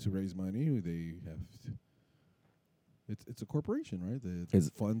 So to raise money, they have to. It's a corporation, right?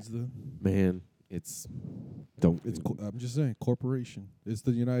 That funds the Man, it's I'm just saying, corporation. It's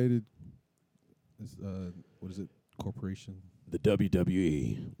the United. It's what is it? Corporation. the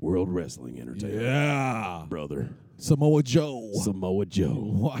WWE World Wrestling Entertainment. Yeah, brother. Samoa Joe. Samoa Joe.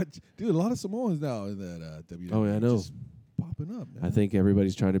 What, dude? A lot of Samoans now in that WWE. Oh yeah, I know. Just popping up, man. I think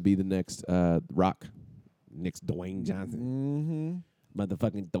everybody's trying to be the next Rock, next Dwayne Mm-hmm. Johnson.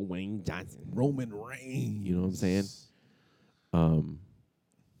 Motherfucking Dwayne Johnson. Roman Reigns. You know what I'm saying?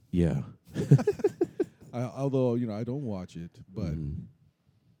 Yeah. Although I don't watch it, but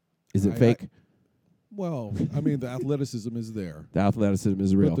Is it fake? Well, the athleticism is there. The athleticism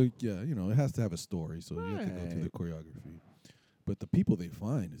is real. But it has to have a story, so you have to go through the choreography. But the people they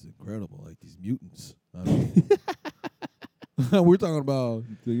find is incredible, like these mutants. We're talking about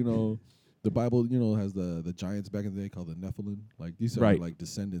the Bible. Has the giants back in the day called the Nephilim. Like these are like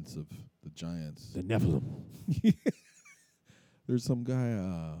descendants of the giants. The Nephilim. There's some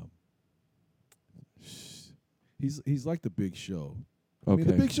guy. He's like the Big Show. Okay.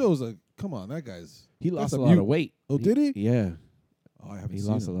 The Big Show is a come on, that guy's. He that's lost a lot of weight. Oh, did he? Yeah. Oh, I haven't He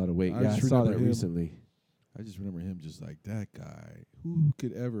seen lost him. a lot of weight. I Yeah, I just saw remember that him. recently. I just remember him just like that guy. Who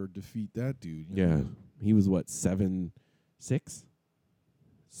could ever defeat that dude? You Yeah. know? He was what, 7'6"?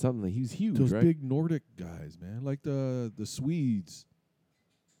 Something. He was huge, Those right? big Nordic guys, man, like the Swedes,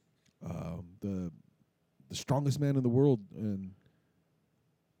 the strongest man in the world, and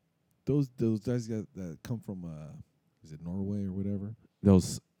those guys that come from is it Norway or whatever?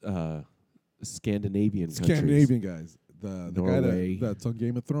 Those Scandinavian guys. The guy Norway. that's on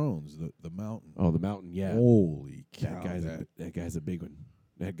Game of Thrones, the Mountain. Oh, the Mountain, yeah. Holy cow! That guy's a big one.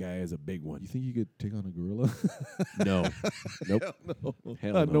 That guy is a big one. You think you could take on a gorilla? No. Nope. Hell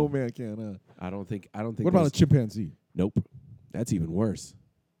Hell no. no. Man can. I don't think. What about a there's- chimpanzee? Nope. That's even worse.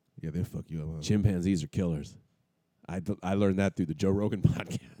 Yeah, they fuck you up. Huh? Chimpanzees are killers. I learned that through the Joe Rogan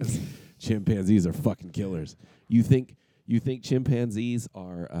podcast. Chimpanzees are fucking killers. You think chimpanzees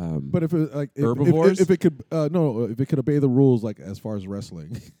are But if it herbivores? if it could if it could obey the rules, like as far as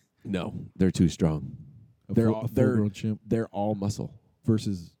wrestling, no, they're too strong. a They're full-grown chimp they're all muscle.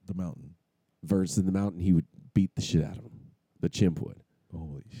 versus the mountain. Versus the mountain, he would beat the shit out of him. The chimp would.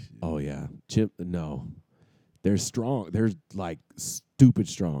 Holy shit! Oh yeah, chimp. No, they're strong. They're like stupid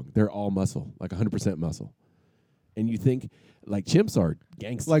strong. They're all muscle, like 100% muscle. And you think like chimps are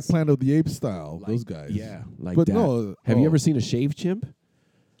gangsters, Like Planet of the Apes style. Those guys. Yeah, like but that. no. Have you ever seen a shaved chimp?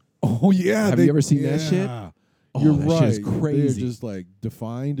 Oh yeah. Have you ever seen that shit? Oh, You're that right. shit is crazy. They're just like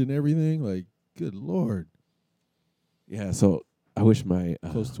defined and everything. Like, good lord. Yeah. So I wish my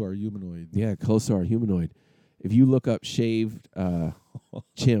Close to our humanoid. Yeah, close to our humanoid. If you look up shaved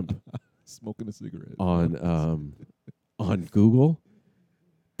chimp Smoking a cigarette on Google,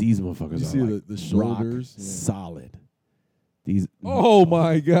 these motherfuckers You are see like the shoulders? rock Yeah. solid. These Oh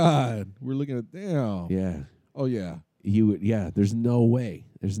my God. We're looking at damn. yeah. Oh yeah. You would there's no way.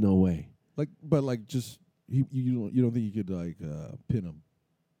 There's no way. But just you don't think you could like pin him?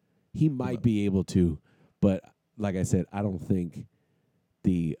 He might be able to, but like I said, I don't think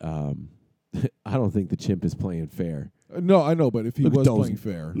the chimp is playing fair. No, I know, but if he Look at was those- playing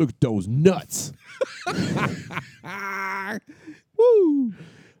fair, Look at those nuts. woo!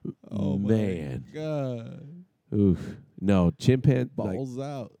 Oh man. my God. Oof. No, Balls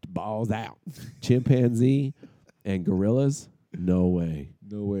out. Balls out. Chimpanzee and gorillas? No way.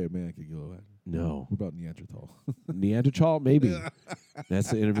 No way a man could go that. No. What about Neanderthal? Neanderthal? Maybe.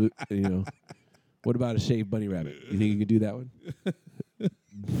 That's the interview. What about a shaved bunny rabbit? You think you could do that one?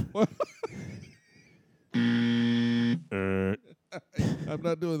 I'm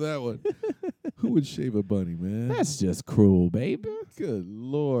not doing that one. Who would shave a bunny, man? That's just cruel, baby. Good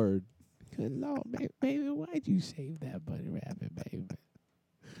lord. Good lord, baby. Why'd you shave that bunny rabbit, baby?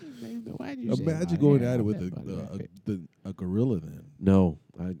 Baby, why'd you shave Imagine my going hair at it off with that bunny rabbit? a gorilla then. No,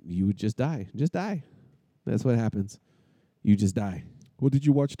 you would just die. Just die. That's what happens. You just die. Well, did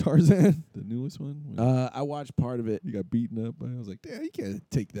you watch Tarzan, the newest one? I watched part of it. You got beaten up. I was like, damn, you can't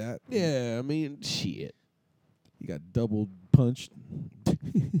take that. Yeah, I mean, shit. You got double punched,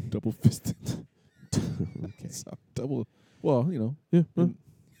 double fisted. Okay. So, double. Well, you know. Yeah.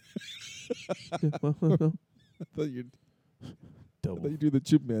 I thought you'd. I thought you do the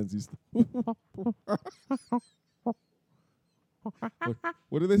chimpanzee stuff.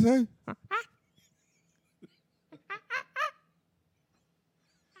 What did they say?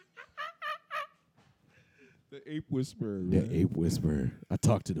 The ape whisperer. The right? ape whisperer. I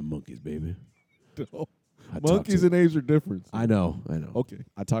talk to the monkeys, baby. No. I talk Monkeys to- and apes are different. I know. Okay.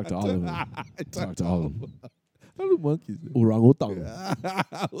 I talk to all of them. I talk to all of them. How do monkeys do? Orangutan.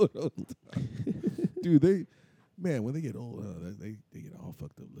 Dude, when they get old, they get all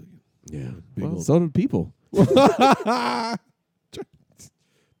fucked up looking. Yeah. Big Well, old- so do people.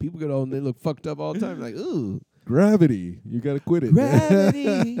 People get old and they look fucked up all the time. Like, ooh. Gravity. You got to quit it.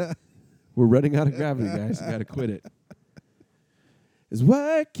 Gravity. We're running out of gravity, guys. You got to quit it. It's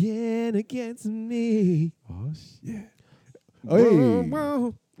working against me. Oh, shit. Hey.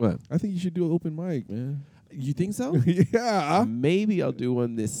 What? I think you should do an open mic, man. You think so? Yeah. Maybe I'll do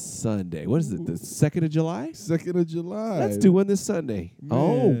one this Sunday. What is it? The 2nd of July? 2nd of July. Let's do one this Sunday. Man.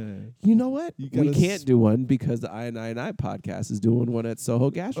 Oh, you know what? You We gotta can't do one because the I&I&I podcast is doing one at Soho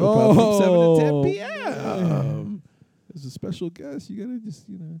Gastro Oh, Pub from 7 to 10 p.m. As a special guest, you got to just,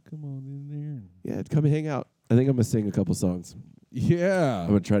 come on in there. Yeah, come and hang out. I think I'm going to sing a couple songs. Yeah. I'm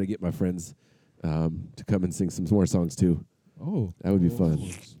going to try to get my friends to come and sing some more songs too. Oh. That would be fun.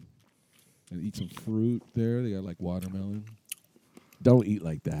 And eat some fruit there. They got like watermelon. Don't eat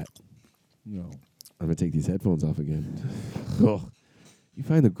like that. No. I'm going to take these headphones off again. Oh, you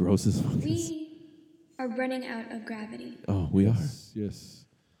find the grossest fucking... We are running out of gravity. Oh, we are. Yes.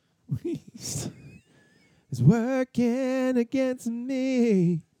 It's working against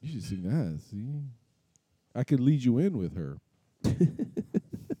me. You should sing that. See, I could lead you in with her.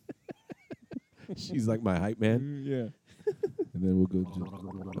 She's like my hype man. Yeah. And then we'll go to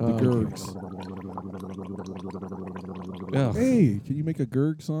the Gergs. Oh. Hey, can you make a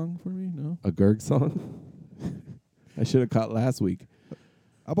Gerg song for me? No. A Gerg song? I should have caught last week.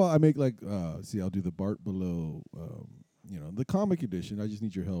 How about I make like, I'll do the Bart below, the comic edition. I just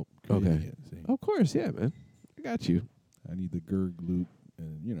need your help. Okay. It, Of course, yeah, man. I got you. I need the Gerg loop,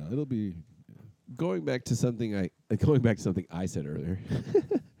 and it'll be going back to something I said earlier.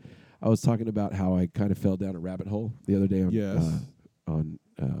 I was talking about how I kind of fell down a rabbit hole the other day on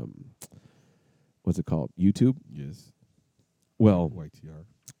what's it called? YouTube? Yes. Well, YTR.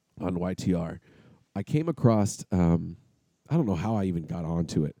 On YTR. I came across I don't know how I even got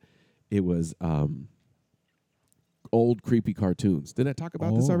onto it. It was old creepy cartoons. Did I talk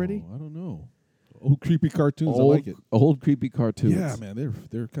about this already? I don't know. Old creepy cartoons. I like it. Old creepy cartoons. Yeah, man.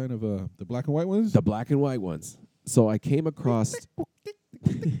 They're kind of the black and white ones? The black and white ones. So I came across I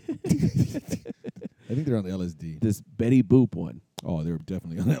think they're on LSD. This Betty Boop one. Oh, they're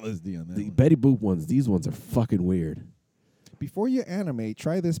definitely on LSD on that. The Betty Boop ones, these ones are fucking weird. Before you animate,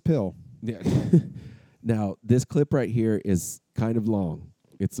 try this pill. Yeah. Now, this clip right here is kind of long.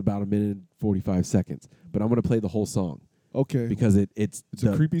 It's about 1 minute and 45 seconds. But I'm going to play the whole song. Okay. Because it's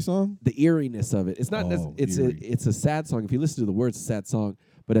a creepy song? The eeriness of it. It's not it's a sad song. If you listen to the words, it's a sad song.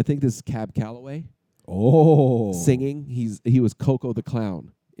 But I think this is Cab Calloway. Oh. Singing. He was Coco the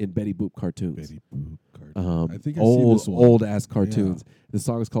Clown in Betty Boop cartoons. Betty Boop cartoons. I think I've old, seen this one. Old ass cartoons. Yeah. The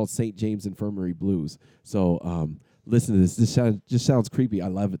song is called St. James Infirmary Blues. So listen to this. This just sounds creepy. I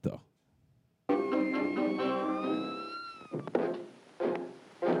love it though.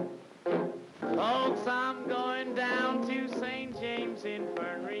 Folks, I'm going down to St. James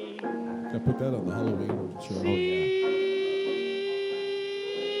Infirmary. Can I put that on the Halloween show? Oh, yeah.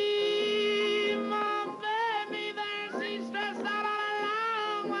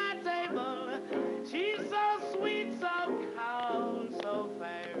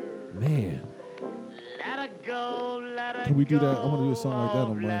 Man. Can we do that? I want to do a song like that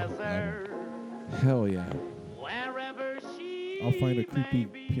on my album. Hell yeah. I'll find a creepy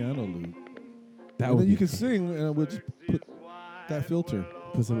piano loop. That and would then you be can sing, and we'll just put that filter.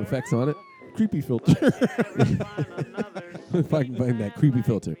 Put some effects on it. Creepy filter. If I can find that creepy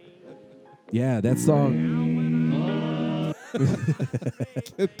filter. Yeah, that song.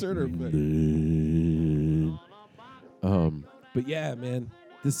 Turner effect. But yeah, man,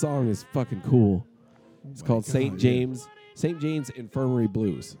 this song is fucking cool. It's called St. James Infirmary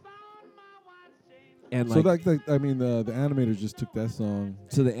Blues. And so the animators just took that song.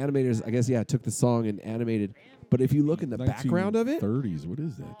 So the animators, I guess, took the song and animated. But if you look in the background of it, 30s, what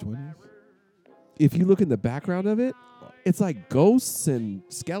is that? 20s? If you look in the background of it, it's like ghosts and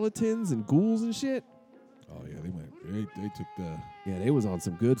skeletons and ghouls and shit. Oh yeah, they took the. Yeah, they was on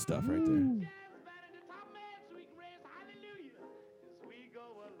some good stuff right there.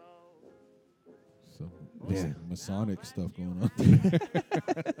 Some Masonic stuff going on.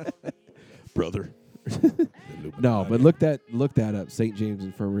 Brother. No, but look that up, St. James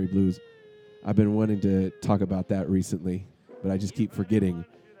Infirmary Blues. I've been wanting to talk about that recently, but I just keep forgetting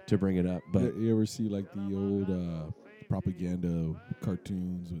to bring it up. But you ever see like the old propaganda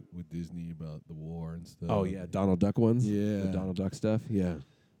cartoons with Disney about the war and stuff? Oh yeah, Donald Duck ones. Yeah, the Donald Duck stuff. Yeah,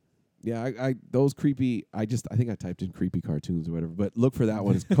 yeah. I those creepy. I think I typed in creepy cartoons or whatever. But look for that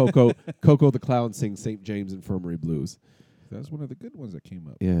one. It's Coco the Clown sings St. James Infirmary Blues. That's one of the good ones that came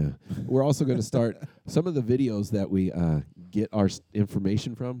up. Yeah. We're also going to start some of the videos that we get our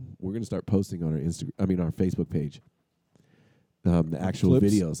information from. We're going to start posting on our our Facebook page. The actual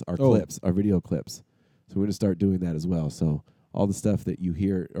clips? Videos, our video clips. So we're going to start doing that as well. So all the stuff that you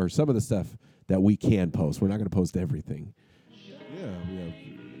hear, or some of the stuff that we can post, we're not going to post everything. Yeah, we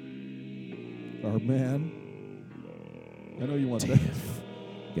have our man. I know you want that.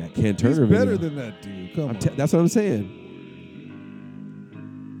 Yeah, Ken Turner. He's better video. than that dude. Come on. That's what I'm saying.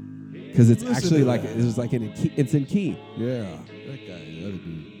 Because it's Listen actually to like that. it's like in key. It's in key. Yeah, that guy, the other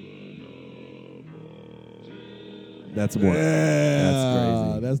dude. That's more. Yeah, that's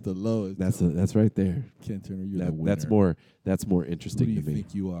crazy. That's the lowest. That's right there. Ken Turner, you're the winner. That's more interesting Who do to you me.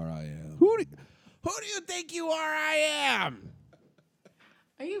 think you are? I am. Who do you think you are? I am.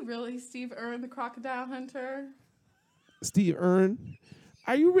 Are you really Steve Irwin, the crocodile hunter? Steve Irwin?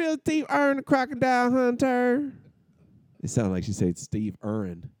 Are you real Steve Irwin, the crocodile hunter? It sounded like she said Steve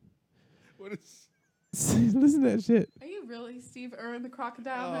Irwin. What is? Listen to that shit. Are you really Steve Irwin, the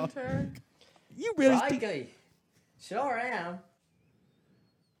crocodile hunter? You really? Crikey. Sure am.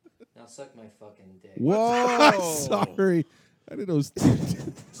 Now suck my fucking dick. Whoa! Sorry. I didn't know.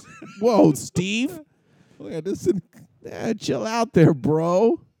 Whoa, Steve. Oh, yeah, this is. Chill out there,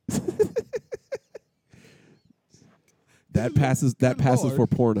 bro. That passes for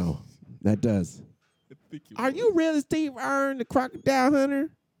porno. That does. Are you really Steve Earn, the crocodile hunter?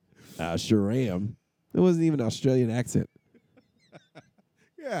 I sure am. It wasn't even an Australian accent.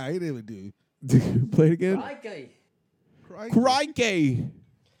 Yeah, I didn't even do. Play it again. Crikey.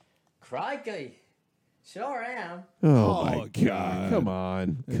 Crikey. Sure am. Oh my God. Come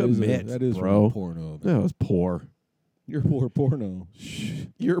on. That Commit, that is bro. from porno. That was poor. You're poor porno.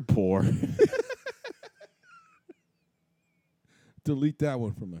 You're poor. Delete that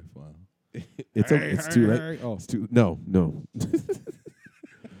one from my file. It's too late. Oh. It's too no.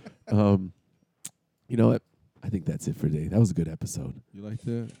 You know what? I think that's it for today. That was a good episode. You like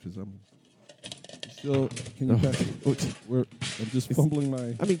that? Because I'm still. Can you pass? I'm just fumbling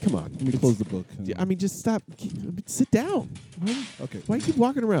my. I mean, come on. Let me close the book. I mean, just stop. Sit down. Okay. Why do you keep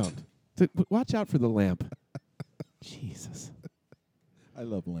walking around? Watch out for the lamp. Jesus. I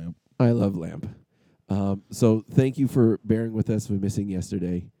love lamp. I love lamp. So thank you for bearing with us with missing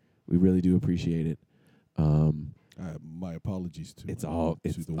yesterday. We really do appreciate it. My apologies to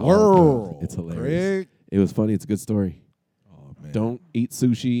the world. world. It's hilarious. Craig. It was funny. It's a good story. Oh man! Don't eat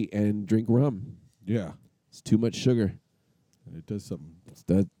sushi and drink rum. Yeah, it's too much sugar. It does something.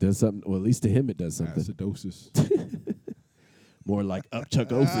 It does something. Well, at least to him, it does something. Acidosis. More like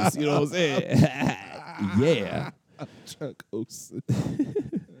upchuckosis. You know what I'm saying? Yeah. Upchuckosis.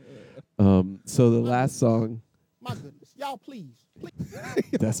 So the last song. My goodness. Y'all, please.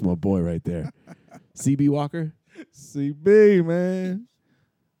 That's my boy right there. CB Walker. CB, man.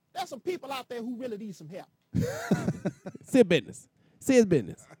 There's some people out there who really need some help. Say his business. Say his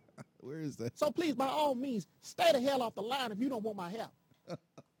business. Where is that? So please, by all means, stay the hell off the line if you don't want my help.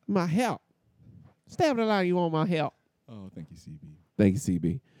 My help. Stay off the line. You want my help. Oh, thank you, CB. Thank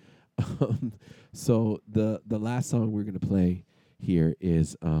you, CB. So the last song we're gonna play here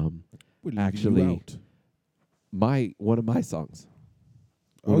is actually one of my songs.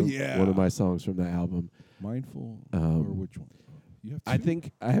 One of my songs from the album. Mindful or which one? You have two? I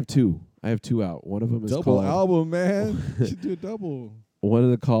think I have two. I have two out. One of them is double called album, man. You should do a double. One of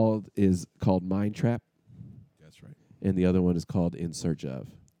the is called Mind Trap. That's right. And the other one is called In Search Of.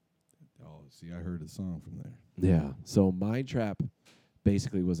 Oh, see, I heard a song from there. Yeah. So Mind Trap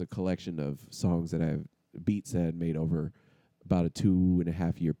basically was a collection of songs that beats that I had made over about a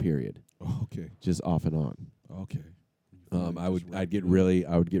 2.5 year period. Oh, okay. Just off and on. Okay. I'd get really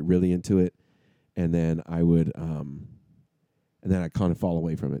into it, and then I'd kind of fall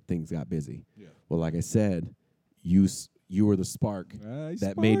away from it. Things got busy. Yeah. Well, like I said, you were the spark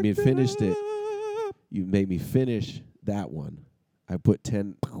that made me finish it. You made me finish that one. I put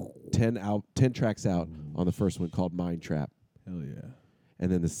 10 tracks out on the first one called Mind Trap. Hell yeah.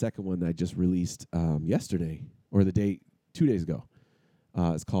 And then the second one that I just released yesterday or 2 days ago.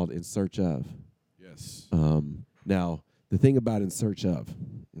 It's called In Search Of. Yes. Now, the thing about In Search Of,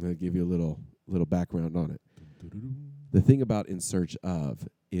 I'm going to give you a little background on it. The thing about In Search Of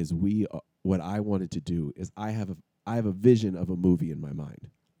is what I wanted to do is I have a vision of a movie in my mind.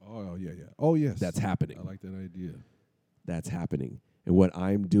 Oh, yeah. Oh, yes. That's happening. I like that idea. That's happening. And what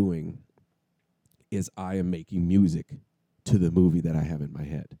I'm doing is I am making music to the movie that I have in my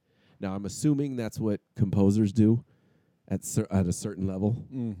head. Now, I'm assuming that's what composers do at a certain level.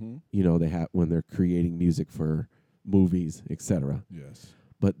 Mm-hmm. You know, they have when they're creating music for movies, etc. Yes.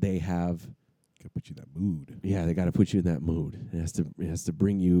 But they have got to put you in that mood. Yeah, they got to put you in that mood. It has to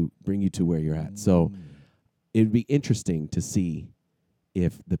bring you to where you're at. So it'd be interesting to see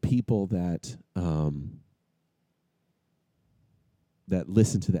if the people that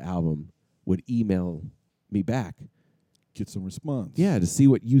listen to the album would email me back, get some response. Yeah, to see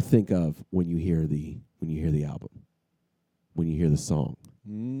what you think of when you hear the album, when you hear the song,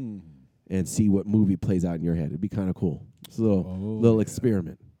 and see what movie plays out in your head. It'd be kind of cool. It's a little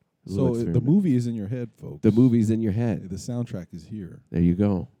experiment. So the movie is in your head, folks. The movie's in your head. The soundtrack is here. There you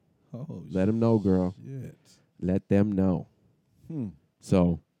go. Oh, let them know, girl. Shit. Let them know.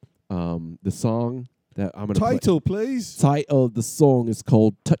 So, the song that I'm gonna title, please. Title of the song is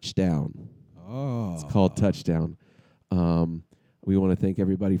called Touchdown. Oh, it's called Touchdown. We want to thank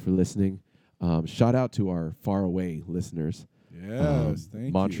everybody for listening. Shout out to our faraway listeners. Yes, thank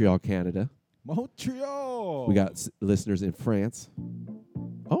you. Montreal, Canada. Montreal. We got listeners in France.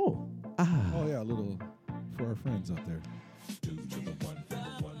 Oh yeah, a little for our friends out there.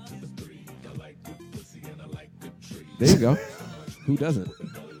 There you go. Who doesn't?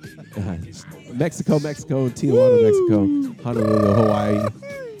 Mexico, and Tijuana, Mexico, Honolulu, Hawaii.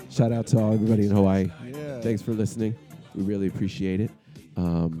 Shout Shout out to all everybody in Hawaii. Yeah. Thanks for listening. We really appreciate it.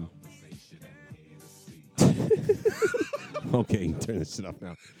 Okay, turn this shit off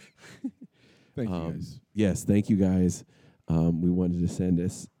now. Thank you, guys. Yes, thank you guys. We wanted to send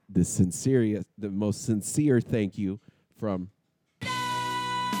the most sincere thank you from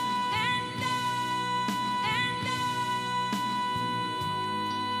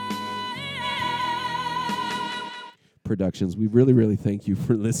Productions. We really, really thank you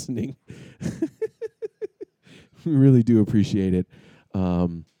for listening. We really do appreciate it.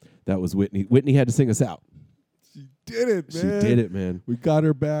 That was Whitney. Whitney had to sing us out. She did it, man. She did it, man. We got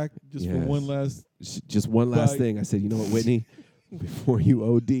her back just for Yes. one last. Just one last bite. thing. I said, you know what, Whitney? Before you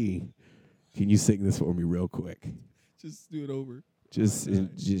OD, can you sing this for me real quick? Just do it over. Just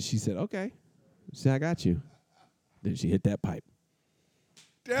she said, okay. She said, I got you. Then she hit that pipe.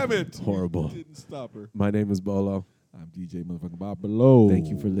 Damn it. Horrible. You didn't stop her. My name is Bolo. I'm DJ motherfucking Bob Below. Thank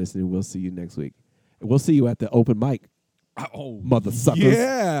you for listening. We'll see you next week. And we'll see you at the open mic. Oh, mother suckers.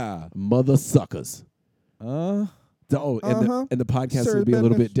 Yeah. Mother suckers. And the podcast will be a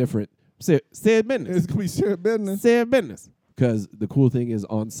little bit different. Say business. It's gonna be serious business. Say business. Because the cool thing is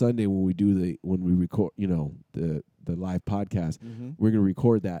on Sunday when we record, the live podcast, we're gonna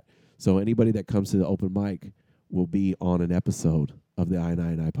record that. So anybody that comes to the open mic will be on an episode of the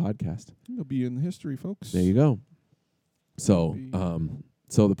I&I&I podcast. It'll be in history, folks. There you go. So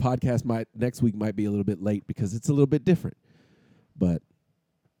so the podcast next week might be a little bit late because it's a little bit different. But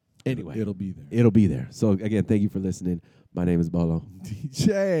anyway, it'll be there. It'll be there. So again, thank you for listening. My name is Bolo.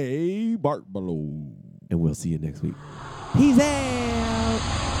 DJ Bart Below. And we'll see you next week. Peace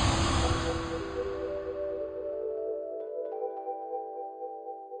out.